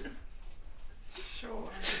 Just Sure.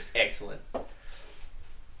 Excellent.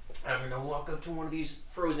 I'm gonna walk up to one of these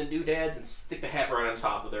frozen doodads and stick the hat right on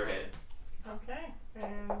top of their head. Okay.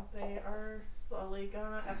 And they are slowly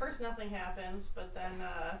gonna. At first, nothing happens, but then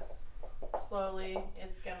slowly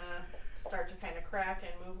it's gonna start to kind of crack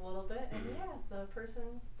and move a little bit. And yeah, the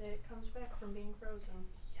person, it comes back from being frozen.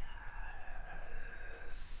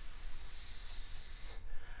 Yes.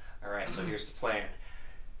 Alright, so here's the plan.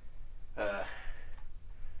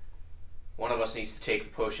 One of us needs to take the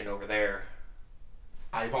potion over there.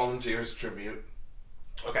 I volunteer as tribute.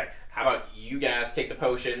 Okay, how about you guys take the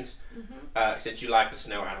potions, since you like the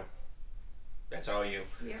snow out. That's all you.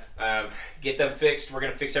 Yeah. Get them fixed. We're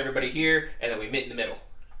going to fix everybody here, and then we meet in the middle.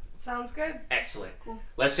 Sounds good. Excellent. Cool.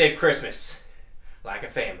 Let's save Christmas. Like a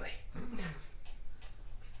family.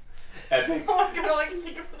 Epic. Oh my god, all I can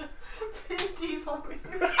think of this. Vin Diesel.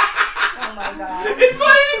 Oh my god. It's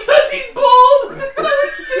funny because he's bald. So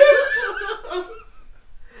is Tim.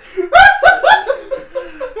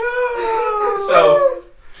 So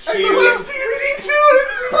cute.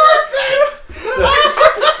 So,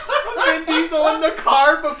 Vin Diesel in the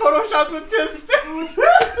car, but photoshopped with Tim's face.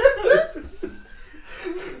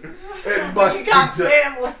 It must You got be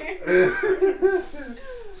family.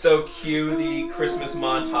 so cue the Christmas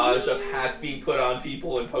montage of hats being put on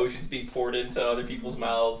people and potions being poured into other people's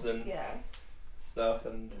mouths and Yes. stuff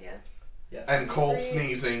and Yes. yes. And Cole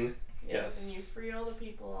sneezing. Yes. Yes. And you free all the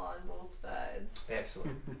people on both sides.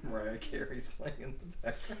 Excellent. Mariah Carey's playing in the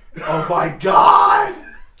background. Oh my god!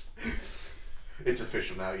 It's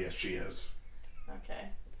official now, yes, she is. Okay.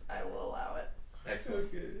 I will allow it. Excellent.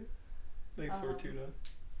 Okay. Thanks, Fortuna.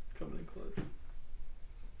 Coming in clutch.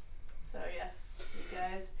 So yes, you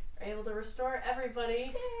guys are able to restore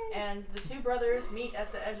everybody, and the two brothers meet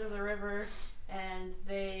at the edge of the river, and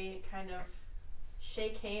they kind of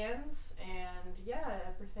shake hands, and yeah,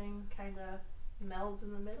 everything kind of melds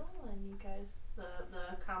in the middle, and you guys, the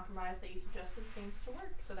compromise that you suggested seems to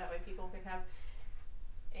work, so that way people can have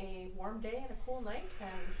a warm day and a cool night,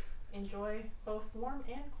 and enjoy both warm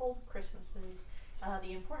and cold Christmases.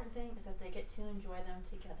 The important thing is that they get to enjoy them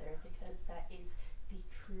together, because that is the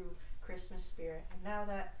true Christmas spirit. And now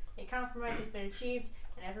that a compromise has been achieved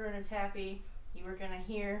and everyone is happy, you are going to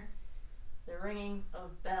hear the ringing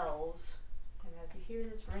of bells. And as you hear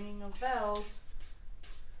this ringing of bells,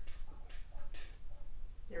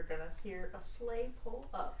 you're going to hear a sleigh pull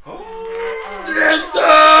up.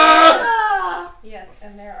 Santa! Yes,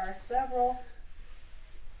 and there are several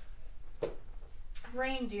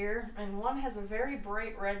reindeer, and one has a very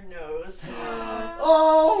bright red nose.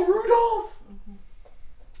 Oh, Rudolph!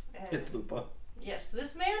 And It's Lupa. yes,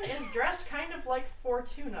 this man is dressed kind of like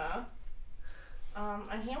Fortuna.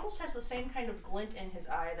 And he almost has the same kind of glint in his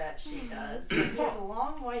eye that she does. But he has a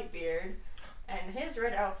long white beard, and his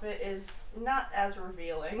red outfit is not as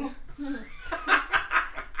revealing.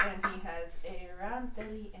 And he has a round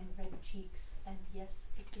belly and red cheeks, and yes,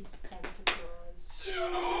 it is Santa Claus.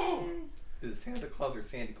 Is it Santa Claus or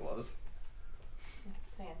Sandy Claus?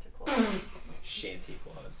 It's Santa Claus. Shanty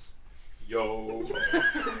Claus. Yo.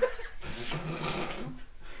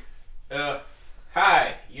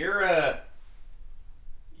 Hi.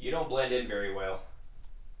 You don't blend in very well.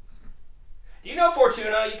 Do you know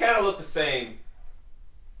Fortuna? You kind of look the same.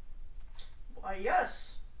 Why, yes.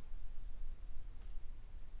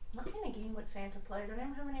 What kind of game would Santa play? Do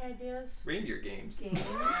anyone have any ideas? Reindeer games. Game. No, it's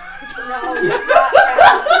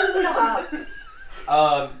not that.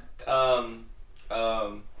 Stop.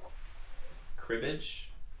 Cribbage?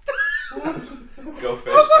 Go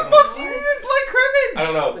fish. What the I don't fuck know. do you even play cribbage? I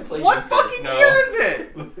don't know. They play What euchre. fucking No. year is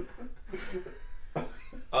it?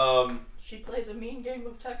 She plays a mean game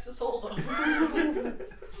of Texas Hold'em.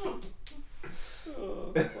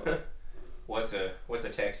 What's a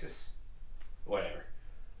Texas? Whatever.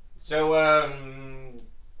 So,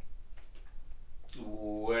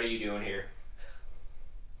 what are you doing here?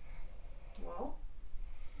 Well,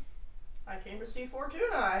 I came to see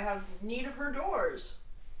Fortuna. I have need of her doors.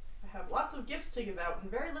 I have lots of gifts to give out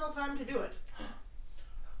and very little time to do it.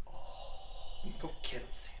 Go get him,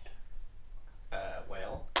 Santa.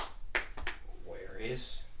 Well, where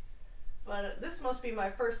is? But this must be my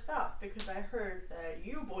first stop because I heard that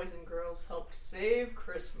you boys and girls helped save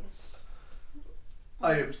Christmas.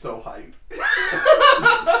 I am so hyped.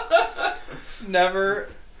 Never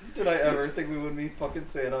did I ever think we would meet fucking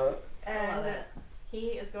Santa. And he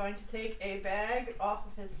is going to take a bag off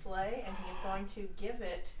of his sleigh and he is going to give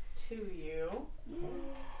it to you.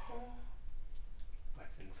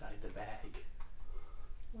 What's inside the bag?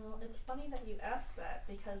 Well, it's funny that you ask that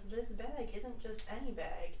because this bag isn't just any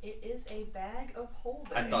bag. It is a bag of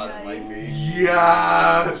holding. I thought it might be.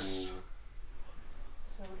 Yes!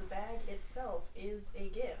 So the bag itself is a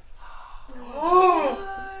gift. Oh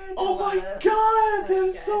my god, So you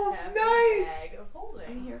that's guys so have nice! a bag of holding.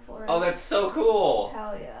 I'm here for it. Oh, that's so cool.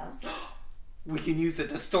 Hell yeah. We can use it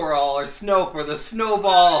to store all our snow for the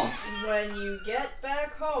snowballs. When you get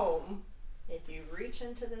back home, if you reach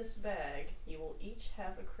into this bag, you will each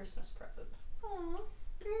have a Christmas present. Aww.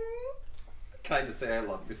 Can I just say I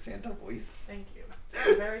love your Santa voice? Thank you.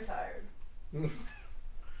 I'm very tired.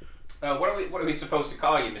 What are we supposed to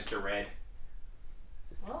call you, Mr. Red?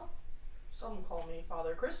 Well, some call me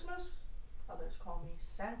Father Christmas. Others call me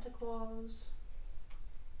Santa Claus.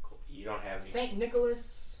 You don't have any. Saint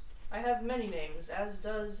Nicholas. I have many names, as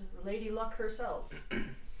does Lady Luck herself.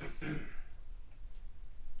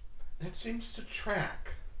 It seems to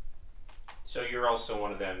track. So you're also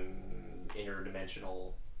one of them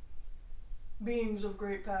interdimensional Beings of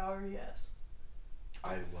great power, yes.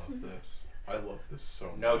 I love this. I love this so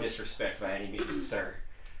much. No disrespect by any means, sir.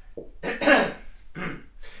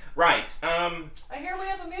 Right. I hear we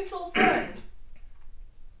have a mutual friend.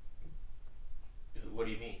 What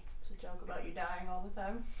do you mean? It's a joke about you dying all the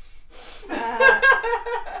time.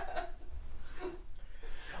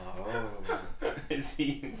 Oh. Is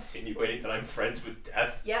he insinuating that I'm friends with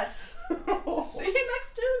death? Yes. See you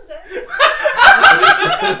next Tuesday.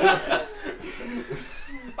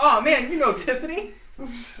 Oh man, you know Tiffany.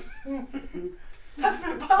 Peppermint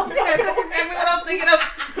Butler. Yeah, that's exactly what I'm thinking of.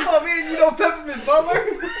 Oh man, you know Peppermint Butler.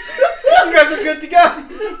 You guys are good to go.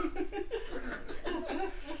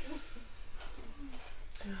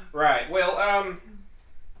 Right. Well,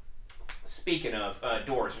 speaking of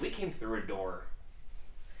doors, we came through a door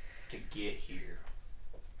to get here.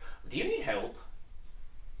 Do you need help?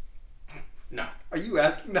 No. Are you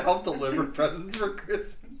asking to help deliver presents for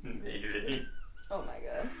Christmas? Maybe. Oh my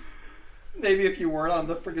god. Maybe if you weren't on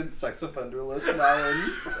the freaking sex offender list now.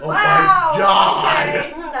 And... Oh Wow. my god!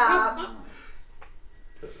 Okay, stop.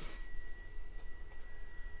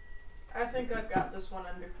 I think I've got this one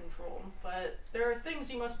under control, but there are things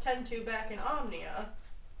you must tend to back in Omnia.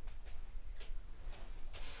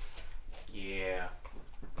 Yeah.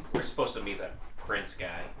 We're supposed to meet that prince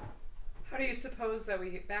guy. How do you suppose that we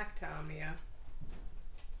get back to Omnia?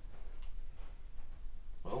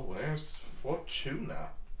 Well, where's Fortuna?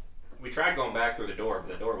 We tried going back through the door,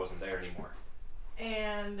 but the door wasn't there anymore.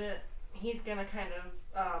 And he's gonna kind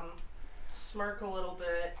of smirk a little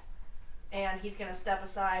bit, and he's gonna step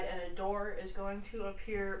aside, and a door is going to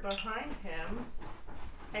appear behind him.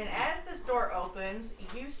 And as this door opens,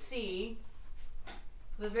 you see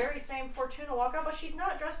the very same Fortuna walk out, but she's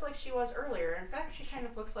not dressed like she was earlier. In fact, she kind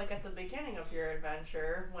of looks like at the beginning of your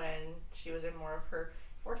adventure when she was in more of her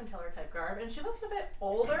fortune teller type garb, and she looks a bit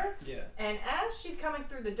older. Yeah. And as she's coming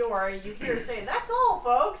through the door, you hear her say, "That's all,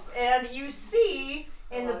 folks," and you see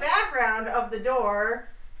in the background of the door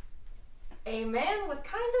a man with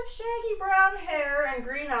kind of shaggy brown hair and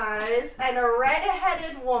green eyes, and a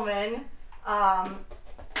red-headed woman, a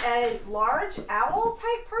large owl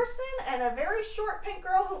type person, and a very short pink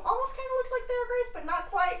girl who almost kind of looks like Their Grace, but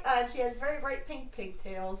not quite. She has very bright pink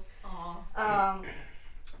pigtails. Aww.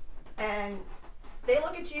 And they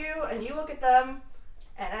look at you, and you look at them,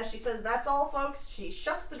 and as she says, "That's all, folks," she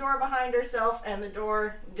shuts the door behind herself, and the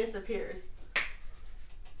door disappears.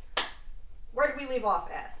 Where did we leave off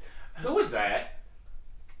at? Who was that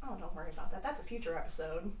Oh, don't worry about that. That's a future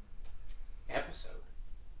episode. episode?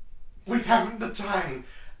 We haven't the time,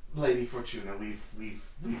 Lady Fortuna. We've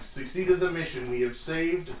succeeded the mission. We have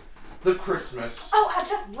saved the Christmas. Oh, I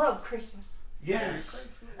just love Christmas.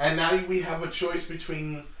 Yes. And now we have a choice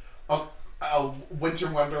between a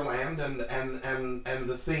Winter Wonderland and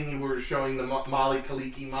the thing you were showing the Molly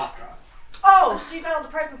Kaliki Maka. Oh, so you got all the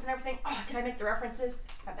presents and everything. Oh, did I make the references?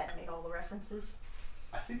 I bet I made all the references.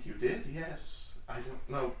 I think you did. Yes. I don't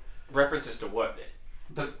know. References to what?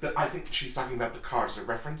 I think she's talking about the cards, the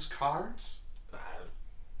reference cards.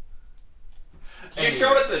 You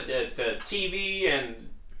showed us the TV and.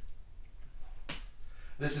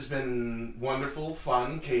 This has been wonderful,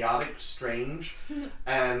 fun, chaotic, strange,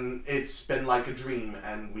 and it's been like a dream,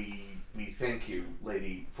 and we thank you,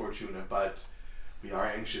 Lady Fortuna, but we are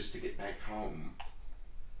anxious to get back home.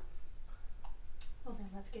 Well, then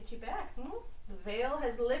let's get you back. The veil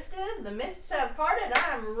has lifted, the mists have parted,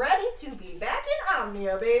 I'm ready to be back in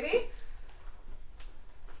Omnia, baby.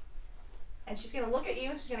 And she's going to look at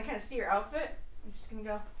you, and she's going to kind of see your outfit, and she's going to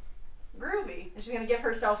go, "Groovy." And she's going to give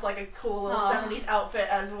herself like a cool little 70s outfit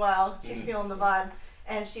as well. She's feeling the vibe.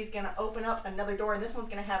 And she's going to open up another door, and this one's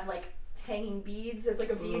going to have like hanging beads. There's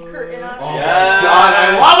like a bead curtain on it. Oh my god,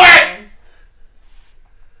 I love it!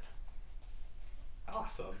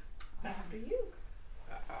 Awesome. After you.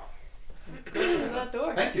 Go through that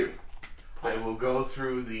door. Thank you. I will go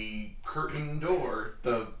through the curtain door,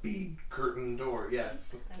 the bead curtain door,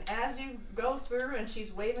 yes. And as you go through and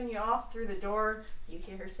she's waving you off through the door, you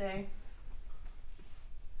hear her say,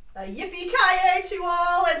 "Yippee-ki-yay to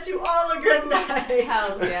all, and to all a good night."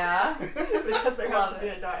 Hells yeah. Because there has Love to be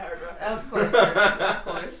it. a Die Hard reference. Of course. Of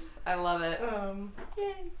course. I love it.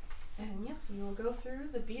 Yay. And yes, you will go through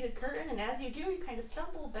the beaded curtain, and as you do, you kind of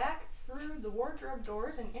stumble back through the wardrobe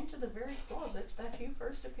doors and into the very closet that you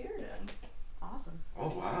first appeared in. Awesome. Oh,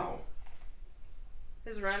 wow.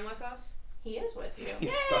 Is Ren with us? He is with you.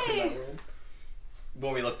 He's stuck in that room.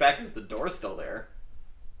 When we look back, is the door still there?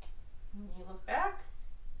 When you look back,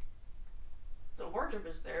 the wardrobe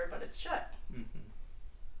is there, but it's shut. Mm-hmm.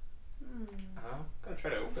 I'm gonna try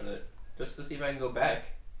to open it just to see if I can go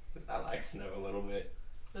back. 'Cause I like snow a little bit.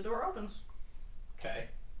 The door opens.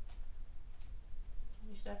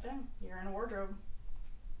 step in. You're in a wardrobe.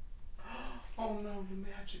 Oh no, the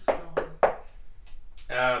magic's gone.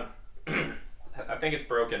 I think it's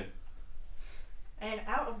broken. And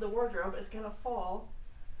out of the wardrobe is gonna fall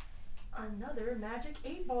another magic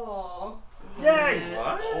 8-ball. Yay!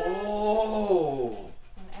 What? Oh.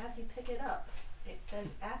 And as you pick it up, it says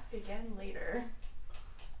 "Ask again later."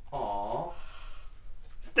 Aw.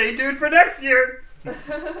 Stay tuned for next year. And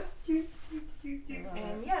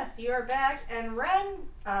yes, you are back. And Ren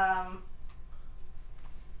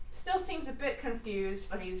still seems a bit confused,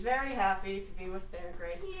 but he's very happy to be with their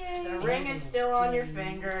grace. Yay. The ring is still on your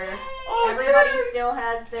finger. Oh, Everybody yay. still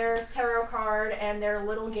has their tarot card and their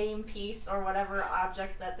little game piece or whatever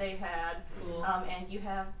object that they had. Cool. And you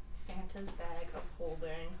have Santa's bag of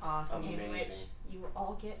holding, Awesome. in which Amazing. you will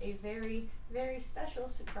all get a very, very special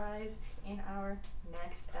surprise in our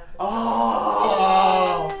next episode.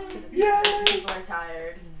 Oh. Because people are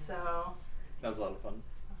tired, so That was a lot of fun.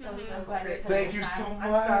 I'm so glad you're Great. taking Thank the you time. so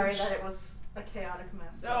I'm sorry much. that it was a chaotic mess.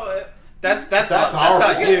 Oh, That's That's us. our That's I was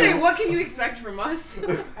not gonna say, you. what can you expect from us? I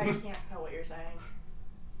can't tell what you're saying.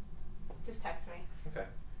 Just text me Okay,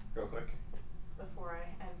 real quick. before I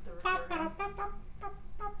end the recording.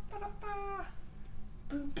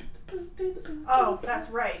 Oh, that's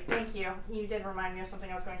right. Thank you. You did remind me of something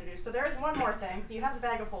I was going to do. So there is one more thing. You have the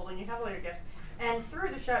bag of holding. You have all your gifts. And through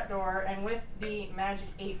the shut door and with the magic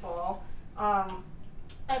 8-ball,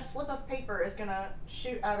 a slip of paper is going to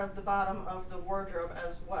shoot out of the bottom of the wardrobe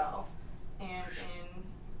as well. And in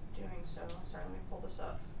doing so, sorry, let me pull this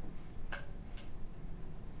up.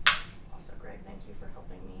 Also, Greg, thank you for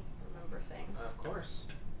helping me remember things. Of course.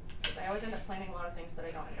 Because I always end up planning a lot of things that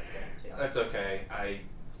I don't end up getting to. That's okay. I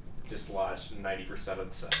dislodged 90% of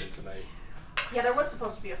the session tonight. Yeah, there was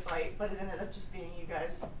supposed to be a fight, but it ended up just being you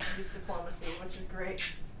guys use diplomacy, which is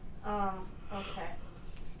great. Okay.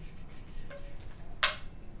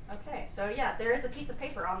 Okay, so yeah, there is a piece of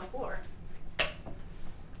paper on the floor.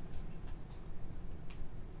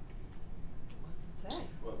 What's it say?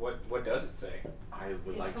 What does it say? I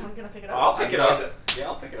would Is like someone to. gonna pick it up? I'll pick it I'd up. like Yeah,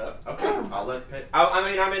 I'll pick it up. Okay, I'll let Pitt.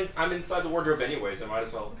 I mean, I'm inside the wardrobe anyways. I might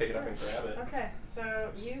as well pick it up and grab it. Okay,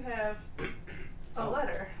 so you have a Oh,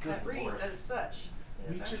 letter good that reads lord. as such.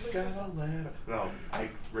 It We is just actually- got a letter. No, I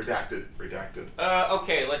redacted.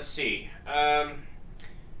 Okay, let's see.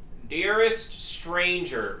 Dearest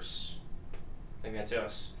strangers, I think that's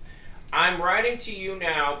us. I'm writing to you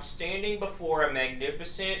now, standing before a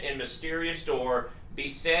magnificent and mysterious door,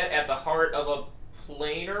 beset at the heart of a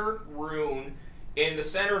planar rune in the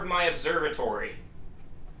center of my observatory.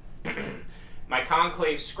 My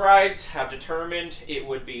conclave scribes have determined it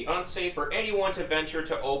would be unsafe for anyone to venture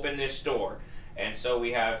to open this door, and so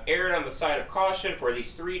we have erred on the side of caution for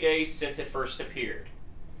these 3 days since it first appeared.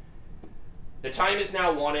 The time is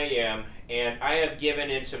now 1 a.m., and I have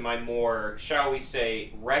given into my more, shall we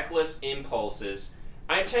say, reckless impulses.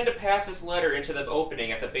 I intend to pass this letter into the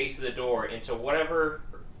opening at the base of the door into whatever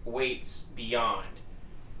waits beyond.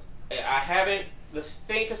 I haven't the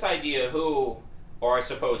faintest idea who, or I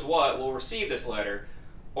suppose what, will receive this letter,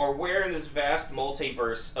 or where in this vast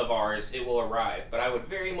multiverse of ours it will arrive, but I would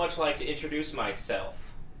very much like to introduce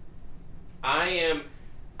myself. I am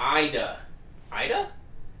Ida. Ida?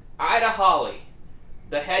 Ida Holly,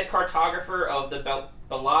 the head cartographer of the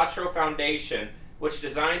Bellatrix Foundation, which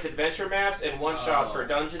designs adventure maps and one-shots for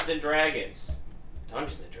Dungeons & Dragons.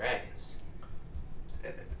 Dungeons & Dragons.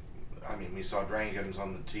 I mean, we saw dragons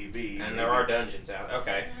on the TV. And maybe. there are dungeons out.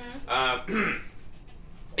 Okay.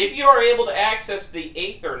 If you are able to access the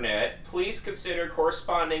Aethernet, please consider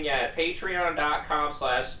corresponding at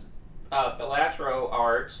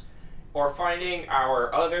patreon.com/BellatroArt or finding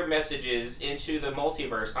our other messages into the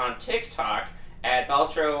multiverse on TikTok at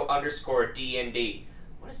Baltro_DND.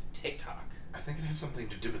 What is TikTok? I think it has something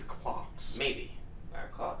to do with clocks. Maybe. Are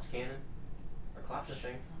clocks canon? Are clocks a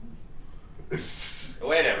thing?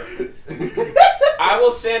 Whatever. I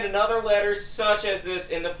will send another letter such as this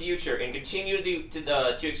in the future and continue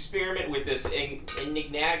to experiment with this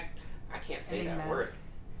enigmatic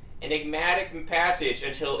passage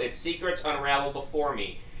until its secrets unravel before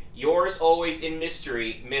me. Yours always in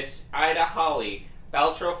mystery, Miss Ida Holly,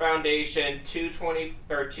 Baltro Foundation,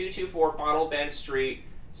 224 Bottle Bend Street,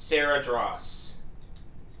 Sarah Dross.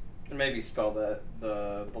 And maybe spell the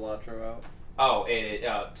Bellatrix out. Oh,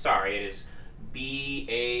 sorry, it is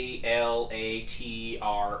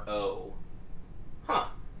Balatro. Huh.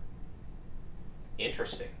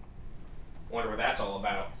 Interesting. Wonder what that's all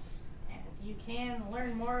about. And you can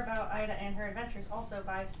learn more about Ida and her adventures also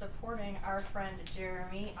by supporting our friend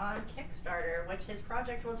Jeremy on Kickstarter, which his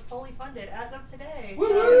project was fully funded as of today.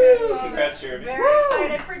 So, Congrats, Jeremy. very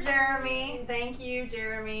excited for Jeremy. Thank you,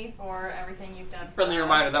 Jeremy, for everything you've done for Friendly us.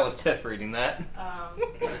 reminder, that was Tiff reading that.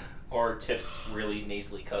 Or Tiff's really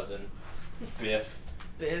nasally cousin, Biff.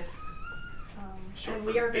 Biff. Short And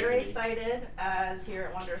for we are very Biffany. excited as here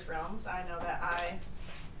at Wondrous Realms. I know that I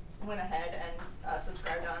went ahead and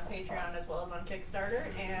subscribed on Patreon as well as on Kickstarter,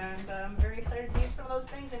 and I'm very excited to use some of those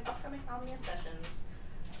things in upcoming Omnia sessions.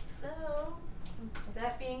 So, with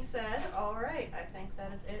that being said, alright, I think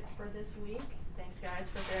that is it for this week. Thanks guys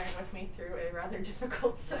for bearing with me through a rather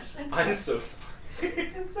difficult session. I'm so sorry.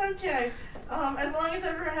 It's okay. As long as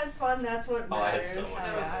everyone had fun, that's what Oh, I had matters. so much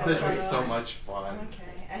fun. This was so much fun.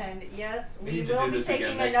 Okay, and yes, We we need to will do be this again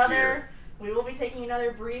taking next another. year. We will be taking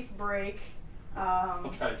another brief break. I'll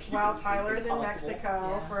try to keep it While as brief Tyler's as in possible. Mexico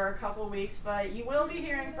Yeah. for a couple weeks, but you will be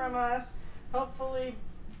hearing from us hopefully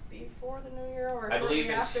before the new year or I shortly believe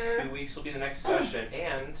in after. 2 weeks will be the next session,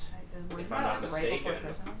 and if I'm not mistaken,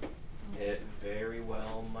 it very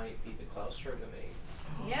well might be the Claustra domain.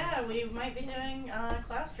 Yeah, we might be doing a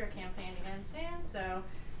Claustra campaign again soon, so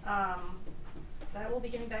that will be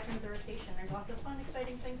getting back into the rotation. There's lots of fun,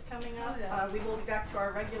 exciting things coming up. Oh, yeah. We will be back to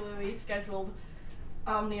our regularly scheduled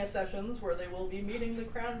Omnia sessions where they will be meeting the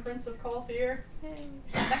Crown Prince of Caulfier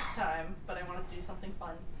next time, but I wanted to do something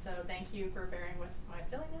fun. So thank you for bearing with my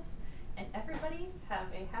silliness. And everybody have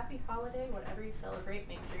a happy holiday, whatever you celebrate.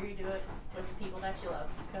 Make sure you do it with the people that you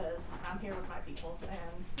love, because I'm here with my people,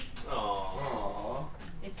 and Aww. Aww.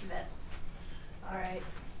 it's the best. Alright,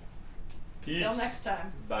 Peace. till next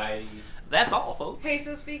time. Bye. That's all, folks. Hey,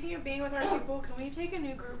 so speaking of being with our people, can we take a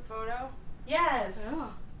new group photo? Yes!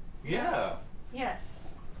 Oh. Yeah. Yes.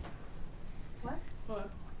 What?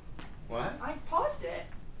 What? I paused it.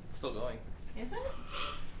 It's still going. Is it?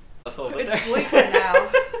 That's a little bit It's there. blinking now.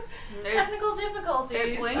 Technical difficulties.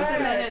 It blinked Alright. and then it